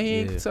go away. He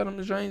ain't set them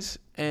the joints.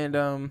 And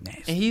and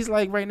he's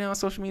like right now on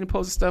social media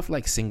posting stuff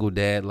like single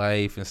dad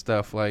life and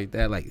stuff like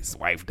that. Like his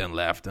wife done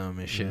left him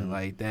and shit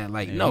like that.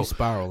 Like no,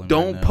 spiraling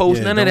don't right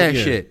post none of that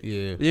shit.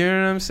 Yeah. You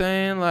know what I'm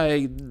saying?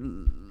 Like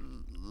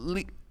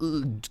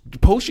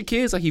post your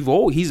kids like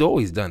he's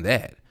always done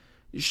that.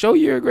 Show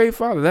you're a great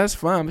father. That's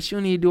fine, but you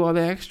don't need to do all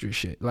that extra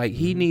shit. Like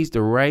he needs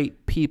the right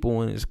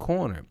people in his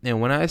corner.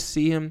 And when I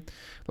see him,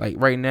 like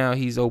right now,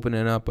 he's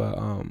opening up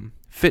a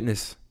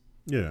fitness.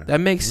 Yeah, that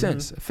makes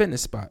sense. A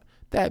fitness spot.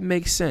 That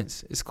makes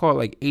sense. It's called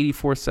like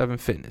 84/7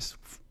 Fitness.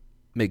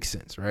 Makes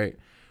sense, right?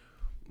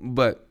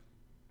 But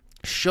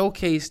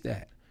showcase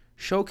that.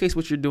 Showcase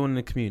what you're doing in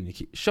the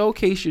community.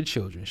 Showcase your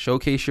children.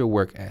 Showcase your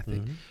work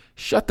ethic. Mm-hmm.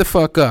 Shut the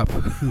fuck up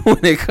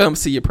when it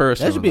comes to your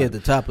personal. That should be life. at the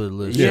top of the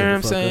list. You know what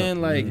I'm saying?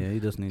 Up. Like, he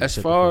just needs as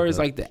far as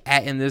like the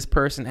atting this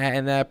person,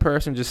 atting that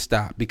person, just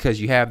stop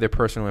because you have their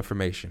personal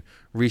information.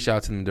 Reach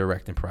out to them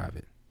direct and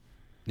private.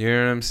 You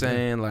know what I'm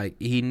saying? Yeah. Like,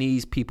 he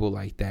needs people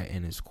like that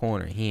in his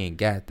corner. He ain't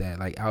got that.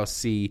 Like, I'll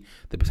see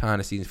the behind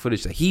the scenes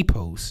footage that he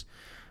posts.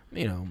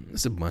 You know,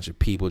 it's a bunch of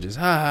people just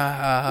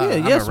yeah,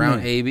 I'm yes around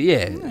man. AB.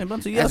 Yeah, a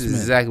bunch of that's yes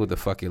exactly what the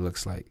fuck it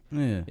looks like. Yeah,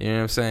 you know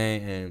what I'm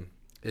saying? And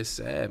it's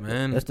sad,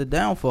 man. That's the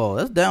downfall.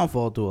 That's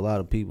downfall to a lot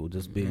of people,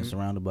 just being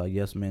surrounded by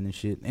yes men and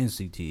shit, and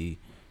CTE.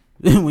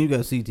 When you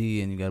got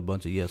CTE and you got a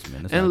bunch of yes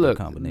men, that's and not look,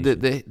 the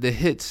combination. The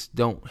hits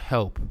don't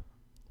help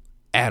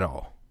at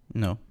all.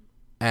 No,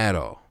 at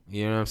all.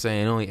 You know what I'm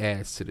saying? It only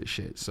adds to the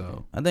shit.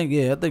 So I think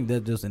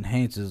that just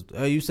enhances.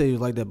 You say it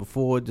was like that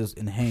before. It just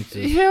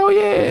enhances. Hell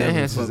yeah, it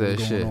enhances that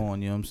shit.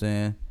 On, you know what I'm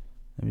saying?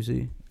 Let me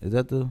see. Is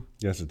that the?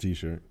 That's a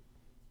T-shirt.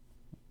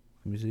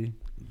 Let me see.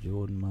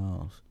 Jordan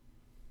Miles.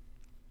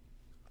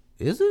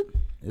 Is it?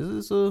 Is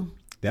this a?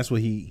 That's what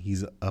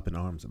he's up in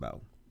arms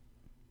about.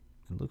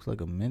 It looks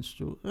like a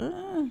menstrual.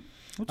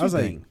 What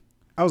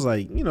I was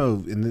like,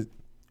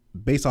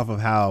 based off of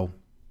how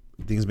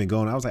things been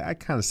going, I was like, I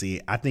kind of see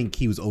it. I think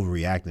he was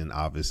overreacting,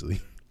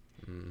 obviously.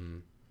 Mm-hmm.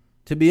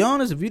 To be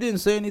honest, if you didn't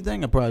say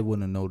anything, I probably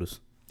wouldn't have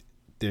noticed.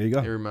 There you go.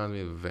 It reminds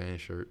me of a Van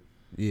shirt.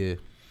 Yeah,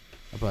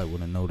 I probably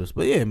wouldn't have noticed.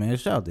 But yeah, man,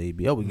 shout out to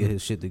AB. I would get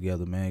his shit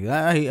together, man.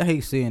 I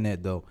hate seeing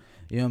that though.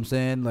 You know what I'm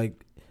saying?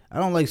 Like, I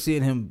don't like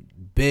seeing him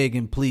beg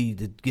and plead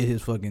to get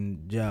his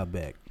fucking job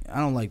back. I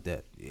don't like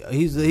that.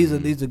 He's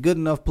a good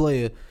enough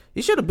player.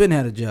 He should have been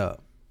had a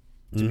job.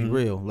 To be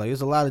real, like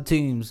there's a lot of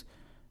teams.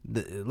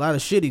 A lot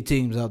of shitty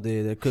teams out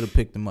there that could have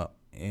picked him up.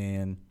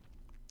 And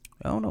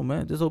I don't know,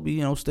 man. Just hope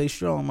he, stay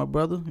strong, my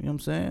brother. You know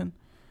what I'm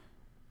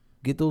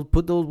saying?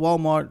 Put those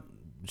Walmart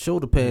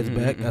shoulder pads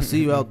back. I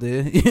see you out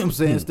there. You know what I'm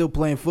saying? Still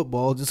playing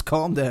football. Just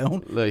calm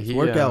down. Look,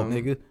 work out,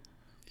 nigga.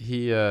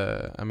 He's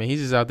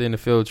just out there in the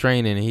field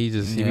training, and he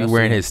be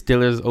wearing his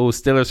old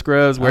Steelers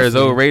scrubs, wear his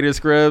old Raiders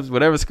scrubs,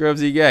 whatever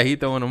scrubs he got, he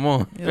throwing them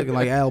on. He looking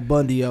like Al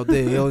Bundy out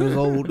there, his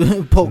old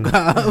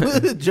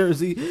polka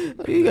jersey.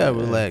 You gotta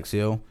relax,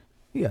 yo.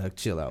 You gotta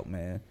chill out,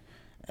 man.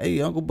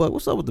 Hey, Uncle Buck,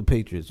 what's up with the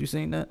Patriots? You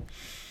seen that?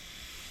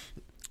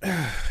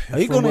 Are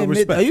you From gonna what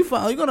admit? respect?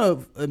 Are you gonna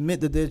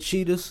admit that they're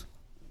cheaters?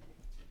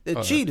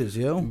 They're cheaters,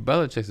 yo.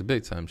 Belichick's a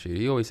big time cheater.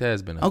 He always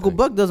has been. I Uncle think.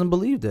 Buck doesn't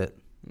believe that.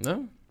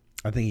 No,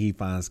 I think he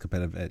finds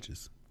competitive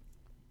edges.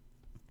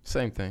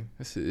 same thing.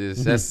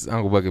 That's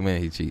Uncle Buck,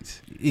 man. He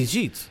cheats. He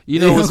cheats. You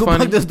know what's Uncle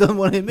funny? Buck just doesn't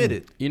want to admit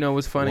it. You know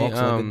what's funny? Walks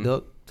like a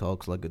duck,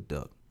 talks like a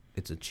duck.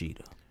 It's a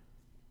cheater.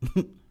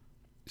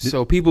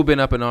 So people been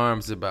up in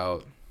arms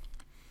about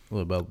What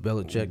about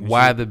Belichick? and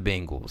why shit? the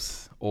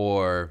Bengals,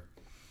 or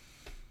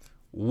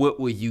what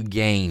will you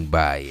gain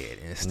by it,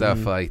 and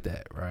stuff like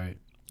that, right?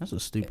 That's a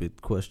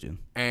stupid question.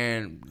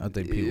 And I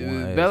think people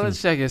wanna ask.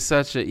 Belichick is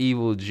such an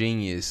evil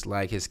genius.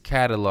 Like, his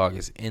catalog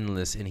is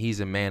endless, and he's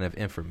a man of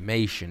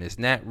information. It's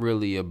not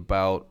really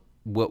about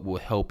what will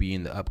help you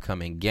in the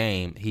upcoming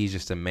game. He's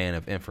just a man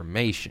of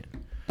information.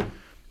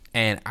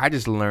 And I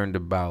just learned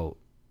about,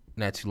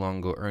 not too long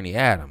ago, Ernie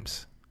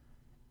Adams,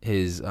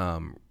 his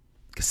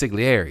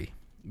consigliere,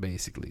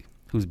 basically,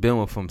 who's been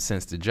with him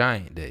since the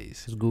Giant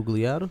days. Is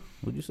Gugliotta?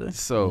 What'd you say?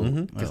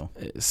 So, Oh.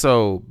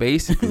 so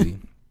basically,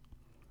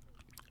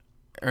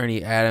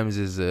 Ernie Adams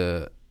is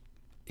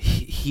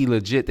he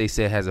legit, they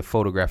said, has a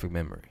photographic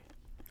memory.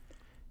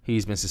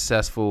 He's been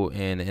successful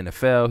in the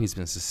NFL. He's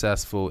been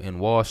successful in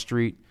Wall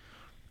Street,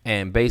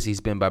 and basically he's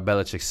been by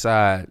Belichick's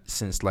side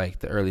since like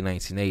the early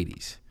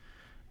 1980s.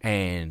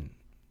 And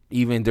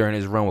even during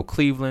his run with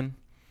Cleveland,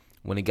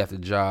 when he got the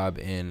job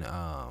in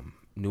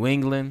New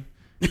England,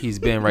 he's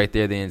been right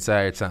there the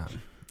entire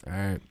time. All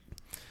right.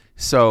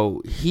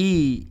 So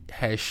he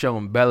has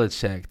shown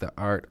Belichick the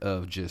art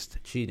of just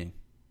Cheating.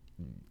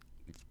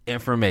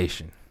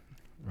 information,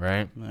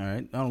 right? All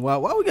right. I don't know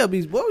why we gotta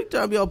be? Why we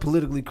trying to be all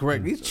politically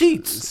correct? He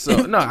cheats. So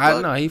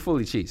no, he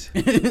fully cheats.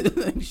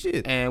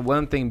 Shit. And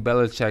one thing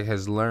Belichick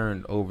has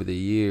learned over the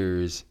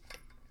years,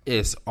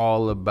 it's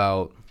all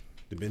about.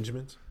 The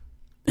Benjamins?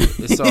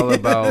 It's all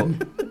about.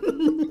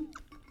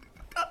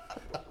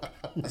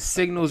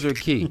 Signals are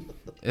key.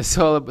 It's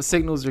all about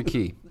signals are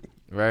key,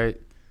 right?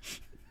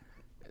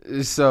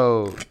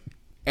 So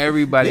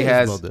everybody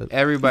Yeah, it's has about that.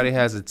 everybody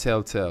has a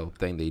telltale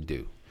thing they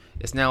do.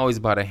 It's not always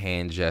about a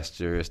hand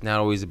gesture. It's not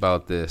always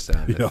about this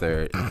and the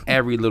third.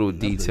 Every little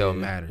detail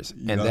matters,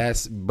 and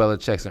that's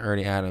Belichick's and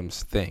Ernie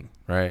Adams' thing,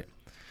 right?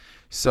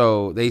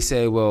 So they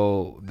say,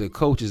 well, the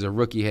coach is a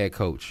rookie head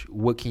coach.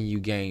 What can you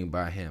gain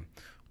by him?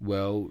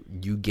 Well,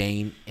 you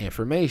gain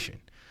information.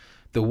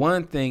 The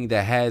one thing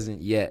that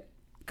hasn't yet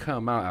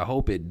come out, I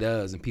hope it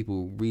does, and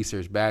people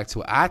research back to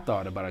it. I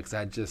thought about it because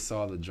I just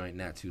saw the joint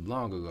not too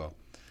long ago.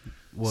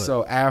 What?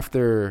 So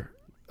after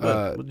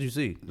What did you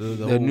see? the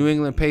whole- New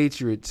England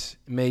Patriots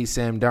made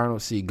Sam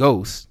Darnold see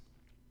ghosts,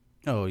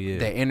 Oh yeah.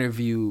 they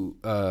interview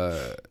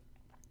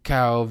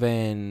Kyle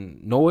Van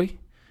Noy.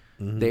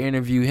 They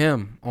interview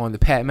him on the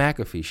Pat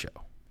McAfee show.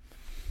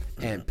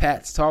 And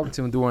Pat's talking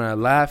to him during a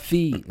live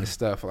feed and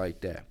stuff like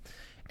that.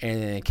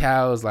 And then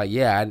Kyle's like,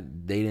 yeah,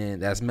 they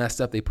didn't. That's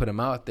messed up. They put him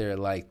out there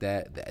like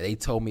that. They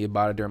told me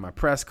about it during my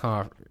press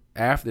conference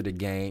after the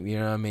game. You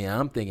know what I mean?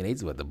 I'm thinking,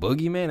 he's what, the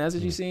boogeyman? That's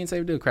what you seen?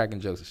 Say, dude, cracking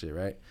jokes and shit,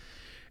 right?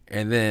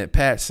 And then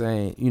Pat's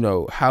saying, you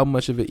know, how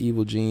much of an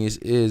evil genius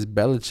is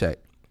Belichick?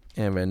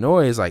 And Van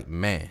Noy is like,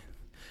 man.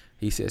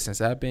 He said, since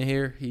I've been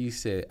here, he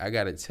said, I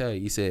got to tell you,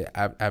 he said,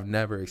 I've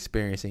never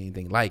experienced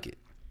anything like it.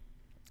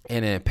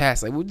 And then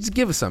Pat's like, well, just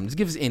give us something. Just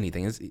give us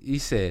anything. He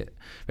said,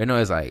 Van Noy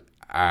is like,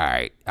 all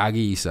right, I'll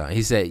give you something.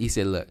 He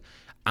said, look,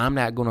 I'm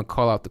not going to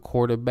call out the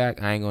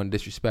quarterback. I ain't going to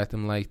disrespect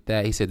him like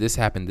that. He said, this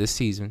happened this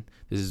season.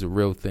 This is a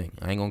real thing.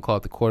 I ain't going to call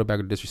out the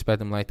quarterback or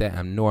disrespect him like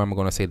that. Nor am I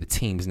going to say the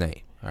team's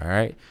name. All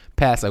right?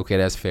 Pat's like, okay,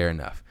 that's fair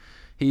enough.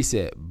 He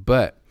said,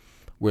 but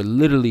we're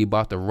literally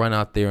about to run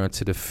out there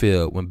onto the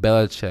field when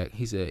Belichick,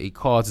 he said, he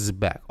calls us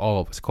back,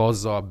 all of us,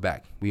 calls us all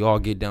back. We all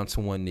get down to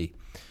one knee.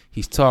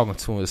 He's talking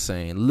to us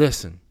saying,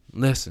 listen,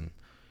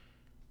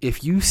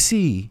 if you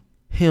see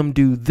him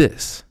do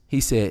this, he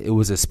said it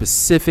was a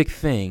specific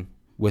thing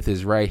with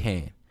his right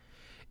hand.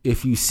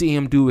 If you see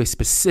him do a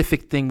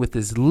specific thing with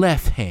his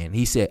left hand,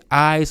 he said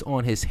eyes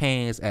on his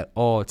hands at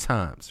all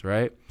times,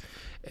 right?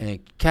 And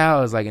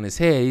Kyle is like in his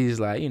head, he's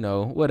like, you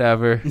know,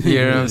 whatever. You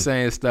know what I'm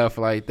saying? Stuff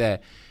like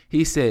that.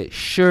 He said,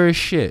 sure as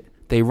shit,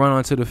 they run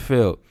onto the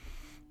field.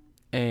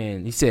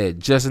 And he said,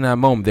 just in that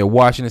moment, they're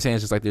washing his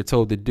hands just like they're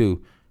told to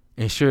do.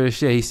 And sure as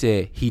shit, he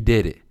said, he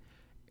did it.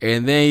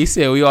 And then he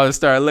said, we all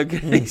started looking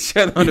at each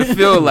other on the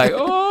field like,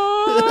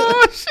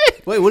 oh,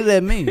 shit. Wait, what did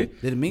that mean? Did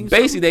it mean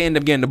Basically, something? they end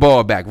up getting the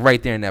ball back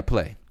right there in that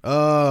play.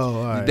 Oh,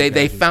 all right.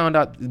 They found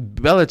out,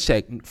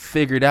 Belichick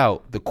figured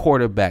out the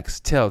quarterback's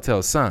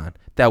telltale sign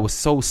that was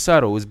so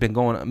subtle, it's been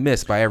going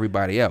amiss by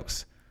everybody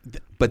else.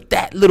 But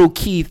that little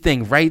key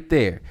thing right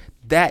there,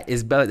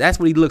 that's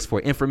what he looks for,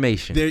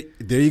 information.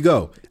 There you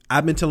go.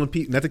 I've been telling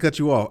people, not to cut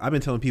you off, I've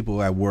been telling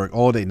people at work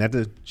all day, not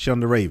to shit on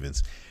the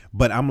Ravens,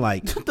 but I'm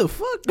like, What the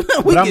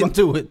fuck? We get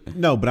into it.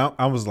 No, but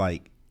I was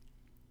like,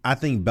 I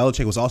think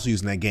Belichick was also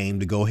using that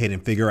game to go ahead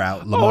and figure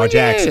out Lamar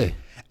Jackson.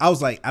 I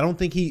was like, I don't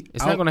think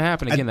It's not going to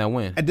happen again. That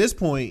win at this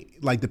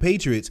point. Like the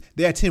Patriots,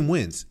 they had 10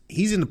 wins.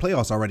 He's in the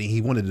playoffs already. And he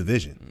won a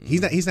division.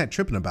 He's not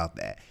tripping about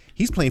that.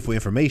 He's playing for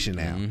information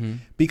now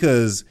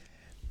because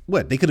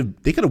what they could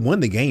have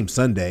won the game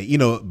Sunday.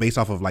 Based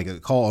off of like a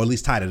call or at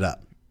least tied it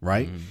up,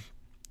 right?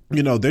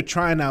 They're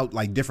trying out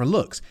like different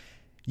looks.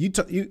 You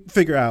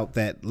figure out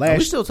that Are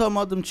we still talking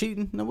about them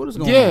cheating? No, what is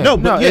going Yeah. on? No,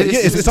 but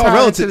it's all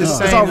relative.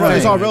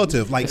 It's all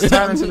relative. Like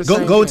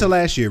go go into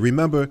last year.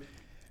 Remember,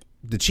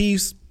 the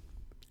Chiefs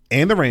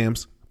and the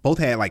Rams both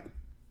had like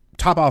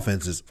top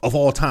offenses of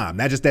all time,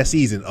 not just that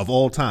season, of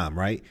all time,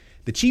 right?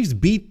 The Chiefs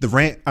beat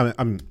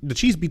the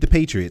Chiefs beat the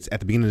Patriots at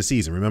the beginning of the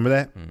season. Remember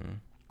that?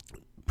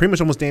 Pretty much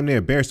almost damn near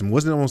embarrassed them.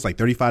 Wasn't it almost like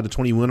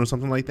 35-21 or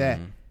something like that?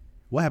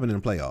 What happened in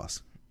the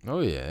playoffs?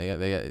 Oh yeah,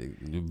 they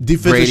got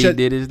Defense Brady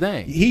did his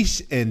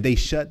thing. They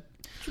shut.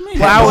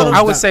 Well,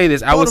 I would say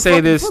this. I would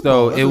say this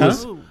though. It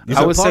was.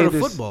 I would say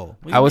this.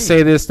 I would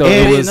say this though.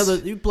 It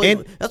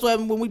was. That's why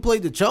when we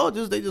played the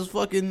Chargers, they just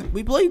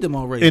we played them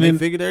already. And they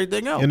figured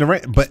everything out.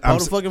 But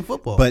part of fucking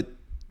football. But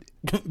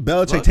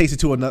Belichick takes it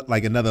to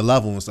another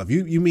level and stuff.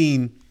 You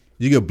mean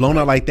you get blown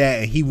out like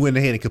that, and he went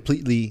ahead and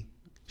completely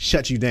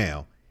shut you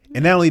down.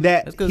 And not only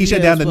that, he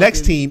shut down the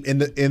next team in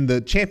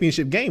the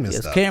championship game and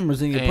stuff.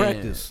 Cameras in your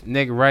practice.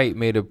 Nick Wright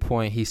made a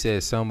point. He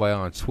said somebody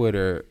on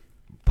Twitter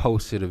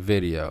posted a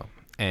video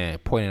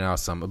and pointed out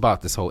something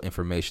about this whole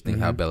information thing,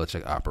 how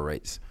Belichick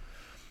operates.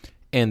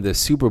 In the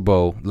Super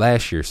Bowl,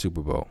 last year's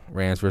Super Bowl,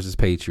 Rams versus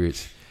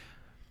Patriots,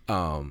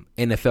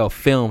 NFL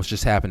Films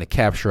just happened to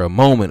capture a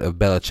moment of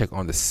Belichick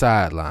on the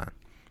sideline,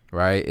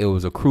 right? It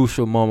was a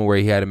crucial moment where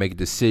he had to make a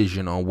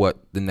decision on what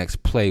the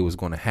next play was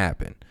going to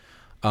happen.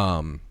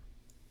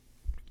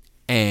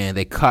 And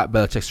they caught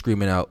Belichick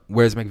screaming out,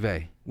 "Where's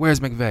McVay? Where's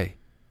McVay?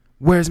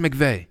 Where's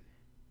McVay?"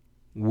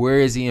 Where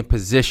is he in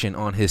position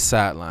on his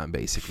sideline,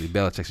 basically?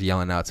 Belichick's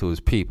yelling out to his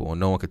people,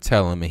 and no one could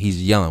tell him, and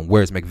he's yelling,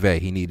 "Where's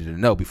McVay?" He needed to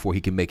know before he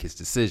could make his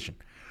decision.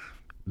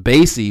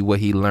 Basically, what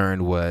he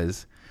learned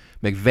was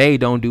McVay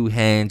don't do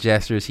hand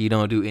gestures. He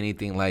don't do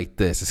anything like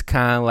this. It's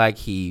kind of like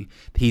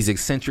he's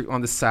eccentric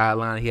on the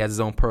sideline. He has his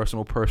own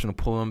personal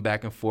pull him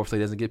back and forth so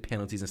he doesn't get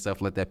penalties and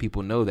stuff like that.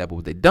 People know that, but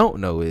what they don't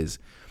know is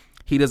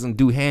he doesn't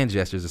do hand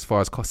gestures as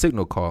far as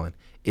signal calling.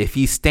 If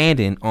he's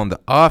standing on the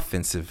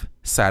offensive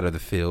side of the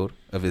field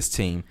of his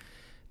team,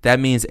 that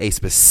means a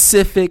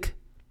specific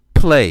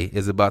play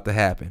is about to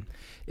happen.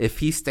 If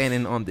he's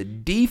standing on the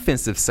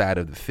defensive side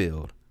of the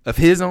field of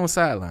his own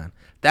sideline,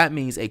 that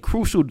means a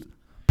crucial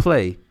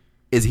play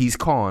is he's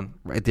calling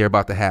right there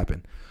about to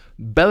happen.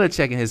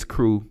 Belichick and his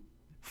crew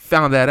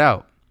found that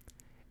out.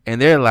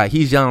 And they're like,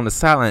 he's yelling on the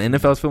sideline.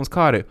 NFL's Films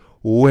caught it.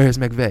 Where's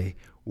McVay?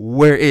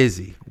 Where is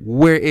he?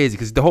 Where is he?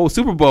 Because the whole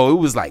Super Bowl, it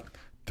was like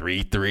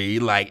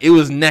 3-3. Like, it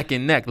was neck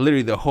and neck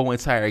literally the whole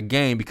entire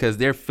game because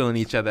they're filling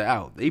each other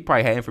out. They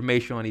probably had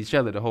information on each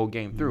other the whole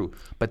game through.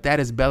 But that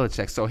is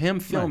Belichick. So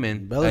him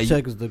filming.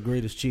 Belichick is the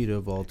greatest cheater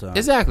of all time.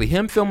 Exactly.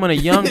 Him filming a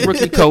young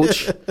rookie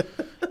coach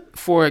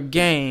for a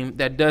game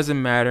that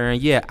doesn't matter. And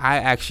yeah, I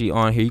actually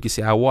on here, you can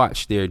see I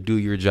watched their Do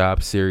Your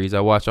Job series. I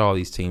watch all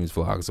these teams'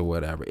 vlogs or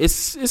whatever.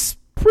 It's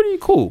pretty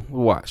cool to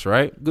watch,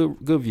 right?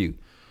 Good view.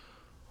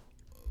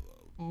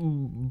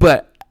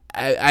 But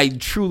I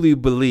truly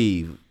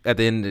believe at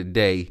the end of the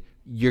day,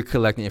 you're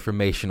collecting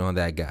information on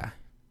that guy.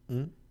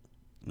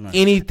 Mm-hmm.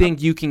 Anything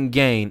you can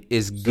gain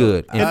is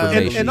good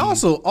information. And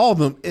also, all of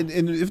them, and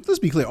if, let's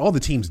be clear, all the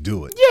teams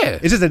do it. Yeah.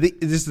 It's just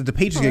that the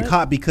Patriots get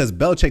caught because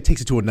Belichick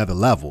takes it to another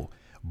level.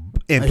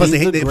 And plus, they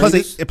hate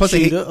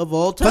of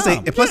all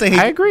time. Plus, they hate.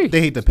 I agree. They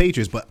hate the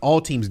Patriots, but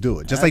all teams do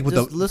it. Just like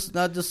with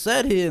I just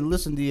sat here and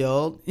listened to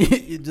y'all.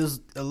 You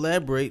just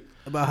elaborate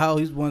about how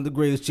he's one of the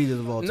greatest cheaters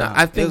of all time.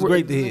 I think it's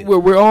great to hear.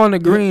 We're all in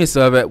agreement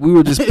of it. We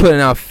were just putting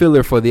out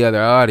filler for the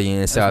other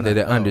audience out there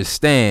to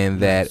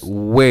understand that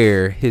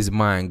where his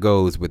mind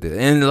goes with it.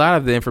 And a lot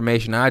of the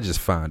information I just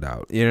found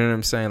out. You know what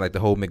I'm saying? Like the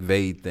whole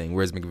McVay thing.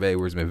 Where's McVay?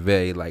 Where's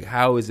McVay? Like,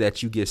 how is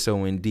that you get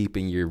so in deep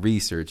in your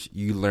research,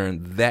 you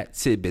learn that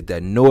tidbit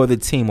that no other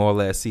team all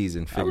last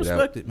season figured out.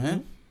 I respect it,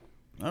 man.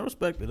 I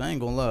respect it. I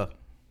ain't gonna lie.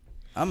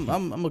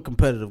 I'm a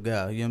competitive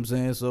guy. You know what I'm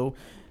saying? So,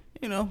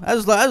 you know, I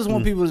just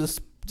want people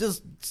to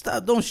just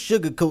stop. Don't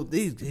sugarcoat.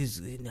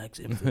 He likes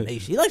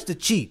information. He likes to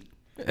cheat.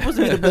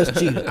 Wasn't he the best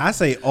cheater? I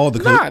say all the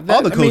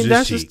coaches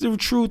that's cheat. just the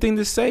true thing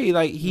to say.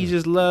 Like, he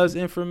just loves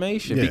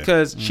information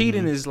because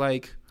cheating is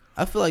like.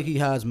 I feel like he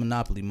hides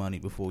Monopoly money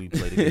before you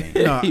play the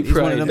game. No, he's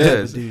one of them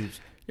type of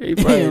dudes. He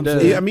probably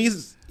does. Yeah, I mean,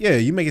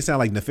 you make it sound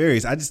like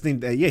nefarious. I just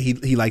think that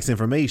he likes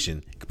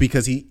information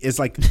because it's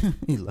like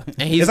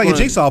it's like a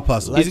jigsaw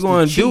puzzle. He's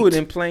going to do it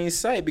in plain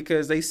sight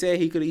because they said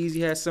he could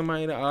easily have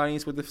somebody in the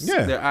audience with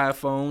their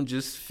iPhone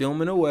just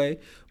filming away,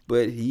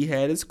 but he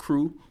had his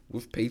crew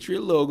with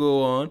Patriot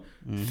logo on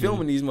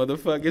filming these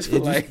motherfuckers for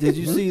did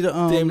you see the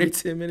damn near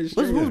 10 minutes?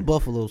 Who's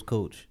Buffalo's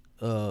coach?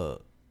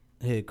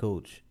 Head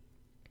coach.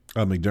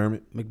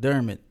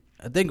 McDermott.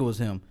 I think it was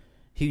him.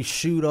 he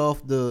shoot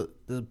off the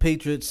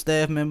Patriots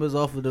staff members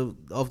off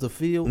the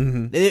field,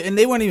 and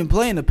they weren't even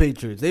playing the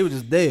Patriots. They were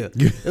just there.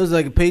 It was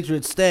like a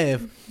Patriots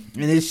staff,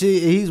 and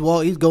he's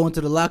going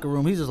to the locker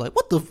room. He's just like,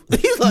 what the?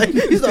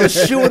 He's like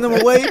shooing them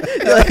away.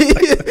 Like,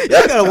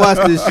 y'all gotta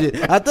watch this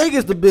shit. I think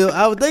it's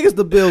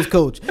the Bills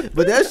coach,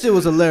 but that shit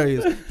was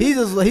hilarious.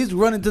 He's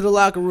running to the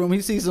locker room.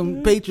 He sees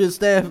some Patriots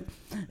staff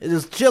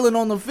just chilling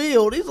on the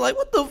field. He's like,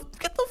 what the?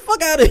 Get the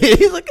fuck out of here.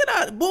 He's like, get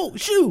out, boom,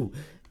 shoot,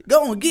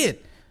 go and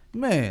get,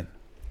 man.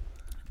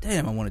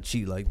 Damn, I want to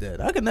cheat like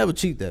that. I could never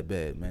cheat that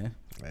bad, man.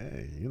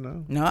 Hey, you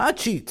know. No, I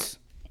cheats.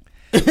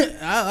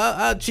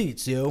 I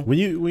cheats, yo. When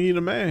you the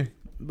man.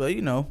 But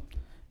you know,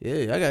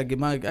 yeah, I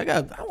want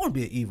to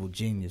be an evil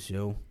genius,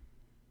 yo.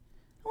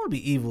 I want to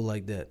be evil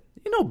like that.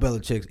 You know,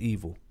 Belichick's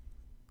evil.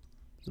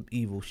 Some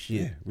evil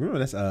shit. Yeah, remember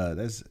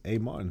that's A.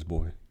 Martin's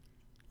boy.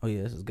 Oh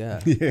yeah, that's his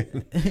guy. Yeah,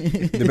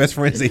 the best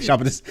friends. They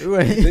shop at this.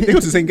 Right. They go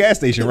to the same gas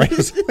station, right?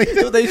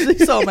 They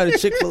saw him at a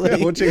Chick-fil-A.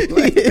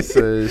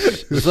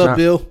 What's up,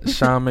 Bill?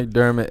 Sean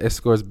McDermott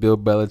escorts Bill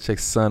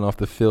Belichick's son off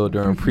the field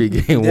during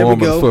pregame There we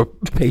warm-ups go. for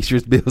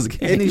Patriots Bills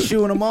game. And he's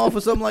shooing him off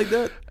or something like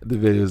that. The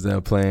video's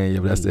not playing, yeah,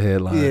 but that's the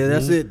headline. Yeah,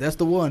 that's it. That's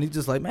the one. He's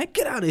just like, man,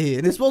 get out of here.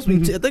 And it's supposed to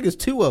be. I think it's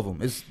two of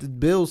them. It's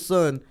Bill's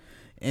son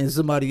and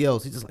somebody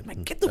else. He's just like,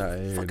 man, get the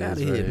here fuck it out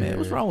is of here, right man. here.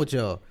 What's wrong with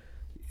y'all?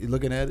 You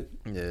looking at it?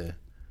 Yeah.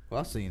 Well,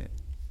 I seen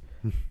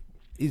it.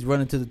 He's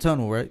running to the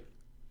tunnel, right?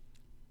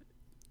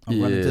 I'm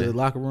running to Yeah. the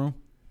locker room.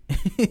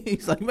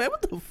 He's like, man,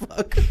 what the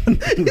fuck? Get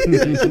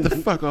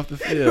the fuck off the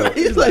field.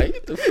 He's like,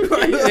 get the fuck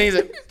right, he's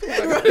like,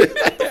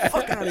 get the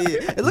fuck out of here.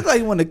 It looked like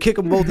he wanted to kick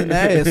them both in the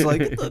ass. Like,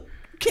 get the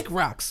kick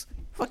rocks.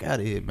 Fuck out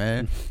of here,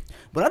 man.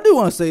 But I do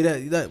want to say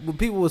that when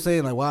people were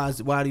saying like,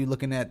 why are you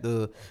looking at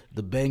the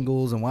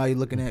Bengals and why are you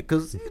looking at?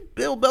 Because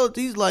Bill Belichick,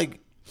 he's like,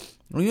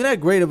 when you're that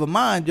great of a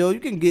mind, Joe, you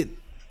can get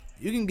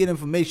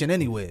information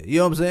anywhere. You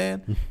know what I'm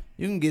saying?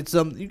 You can get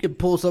something. You can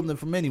pull something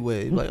from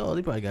anywhere. You're like, oh,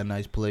 they probably got a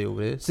nice play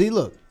over there. See,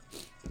 look,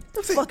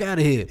 get the fuck out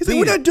of here. He said,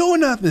 we're not doing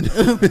nothing.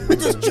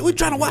 We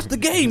trying to watch the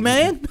game,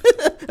 man.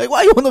 Like,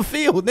 why you on the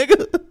field,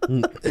 nigga?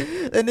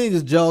 And then he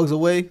just jogs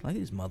away. Like,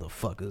 these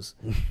motherfuckers.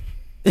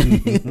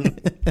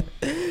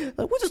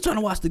 Like, we're just trying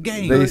to watch the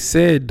game. They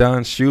said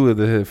Don Shula,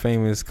 the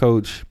famous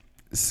coach,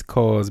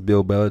 calls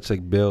Bill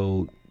Belichick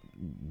Bill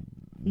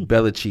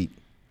Belichick.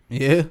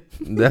 Yeah.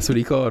 That's what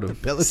he called him.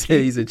 Belichick.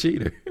 Said he's a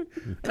cheater.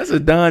 That's a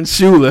Don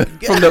Shula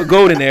from the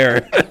golden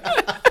era.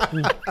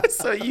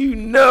 So you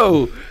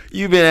know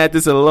you've been at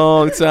this a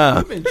long time.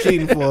 I've been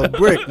cheating for a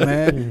brick,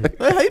 man.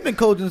 Hey, he been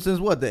coaching since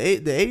what, the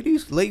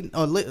 80s,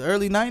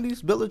 early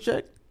 90s,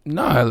 Belichick?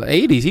 No,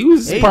 80s. He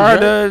was 80s, part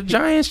right? of the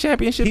Giants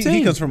championship team.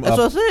 He comes from That's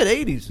what I said,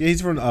 80s. yeah,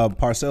 he's from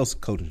Parcells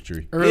coaching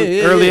tree. early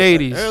 80s.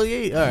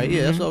 Early 80s. All right,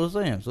 yeah, that's what I was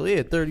saying. So,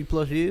 yeah, 30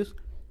 plus years.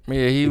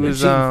 Yeah, he been was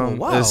cheating for a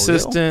while,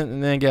 assistant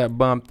and then got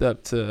bumped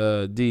up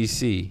to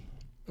DC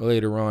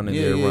later on in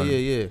their run.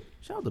 Yeah.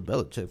 Shout out to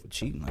Belichick for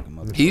cheating like a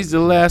motherfucker. He's the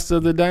last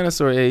of the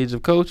dinosaur age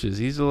of coaches.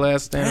 He's the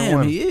last standing Damn,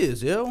 one. he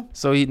is, yo.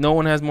 So no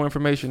one has more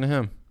information than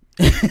him.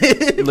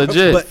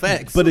 Legit. But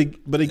facts.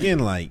 But again,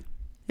 like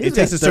He's it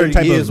takes got a certain 30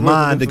 type years of worth of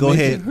mind to go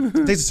ahead.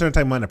 information. It takes a certain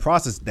type of mind to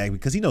process that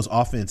because he knows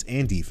offense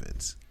and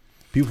defense.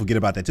 People forget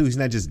about that too. He's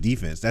not just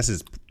defense. That's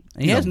his.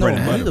 And he has no. bread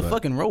and He's butter, a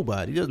fucking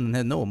robot. He doesn't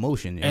have no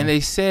emotion. You know? And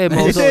they said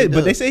And most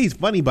They say he's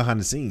funny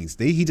behind the scenes.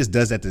 He just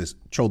does that to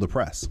troll the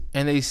press.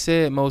 and they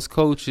said most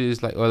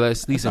coaches, like, or at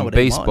least That's in not what A.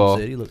 Martin baseball,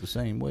 said. He looked the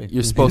same way.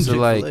 You're supposed to,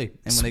 like- Chick-fil-A.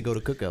 And when they go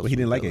to cookouts, But he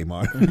didn't like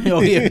Amar.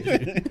 Oh yeah.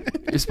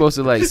 you're supposed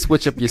to like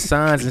switch up your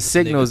signs and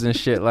signals and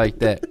shit like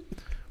that.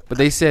 But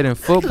they said in I was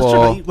trying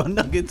football, to eat my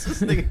nuggets.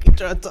 This nigga keep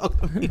trying to talk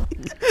to me.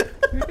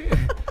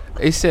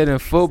 they said in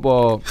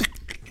football,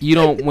 you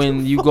don't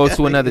when you go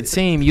to another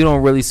team, you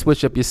don't really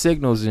switch up your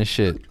signals and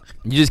shit.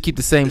 You just keep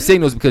the same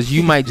signals because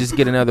you might just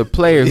get another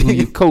player who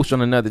you coach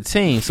on another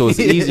team, so it's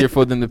easier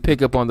for them to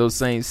pick up on those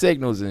same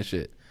signals and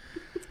shit.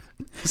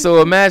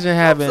 So imagine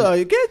having.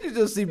 Sorry, can't you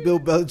just see Bill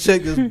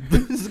Belichick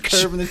just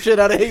curving the shit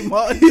out of A.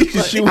 Martin? Like,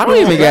 I don't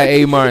even got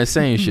A. Martin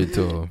saying shit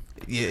to him.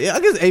 yeah, I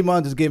guess A.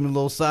 Martin just gave him a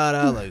little side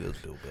eye, like that's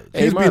Bill Belichick.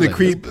 He's Amar being a like,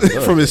 creep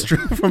from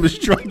his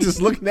truck,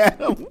 just looking at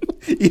him,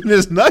 eating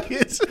his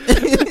nuggets.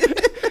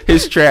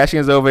 His trash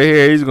can's over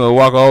here. He's gonna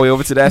walk all the way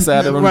over to that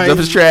side of him, Right. dump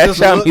his trash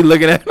Just out. look. He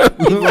looking at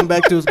him. He run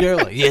back to his girl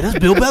like, yeah, that's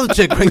Bill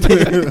Belichick right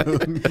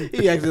there.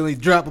 He accidentally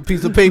dropped a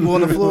piece of paper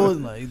on the floor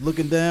and like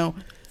looking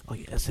down. Oh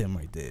yeah, that's him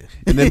right there.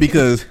 And then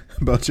because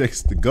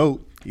Belichick's the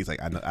GOAT, he's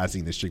like, I've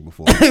seen this chick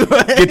before.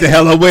 Get the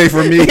hell away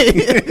from me.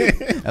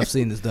 I've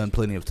seen this done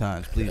plenty of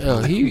times. Please.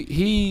 Yo,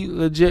 he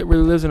legit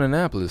really lives in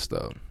Annapolis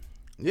though,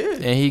 Yeah.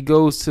 and he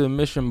goes to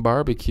Mission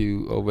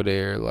Barbecue over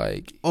there.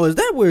 Like Oh, is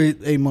that where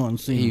A. Martin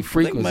seen? he I think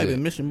frequents it might it. have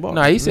Mission Bar.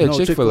 No, he said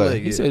Chick-fil-A.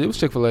 He yeah. said it was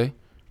Chick-fil-A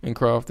in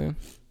Crofton.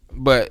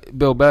 But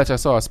Bill Belichick, I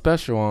saw a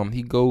special on him.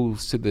 He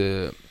goes to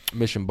the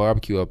Mission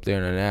Barbecue up there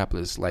in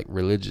Annapolis like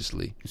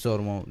religiously. You saw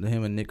the one,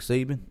 him and Nick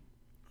Saban.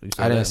 You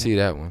saw I didn't that see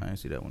that one. I didn't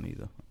see that one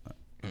either.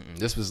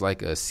 This was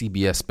like a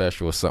CBS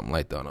special or something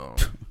like that.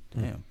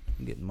 Damn,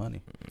 I'm getting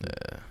money.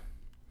 Yeah.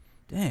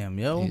 Damn,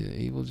 yo. He's an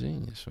evil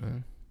genius,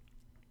 man.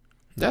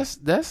 That's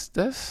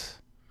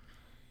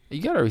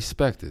you gotta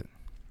respect it.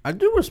 I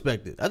do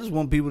respect it. I just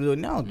want people to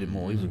acknowledge it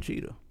more. He's a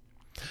cheater.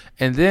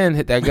 And then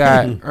that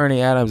guy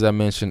Ernie Adams I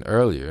mentioned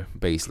earlier,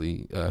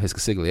 basically his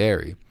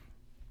consigliere.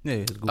 Yeah,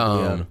 his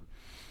Google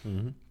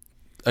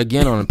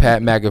Again on the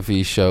Pat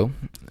McAfee show,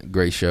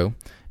 great show.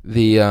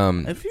 The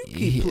If you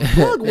keep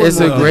plug one it's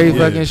more a great thing.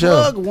 fucking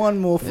show. Plug one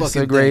more fucking It's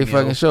a great thing,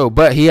 fucking yo. show.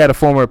 But he had a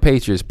former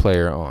Patriots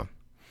player on.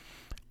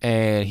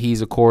 And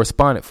he's a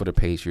correspondent for the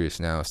Patriots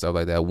now, stuff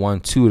like that. Won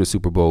 2 of the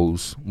Super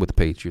Bowls with the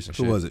Patriots and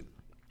shit. Who was it?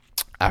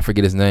 I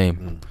forget his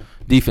name.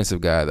 Defensive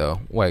guy,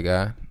 though. White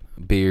guy.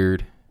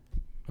 Beard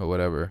or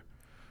whatever.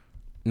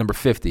 Number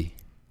 50.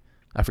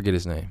 I forget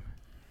his name.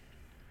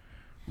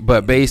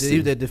 But He basically...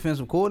 was that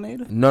defensive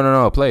coordinator?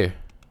 No, a player.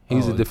 He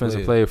was a Oh,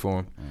 defensive player for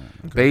him.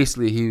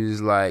 Basically, he was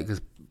like,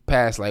 cause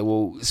past like,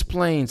 well,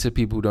 explain to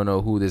people who don't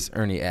know who this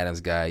Ernie Adams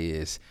guy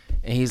is.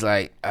 And he's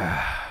like,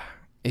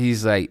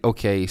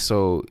 okay,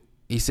 so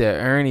he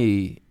said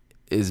Ernie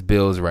is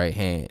Bill's right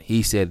hand.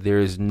 He said there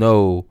is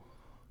no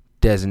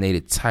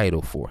designated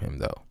title for him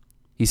though.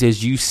 He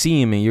says you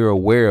see him and you're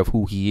aware of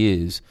who he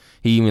is.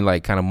 He even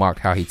like kind of mocked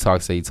how he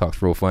talks, say he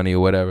talks real funny or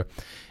whatever.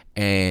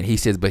 And he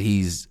says, but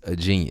he's a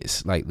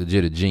genius, like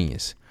legit a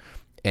genius.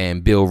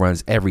 And Bill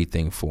runs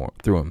everything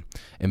through him.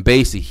 And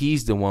basically,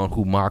 he's the one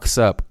who mocks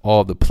up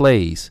all the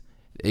plays.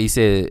 He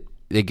said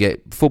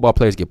football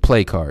players get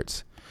play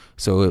cards.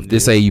 So if they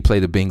say you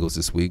play the Bengals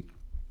this week,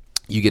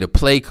 you get a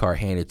play card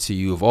handed to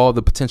you of all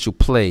the potential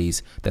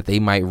plays that they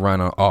might run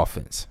on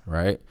offense,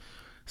 right?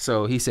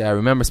 So he said, I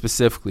remember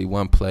specifically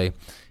one play.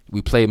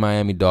 We played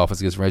Miami Dolphins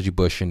against Reggie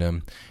Bush and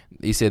them.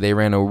 He said they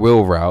ran a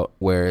wheel route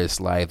where it's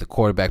like the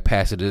quarterback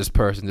passes to this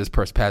person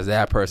passes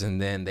that person,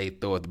 then they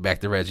throw it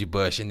back to Reggie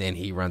Bush, and then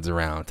he runs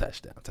around,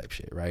 touchdown type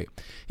shit, right?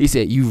 He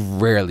said you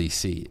rarely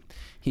see it.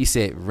 He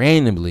said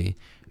randomly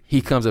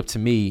he comes up to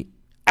me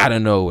out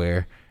of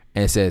nowhere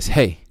and says,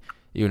 hey,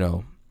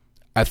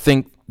 I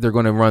think they're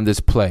going to run this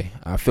play.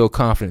 I feel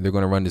confident they're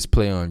going to run this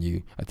play on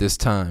you at this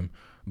time,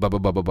 blah, blah,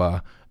 blah, blah,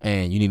 blah,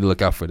 and you need to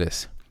look out for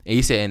this. And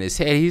he said in his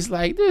head, he's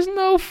like, there's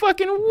no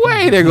fucking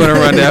way they're going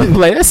to run that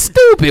play. That's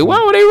stupid.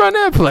 Why would they run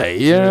that play?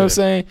 You know what I'm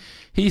saying?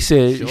 He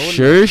said,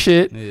 sure as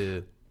shit.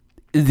 Yeah.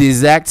 The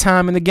exact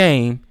time in the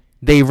game,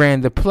 they ran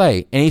the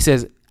play. And he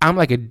says, I'm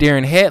like a deer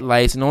in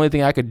headlights, and the only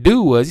thing I could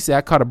do was, he said,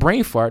 I caught a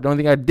brain fart. The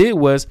only thing I did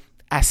was,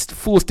 I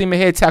full steam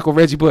ahead tackled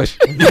Reggie Bush.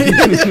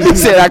 He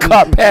said, I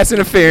caught pass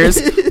interference,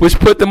 which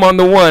put them on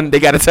the one. They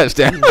got a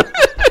touchdown.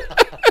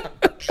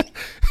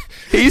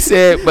 He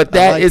said, but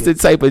that like is the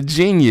type of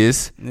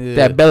genius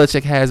that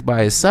Belichick has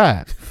by his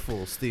side.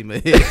 Full steam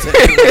ahead.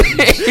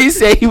 He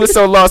said he was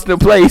so lost in the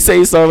play, he said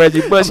he saw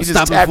Reggie Bush. He just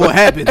Stop tackled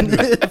before it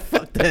happened.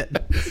 Fuck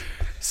that.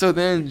 So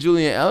then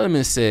Julian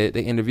Edelman said,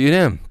 they interviewed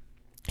him.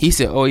 He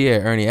said, oh, yeah,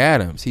 Ernie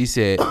Adams. He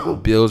said,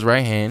 Bill's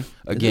right hand. Is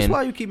this Again,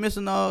 why you keep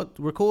missing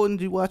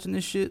recordings? You watching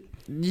this shit?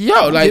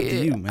 yo, like, hip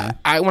to you, man.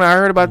 when I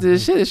heard about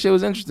this shit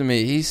was interesting to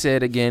me. He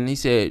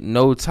said,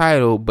 no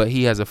title, but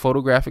he has a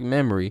photographic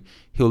memory.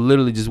 He'll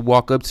literally just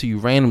walk up to you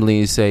randomly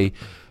and say,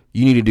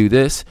 you need to do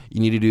this,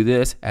 you need to do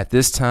this at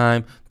this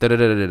time,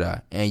 da-da-da-da-da.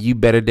 And you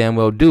better damn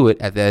well do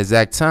it at that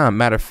exact time.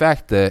 Matter of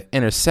fact, the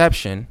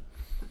interception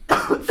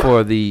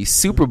for the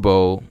Super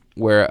Bowl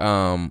where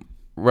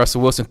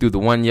Russell Wilson threw the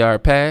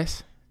 1-yard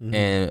pass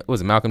and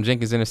was it Malcolm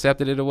Jenkins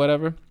intercepted it or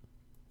whatever?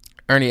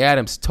 Ernie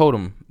Adams told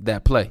him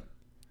that play.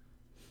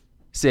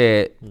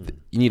 Said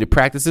you need to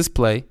practice this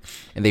play,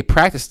 and they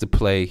practiced the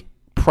play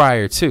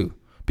prior to,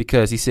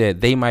 because he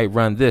said they might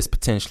run this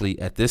potentially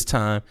at this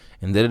time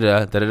and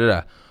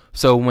da-da-da.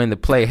 So when the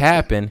play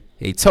happened,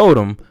 they told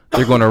him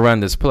they're going to run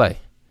this play.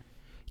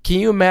 Can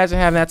you imagine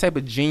having that type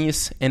of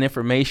genius and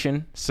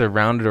information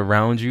surrounded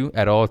around you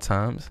at all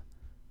times?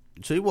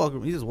 So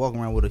he's just walking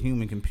around with a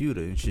human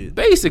computer and shit.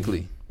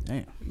 Basically.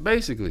 Damn.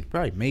 Basically.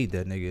 Probably made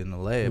that nigga in the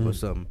lab or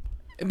something.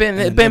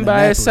 Been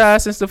by his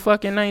side since the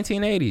fucking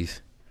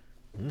 1980s.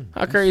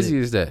 How crazy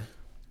is that?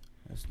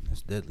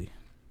 That's deadly.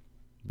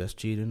 Best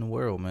cheater in the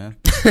world, man.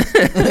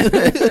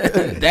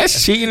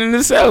 That's cheating in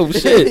itself.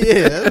 Shit.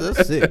 Yeah,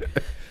 that's sick.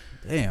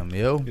 Damn,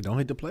 yo. You don't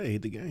hate the play,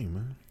 hate the game,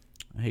 man.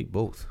 I hate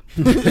both.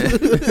 They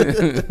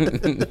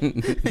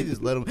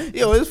just let them.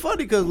 Yo, it's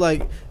funny because,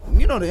 like,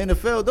 the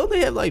NFL, don't they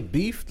have, like,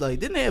 beef? Like,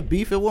 didn't they have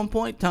beef at one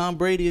point? Tom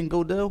Brady and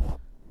Goodell?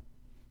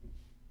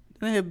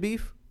 Didn't they have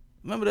beef?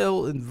 Remember that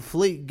whole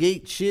inflate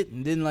gate shit?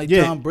 And then, like,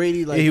 Tom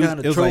Brady, like,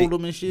 kind of trolled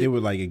them and shit? They were,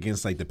 like,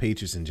 against, like, the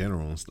Patriots in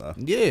general and stuff.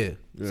 Yeah.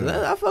 So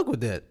I fuck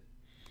with that.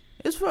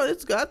 It's fun.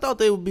 I thought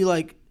they would be,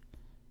 like,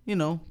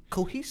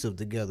 cohesive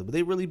together, but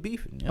they really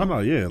beefing. Oh no,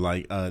 yeah,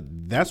 like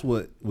that's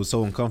what was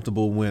so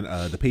uncomfortable when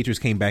the Patriots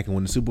came back and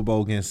won the Super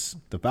Bowl against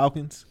the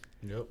Falcons.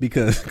 Yep.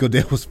 Because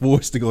Goodell was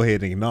forced to go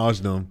ahead and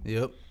acknowledge them.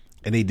 Yep.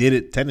 And they did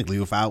it technically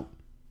without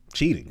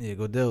cheating. Yeah,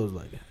 Goodell was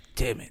like,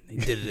 damn it, they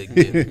did it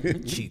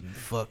again. Cheating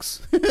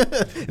fucks.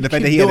 And the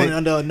fact that he had it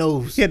under our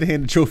nose. He had to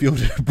hand the trophy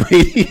over to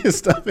Brady and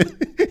stuff.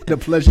 The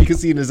pleasure you could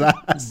see in his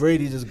eyes.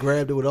 Brady just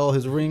grabbed it with all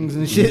his rings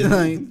and shit.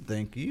 Like,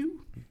 thank you.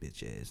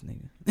 Bitch ass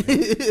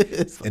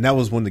nigga. And that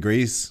was one of the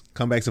greatest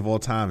comebacks of all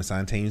time, and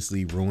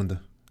simultaneously ruined the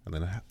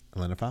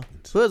Atlanta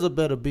Falcons. So there's a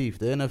better beef,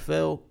 the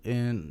NFL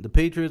and the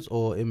Patriots,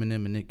 or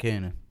Eminem and Nick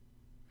Cannon?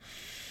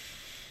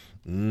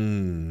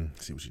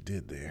 See what you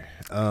did there.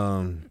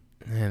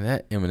 Man,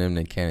 that Eminem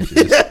Nick Cannon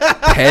shit is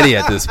petty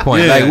at this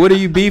point. Like, what are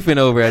you beefing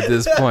over at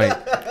this point?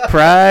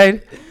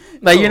 Pride?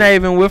 Like, you're not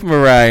even with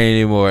Mariah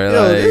anymore. Yo,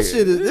 like, this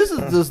is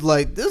just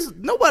like this.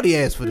 Nobody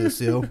asked for this,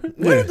 yo.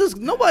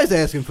 Nobody's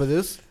asking for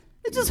this.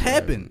 It just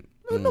happened.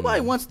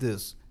 Nobody wants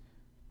this.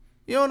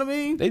 You know what I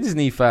mean? they just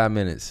need 5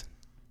 minutes.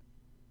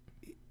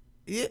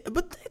 Yeah,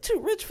 but they too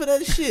rich for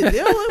that shit.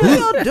 Yo,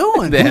 what y'all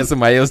doing? They had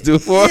somebody else do it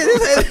for them.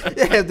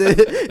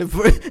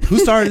 Who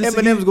started this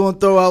Eminem's gonna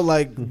throw out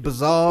like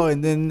Bizarre,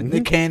 and then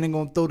Nick Cannon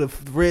gonna throw the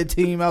red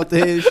team out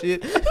there and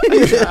shit.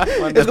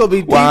 It's gonna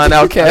be Wild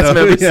Out cast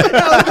members. It's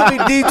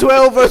gonna be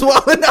D12 versus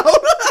Wild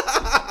Out.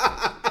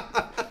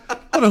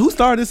 Hold on, who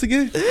started this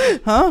again?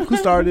 Huh? Who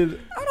started?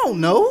 I don't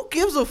know. Who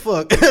gives a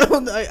fuck?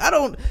 I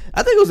don't.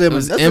 I think it was Eminem. It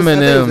was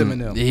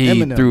Eminem.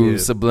 He threw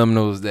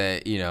subliminals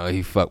that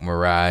he fucked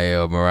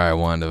Mariah, or Mariah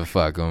wanted to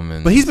fuck him.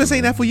 And But he's been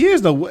saying that for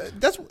years though.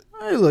 That's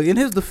Hey, look, in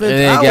his defense, and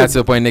then it got to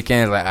a point Nick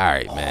Cannon's like, all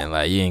right, man,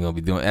 like you ain't gonna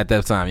be doing at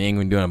that time. You ain't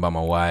gonna be doing it about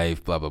my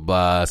wife, blah blah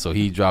blah. So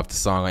he dropped the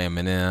song on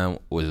Eminem,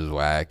 which is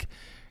whack.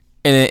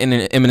 And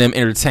then Eminem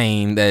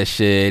entertained that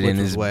shit, Which and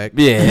was it's whack.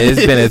 Yeah,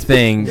 it's been a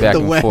thing back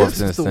and forth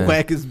since the then.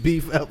 wackest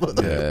beef ever.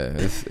 Yeah,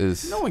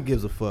 it's No one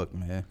gives a fuck,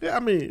 man. yeah. I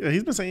mean,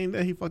 he's been saying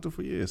that he fucked her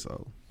for years.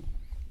 So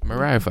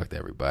Mariah fucked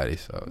everybody,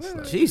 so it's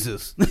like,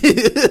 Jesus.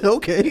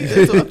 Okay,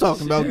 that's what I'm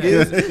talking about.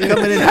 Giz.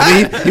 Coming in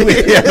hot.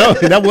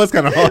 that was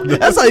kind of hard.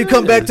 That's how you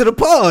come back to the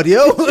pod,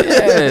 yo.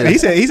 yeah. He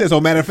said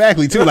so matter of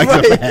factly too. Like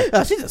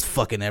Right. She's just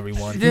fucking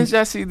everyone. Didn't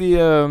y'all see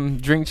the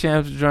Drink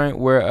Champs joint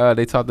where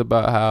they talked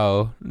about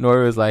how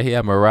Nori was like he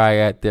had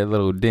Mariah at their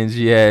little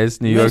dingy ass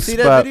New You York ain't see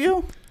spot that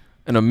video?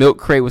 in a milk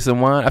crate with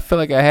some wine? I feel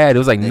like I had. It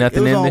was like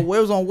nothing in there. It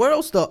was on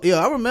World Star.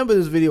 Yeah, I remember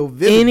this video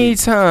vividly.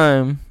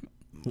 Anytime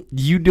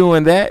you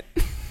doing that,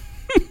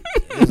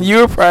 you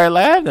were probably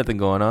like, I have nothing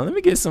going on. Let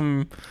me get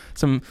some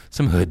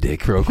hood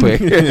dick real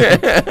quick.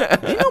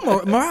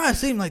 Mariah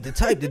seemed like the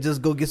type to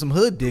just go get some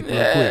hood dick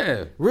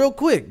Yeah. real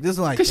quick. Just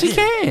like, Because she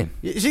damn. can.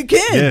 Yeah, she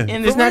can. Yeah.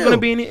 And there's not going to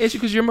be any issue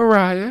because you're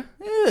Mariah.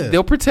 Yeah.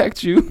 They'll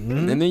protect you.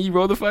 And then you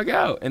roll the fuck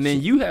out. And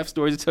then you have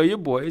stories to tell your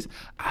boys,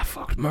 I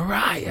fucked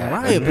Mariah.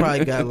 Mariah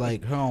probably got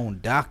like her own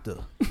doctor.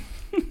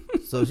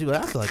 So she's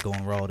like, I feel like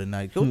going raw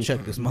tonight. Go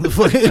check this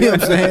motherfucker. You know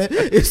what I'm saying?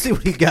 Let's see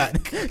what he got.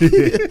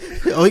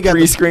 Oh, he got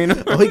Pre-screen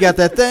him. Oh, he got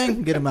that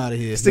thing? Get him out of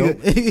here. stick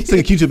Nope.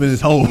 a Q-tip in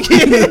his hole.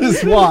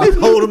 Swap.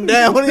 Hold him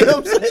down. You know what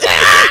I'm saying?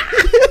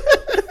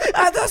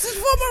 This is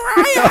for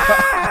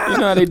Mariah. You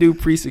know how they do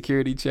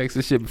pre-security checks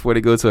and shit before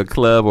they go to a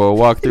club or a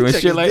walkthrough and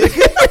Check shit his like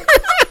that?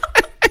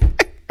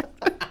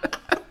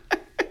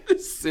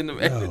 Send them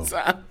every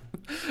time.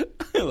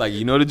 Like,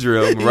 you know the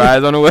drill.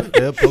 Mariah's on the way.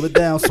 Yeah, pull it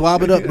down.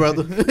 Swab it up,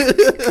 brother.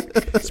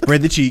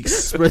 Spread the cheeks.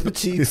 Spread the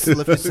cheeks.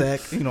 Lift the sack.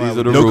 You know These how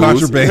are the we No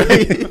rules.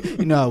 contraband.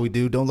 You know how we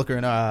do. Don't look her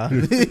in the eye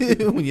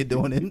when you're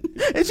doing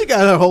it. And she got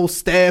her whole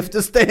staff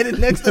just standing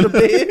next to the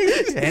bed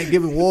and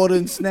giving water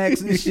and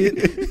snacks and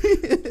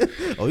shit.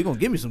 Oh, you gonna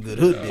give me some good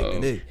hood dick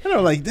today? I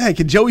know, like, dang,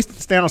 can Joey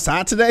stand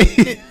outside today?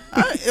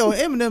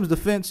 Eminem's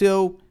defense,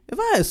 yo. If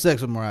I had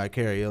sex with Mariah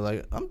Carey, yo,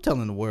 like I'm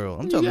telling the world,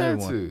 I'm telling got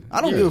everyone. to.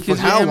 I don't Yeah, give a fuck 'cause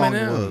how you're long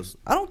it Eminem. was.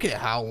 I don't care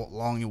how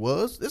long it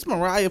was. It's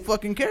Mariah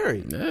fucking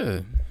Carey.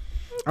 Yeah.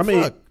 I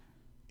mean, Fuck.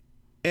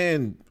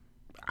 and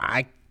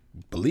I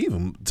believe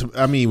him.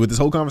 I mean, with this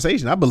whole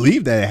conversation, I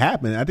believe that it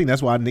happened. I think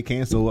that's why Nick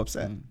Cannon's so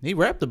upset. He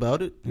rapped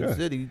about it. He Yeah.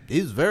 said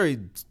he's very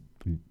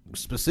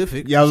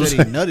specific. Yeah, I He was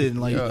said he saying- nutted in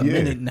like a Yeah.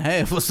 minute and a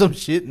half or some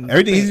shit. And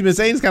Everything he's been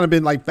saying has kind of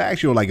been like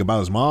factual, like about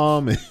his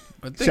mom and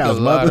I think shout a out his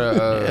lot mother.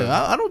 of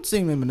yeah, I don't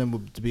seem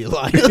Eminem to be a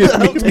liar.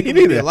 I don't think him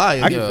to be a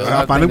liar. I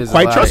I find think him there's a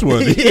quite lot of-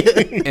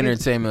 trustworthy.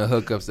 entertainment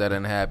hookups that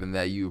didn't happen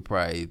that you would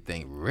probably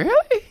think, really?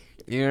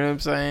 You know what I'm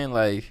saying?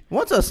 Like,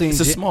 Once I seen it's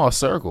a Jan- small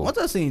circle. Once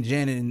I seen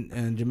Janet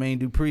and Jermaine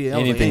Dupri, I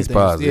was Anything's like,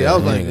 possible. Yeah, I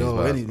was like, Anything's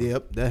possible.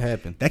 yep, that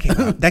happened.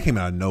 That came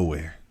out of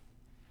nowhere.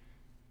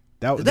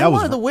 Is that was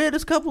one of the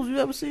weirdest couples you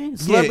ever seen?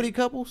 Celebrity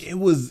couples? It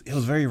was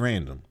very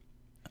random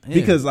Yeah.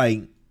 because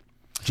like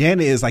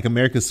Janet is like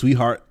America's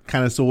sweetheart,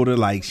 kind of sorta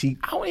like she.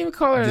 I won't even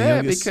call her The that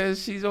youngest-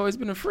 because she's always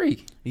been a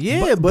freak.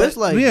 yeah, but it's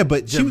like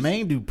but she was-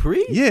 Jermaine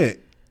Dupri. Yeah,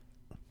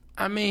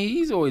 I mean,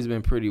 he's always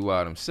been pretty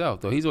wild himself,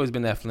 though. He's always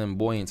been that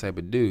flamboyant type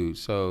of dude.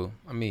 So,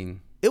 I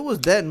mean, It was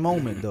that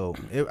moment though.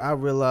 I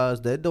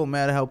realized that it don't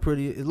matter how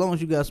pretty, as long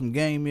as you got some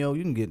game, yo,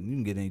 you can get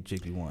any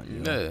chick you want. You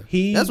know?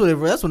 yeah.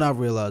 That's when I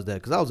realized that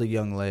because I was a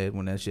young lad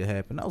when that shit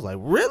happened. I was like,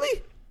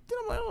 really? Then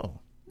I'm like, oh,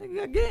 nigga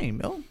got game,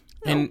 yo.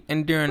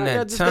 And during I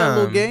that just got a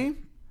little time, game.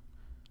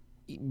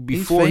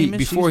 before famous,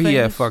 before she's he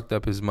had famous. fucked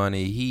up his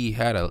money, he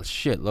had a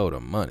shitload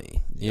of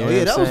money. You Oh know yeah,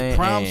 what that I'm was saying?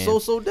 prime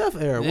And- so death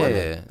era. Wasn't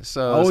it? Yeah,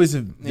 so I always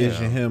you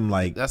envision know, him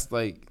like That's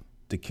like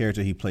the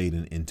character he played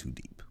in Too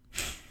Deep.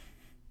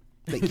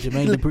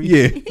 Jermaine Dupri.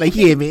 Yeah, like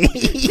yeah, man.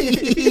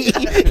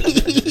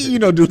 You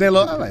know,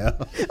 Dunello. I'm like,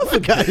 oh. I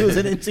forgot he was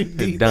in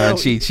MTV. Don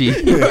Chi.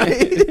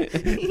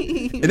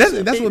 And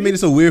that's what made it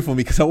so weird for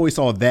me because I always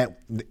saw that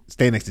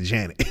stand next to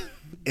Janet,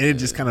 and it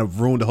just kind of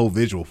ruined the whole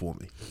visual for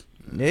me.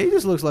 Yeah, he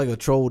just looks like a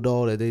troll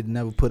doll that they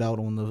never put out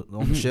on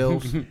the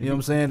shelves. You know what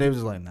I'm saying? They was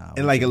just like, nah.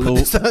 And like a put little,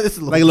 this out. This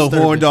is like a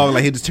little horn dog,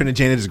 like he just turn to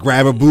Janet, just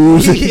grab her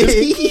boobs.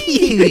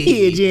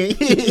 Yeah, Janet.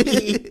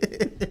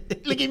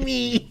 Look at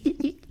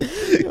me.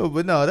 Yo,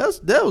 but no, that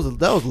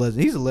was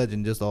legend. He's a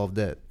legend just off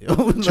that.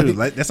 True,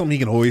 like, that's something he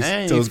can always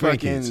And tell he his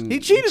grandkids. He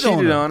cheated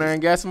on her.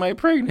 and got somebody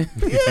pregnant.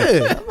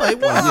 Yeah, I'm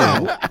like,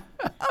 wow.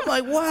 I'm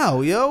like,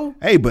 wow, yo.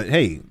 Hey, but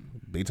hey,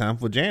 big time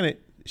for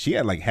Janet. She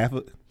had like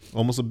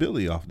almost $1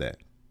 billion off that.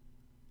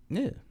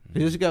 Yeah,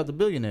 she got the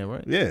billionaire,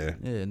 right? Yeah.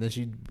 Yeah, and then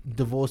she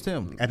divorced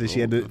him. After she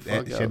had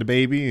the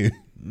baby.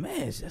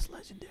 Man, that's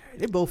legendary.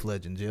 They're both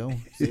legends, yo.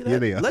 See that? Yeah,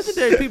 they are.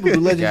 Legendary people do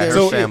Got legendary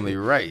her shit. family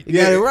right. You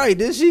got it right,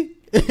 did she?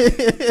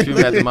 She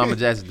was at the Mama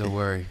Jackson. Don't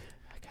worry,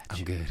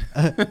 I'm good.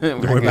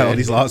 Don't worry about all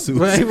these lawsuits.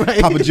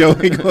 Right. Papa Joe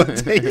ain't gonna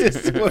take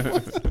this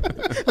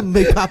one.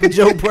 Make Papa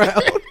Joe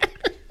proud.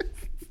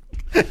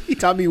 He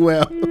taught me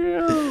well.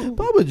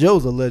 Papa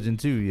Joe's a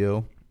legend too,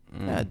 yo.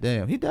 God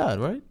damn, he died,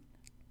 right?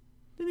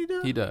 Did he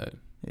die? He died.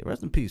 Yeah,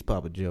 rest in peace,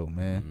 Papa Joe,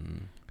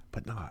 man.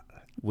 But no,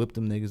 Whipped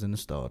them niggas into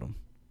stardom.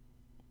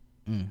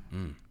 $500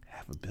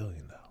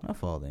 million though. My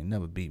father ain't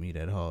never beat me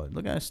that hard.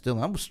 Look, I'm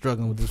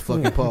struggling with this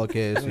fucking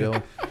podcast,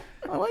 yo.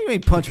 Why you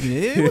ain't punch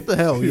me? Yeah, what the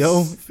hell,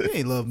 yo? You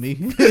ain't love me.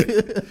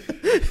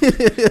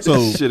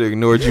 So Should have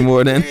ignored you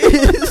more then.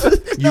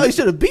 No, you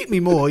should have beat me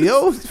more,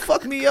 yo.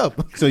 Fuck me up.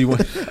 so you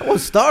want I want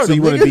to start. So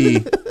you want to be,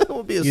 I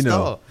want to be a you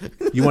star. know,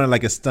 you wanted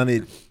like a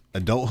stunted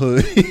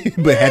adulthood,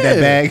 but had that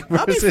bag.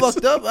 I'll be versus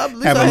fucked up. At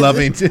least have a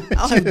loving.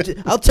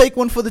 I'll take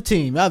one for the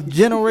team. I have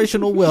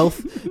generational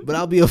wealth, but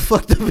I'll be a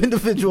fucked up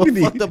individual. You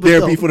need Fucked up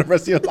therapy adult. for the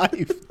rest of your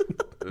life.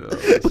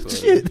 But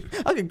shit,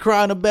 I can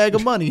cry in a bag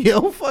of money,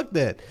 yo. Fuck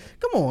that.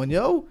 Come on,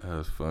 yo. That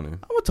was funny. I'm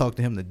gonna talk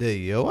to him today,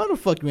 yo. Why the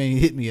fuck you ain't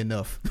hit me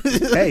enough?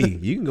 Hey,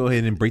 you can go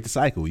ahead and break the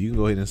cycle. You can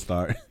go ahead and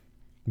start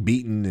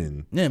beating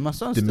and Yeah, my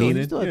son's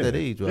demeaning. still at that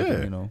age, right?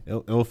 Yeah. You know.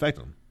 It'll affect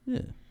him.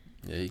 Yeah.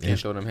 Yeah, you can't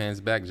throw them hands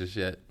back just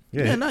yet.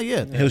 Yeah, not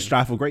yet. He'll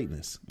strive for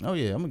greatness. Oh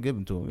yeah, I'm gonna give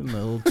him to him. Give him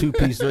a little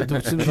 2-piece right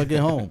as soon as I get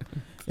home.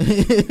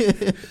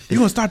 You're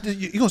gonna start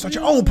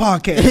your own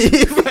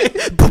podcast.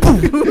 Papa,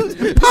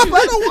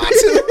 I don't want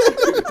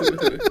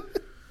to.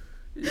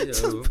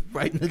 Yo.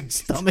 Right in the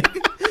stomach.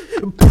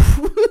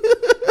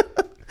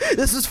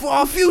 This is for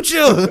our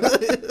future.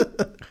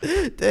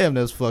 Damn,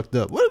 that's fucked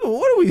up. What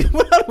are we?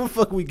 How the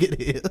fuck we get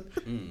here?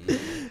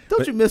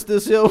 Don't you miss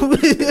this, yo? You know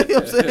what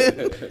I'm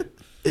saying?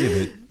 Yeah,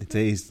 but in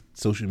today's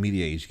social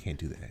media age, you can't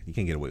do that. You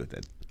can't get away with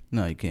that.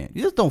 No, you can't.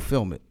 You just don't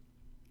film it.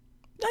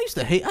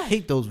 I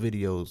hate those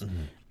videos.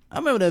 I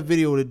remember that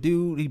video of the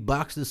dude, he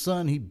boxed his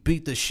son, he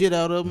beat the shit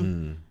out of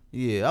him.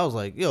 Yeah, I was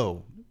like,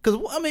 yo, because,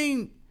 I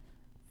mean,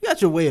 you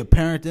got your way of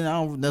parenting. I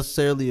don't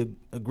necessarily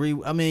agree.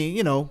 I mean,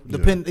 you know,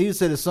 he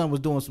said his son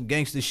was doing some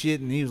gangster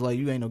shit, and he was like,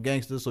 you ain't no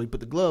gangster, so he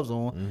put the gloves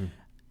on.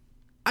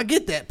 I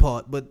get that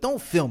part, but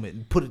don't film it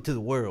and put it to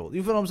the world.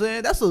 You feel what I'm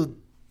saying? That's a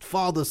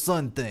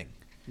father-son thing.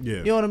 Yeah.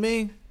 You know what I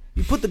mean?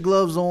 You put the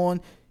gloves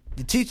on,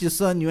 you teach your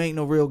son you ain't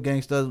no real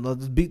gangster, I'll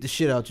just beat the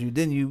shit out you.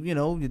 Then you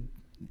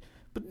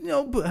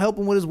help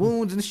him with his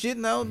wounds and shit.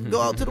 Now go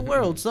out to the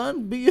world,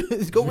 son.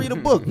 Go read a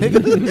book,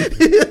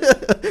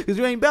 nigga, because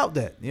you ain't about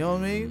that. You know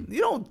what I mean?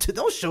 You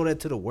don't show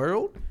that to the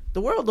world. The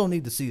world don't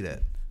need to see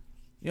that.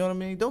 You know what I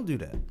mean? Don't do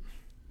that.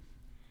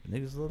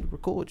 Niggas love to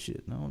record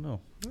shit. I don't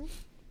know.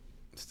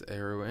 It's the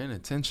arrow and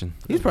attention.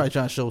 He's probably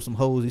trying to show some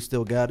hoes. He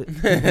still got it. You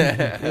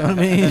know what I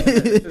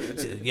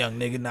mean? Young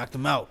nigga knocked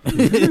him out.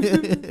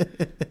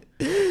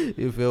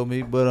 You feel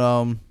me? But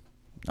I'm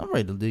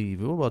ready to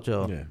leave. What about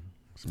y'all? Yeah.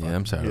 Yeah,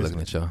 I'm tired of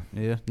looking at y'all.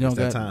 Yeah. You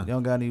that time.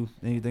 don't got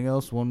anything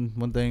else?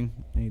 One thing?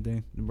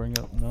 Anything to bring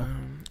up? No.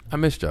 I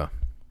missed y'all.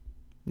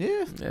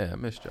 Yeah. Yeah, I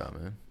missed y'all,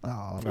 man.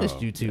 Oh, I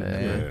missed you too, yeah,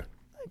 man.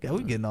 God,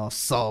 we getting all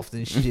soft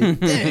and shit.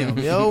 Damn,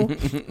 yo.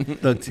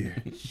 Look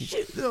here.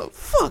 Shit, the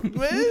fuck,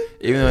 man.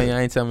 Even though y'all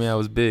ain't tell me I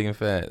was big and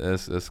fat,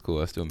 that's cool.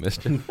 I still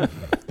missed you.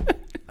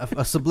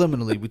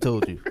 Subliminally, we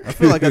told you. I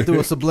feel like I threw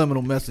a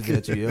subliminal message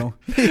at you, yo.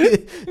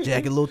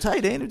 Jacket a little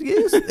tight, ain't it?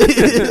 Yes.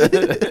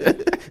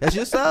 That's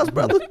your size,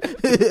 brother. I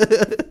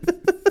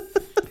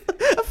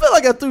feel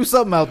like I threw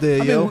something out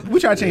there, yo.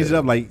 We try to change it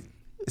up, like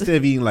instead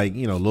of eating like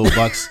little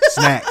bucks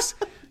snacks.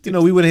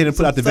 We went ahead and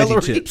put out the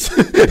veggie celery. chips.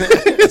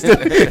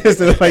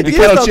 Instead of like the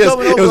kettle chips,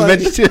 it was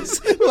veggie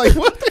chips. We're like,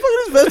 what the fuck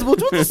are these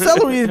vegetables? What the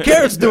celery and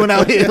carrots doing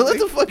out here? What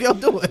the fuck y'all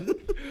doing?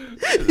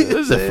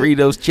 This is a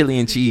Fritos chili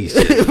and cheese.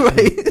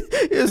 Right.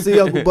 You see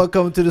Uncle Buck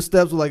coming to the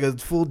steps with like a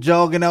full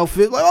jogging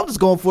outfit. Like, I'm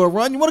just going for a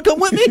run. You want to come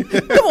with me?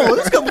 Come on,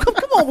 let's come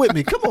on with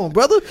me. Come on,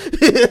 brother.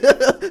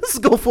 Let's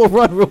go for a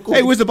run real quick.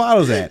 Hey, where's the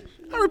bottles at?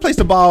 I replaced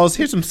the bottles.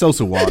 Here's some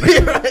Sosa water.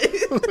 Right.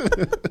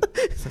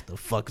 What the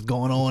fuck is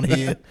going on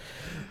here?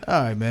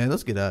 All right, man,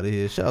 let's get out of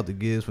here. Shout out to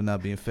Giz for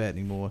not being fat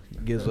anymore.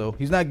 Gizzo.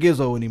 He's not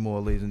Gizzo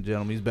anymore, ladies and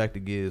gentlemen. He's back to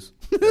Giz.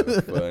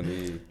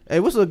 Funny. Hey,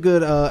 what's a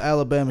good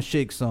Alabama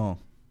Shake song?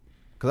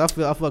 Cause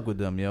I fuck with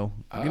them, yo.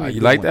 Give me a You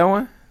good like one. that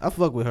one? I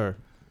fuck with her.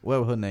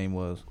 Whatever her name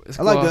was. It's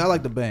I called-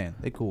 like the band.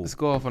 They cool. Let's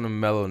go off on a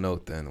mellow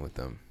note then with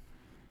them.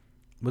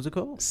 What's it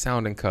called?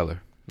 Sound and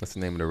Color. That's the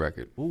name of the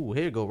record. Ooh,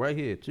 here you go, right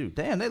here too.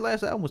 Damn, their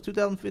last album was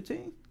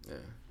 2015. Yeah.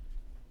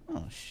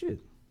 Oh shit.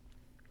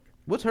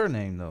 What's her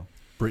name though?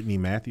 Brittany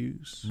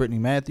Matthews. Brittany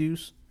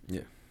Matthews.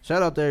 Yeah.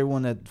 Shout out to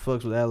everyone that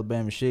fucks with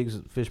Alabama Shakes.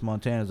 Fish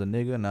Montana's a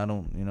nigga, and I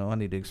don't, I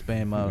need to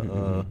expand my,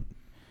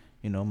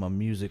 my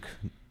music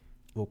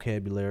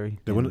vocabulary.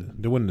 They're one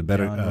of the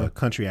better genre.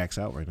 country acts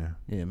out right now.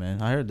 Yeah,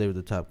 man. I heard they were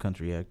the top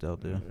country act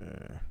out there.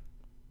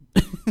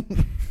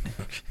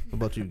 What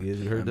about you, Giz?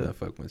 You heard I'm that? not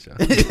fucking with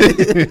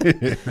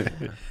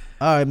y'all.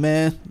 All right,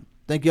 man.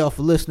 Thank y'all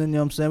for listening. You know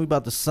what I'm saying? We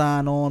about to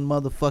sign on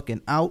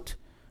motherfucking out.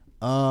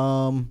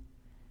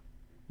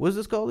 What's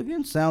this called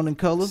again? Sound and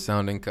Color?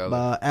 Sound and Color.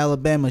 By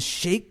Alabama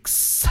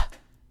Shakes.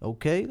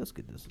 Okay, let's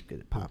get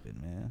it popping,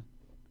 man.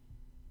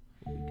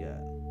 What we got?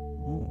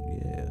 Oh,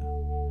 yeah.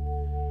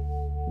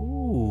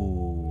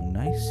 Ooh,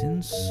 nice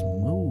and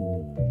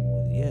smooth.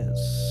 Yes.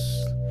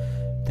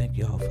 Thank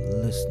y'all for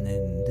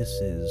listening. This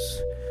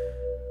is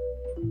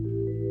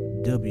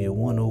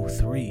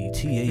W103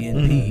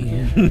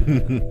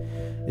 TANP.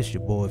 It's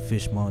your boy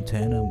Fish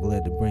Montana. I'm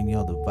glad to bring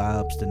y'all the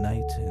vibes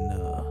tonight. And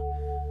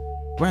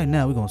right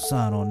now we're gonna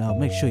sign on out.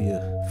 Make sure you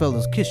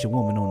fellas kiss your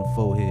woman on the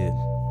forehead.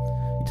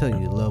 Tell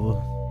you love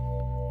her.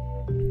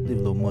 Leave a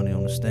little money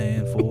on the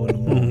stand for her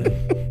in the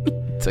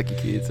morning. Tuck your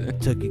kids in.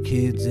 Tuck your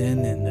kids in,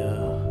 and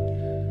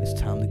it's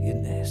time to get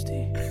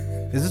nasty.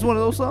 Is this one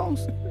of those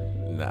songs?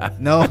 Nah.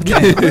 No.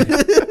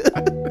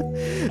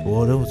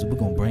 Well, we're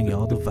gonna bring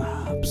y'all the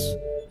vibes.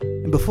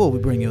 And before we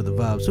bring you the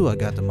vibes, who I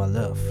got to my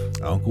left?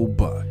 Uncle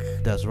Buck.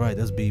 That's right,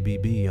 that's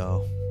BBB,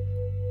 y'all.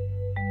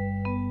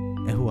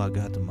 And who I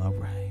got to my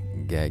right?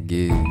 Got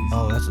Giz.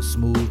 Oh, that's a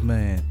smooth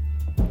man.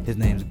 His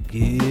name's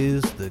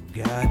Giz the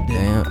goddamn.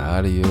 Damn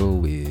audio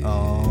with.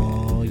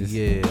 Oh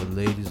yeah,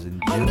 ladies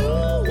and gentlemen,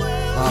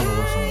 follow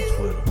us on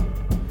Twitter.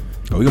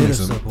 Oh, we gonna Hit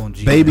get us up on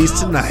some Gmail. babies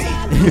tonight.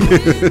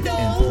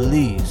 And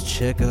please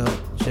check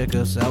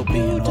us out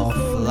being all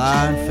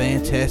fly and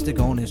fantastic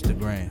on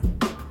Instagram.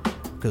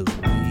 Cause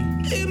we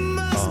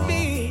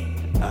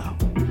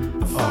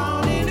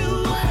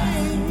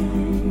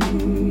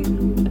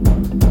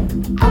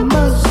I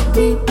must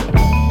be